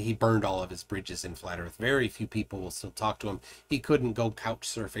basically, he burned all of his bridges in Flat Earth. Very few people will still talk to him. He couldn't go couch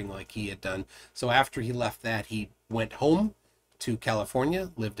surfing like he had done. So after he left that, he went home to California,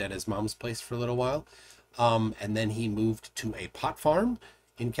 lived at his mom's place for a little while. And then he moved to a pot farm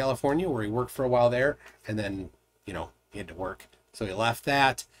in California where he worked for a while there. And then, you know, he had to work. So he left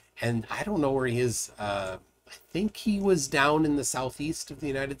that. And I don't know where he is. I think he was down in the southeast of the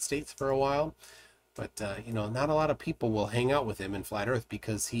United States for a while. But, you know, not a lot of people will hang out with him in Flat Earth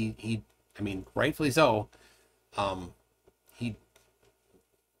because he I mean, rightfully so, he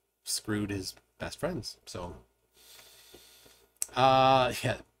screwed his best friends. So,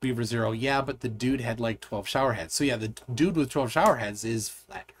 yeah, Beaver Zero. Yeah, but the dude had like 12 shower heads. So, yeah, the dude with 12 shower heads is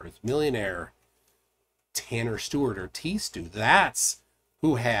Flat Earth millionaire Tanner Stewart, or T-Stew. That's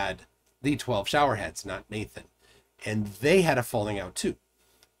who had the 12 shower heads, not Nathan. And they had a falling out too.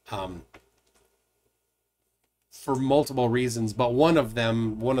 For multiple reasons, but one of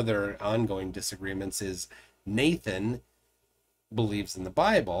their ongoing disagreements is Nathan believes in the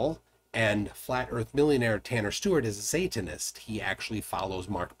Bible and Flat Earth millionaire Tanner Stewart is a Satanist. He actually follows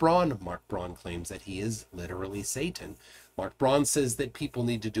Mark Braun. Mark Braun claims that he is literally Satan. Mark Braun says that people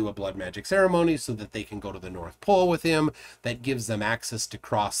need to do a blood magic ceremony so that they can go to the North Pole with him. That gives them access to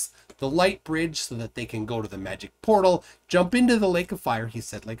cross the light bridge so that they can go to the magic portal, jump into the lake of fire. He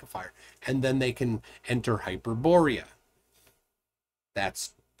said lake of fire. And then they can enter Hyperborea.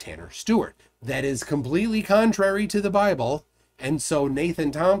 That's Tanner Stewart. That is completely contrary to the Bible. And so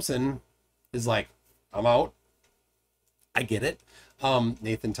Nathan Thompson is like, I'm out. I get it.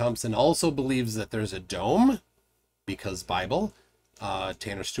 Nathan Thompson also believes that there's a dome because Bible.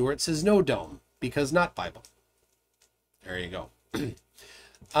 Tanner Stewart says no dome because not Bible. There you go.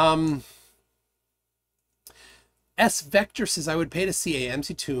 S Vector says I would pay to see a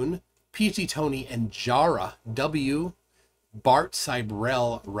MC Toon, PhD Tony, and Jara W. Bart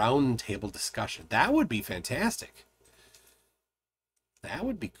Cybrell roundtable discussion. That would be fantastic. That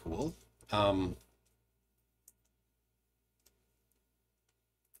would be cool.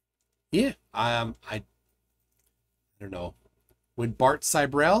 Yeah, I don't know. Would Bart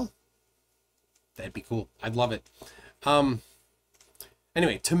Cybrell? That'd be cool. I'd love it.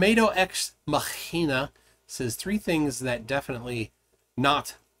 Anyway, Tomato X Machina says 3 things that definitely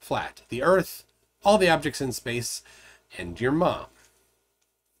not flat: the Earth, all the objects in space, and your mom.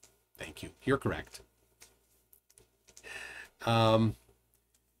 Thank you. You're correct.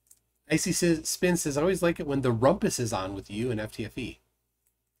 Icy Spin says, I always like it when the rumpus is on with you and FTFE.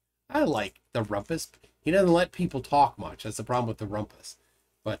 I like the rumpus. He doesn't let people talk much. That's the problem with the rumpus.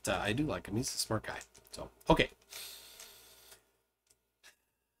 But I do like him. He's a smart guy. So, okay.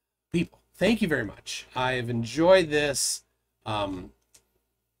 People, thank you very much. I've enjoyed this. I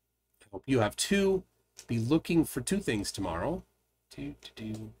hope you have too. Be looking for 2 things tomorrow. The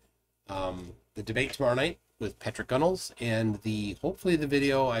debate tomorrow night with Patrick Gunnels, and hopefully the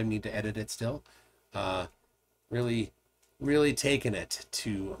video, I need to edit it still. Really taking it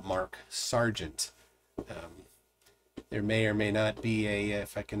to Mark Sargent. There may or may not be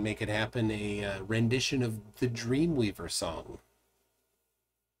if I can make it happen, a rendition of the Dreamweaver song.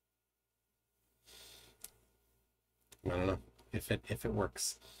 I don't know if it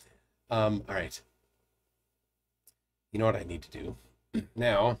works. All right. You know what I need to do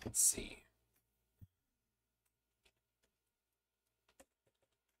now? Let's see.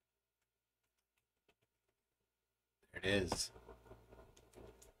 There it is.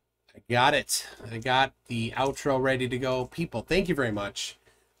 I got it. I got the outro ready to go. People, thank you very much.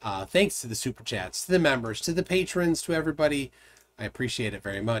 Thanks to the super chats, to the members, to the patrons, to everybody. I appreciate it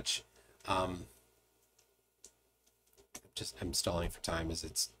very much. I'm stalling for time as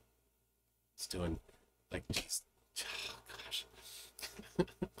it's doing like, geez, oh, gosh.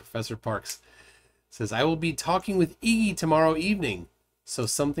 Professor Parks says, I will be talking with Iggy tomorrow evening, so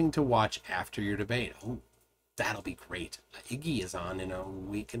something to watch after your debate. Oh, that'll be great. Iggy is on in a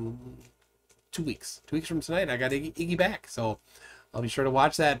week and 2 weeks. 2 weeks from tonight, I got Iggy back, so I'll be sure to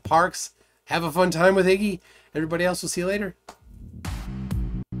watch that. Parks, have a fun time with Iggy. Everybody else, will see you later.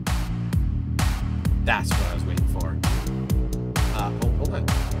 That's what I was waiting for. Hold on.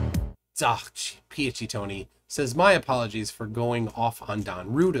 PhD Tony says, my apologies for going off on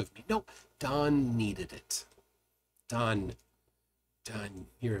Don. Rude of me. No, Don needed it. Don,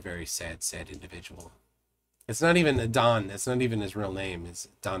 you're a very sad individual. It's not even Don. That's not even his real name. It's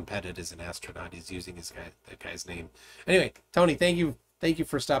Don Pettit is an astronaut. He's using that guy's name. Anyway, Tony, thank you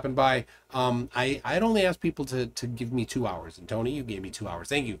for stopping by. I'd only asked people to give me 2 hours, and Tony, you gave me 2 hours.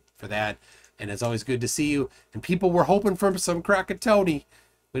 Thank you for that. And it's always good to see you. And people were hoping for some crack at Tony.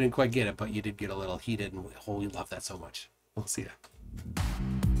 We didn't quite get it, but you did get a little heated, and we love that so much. We'll see ya.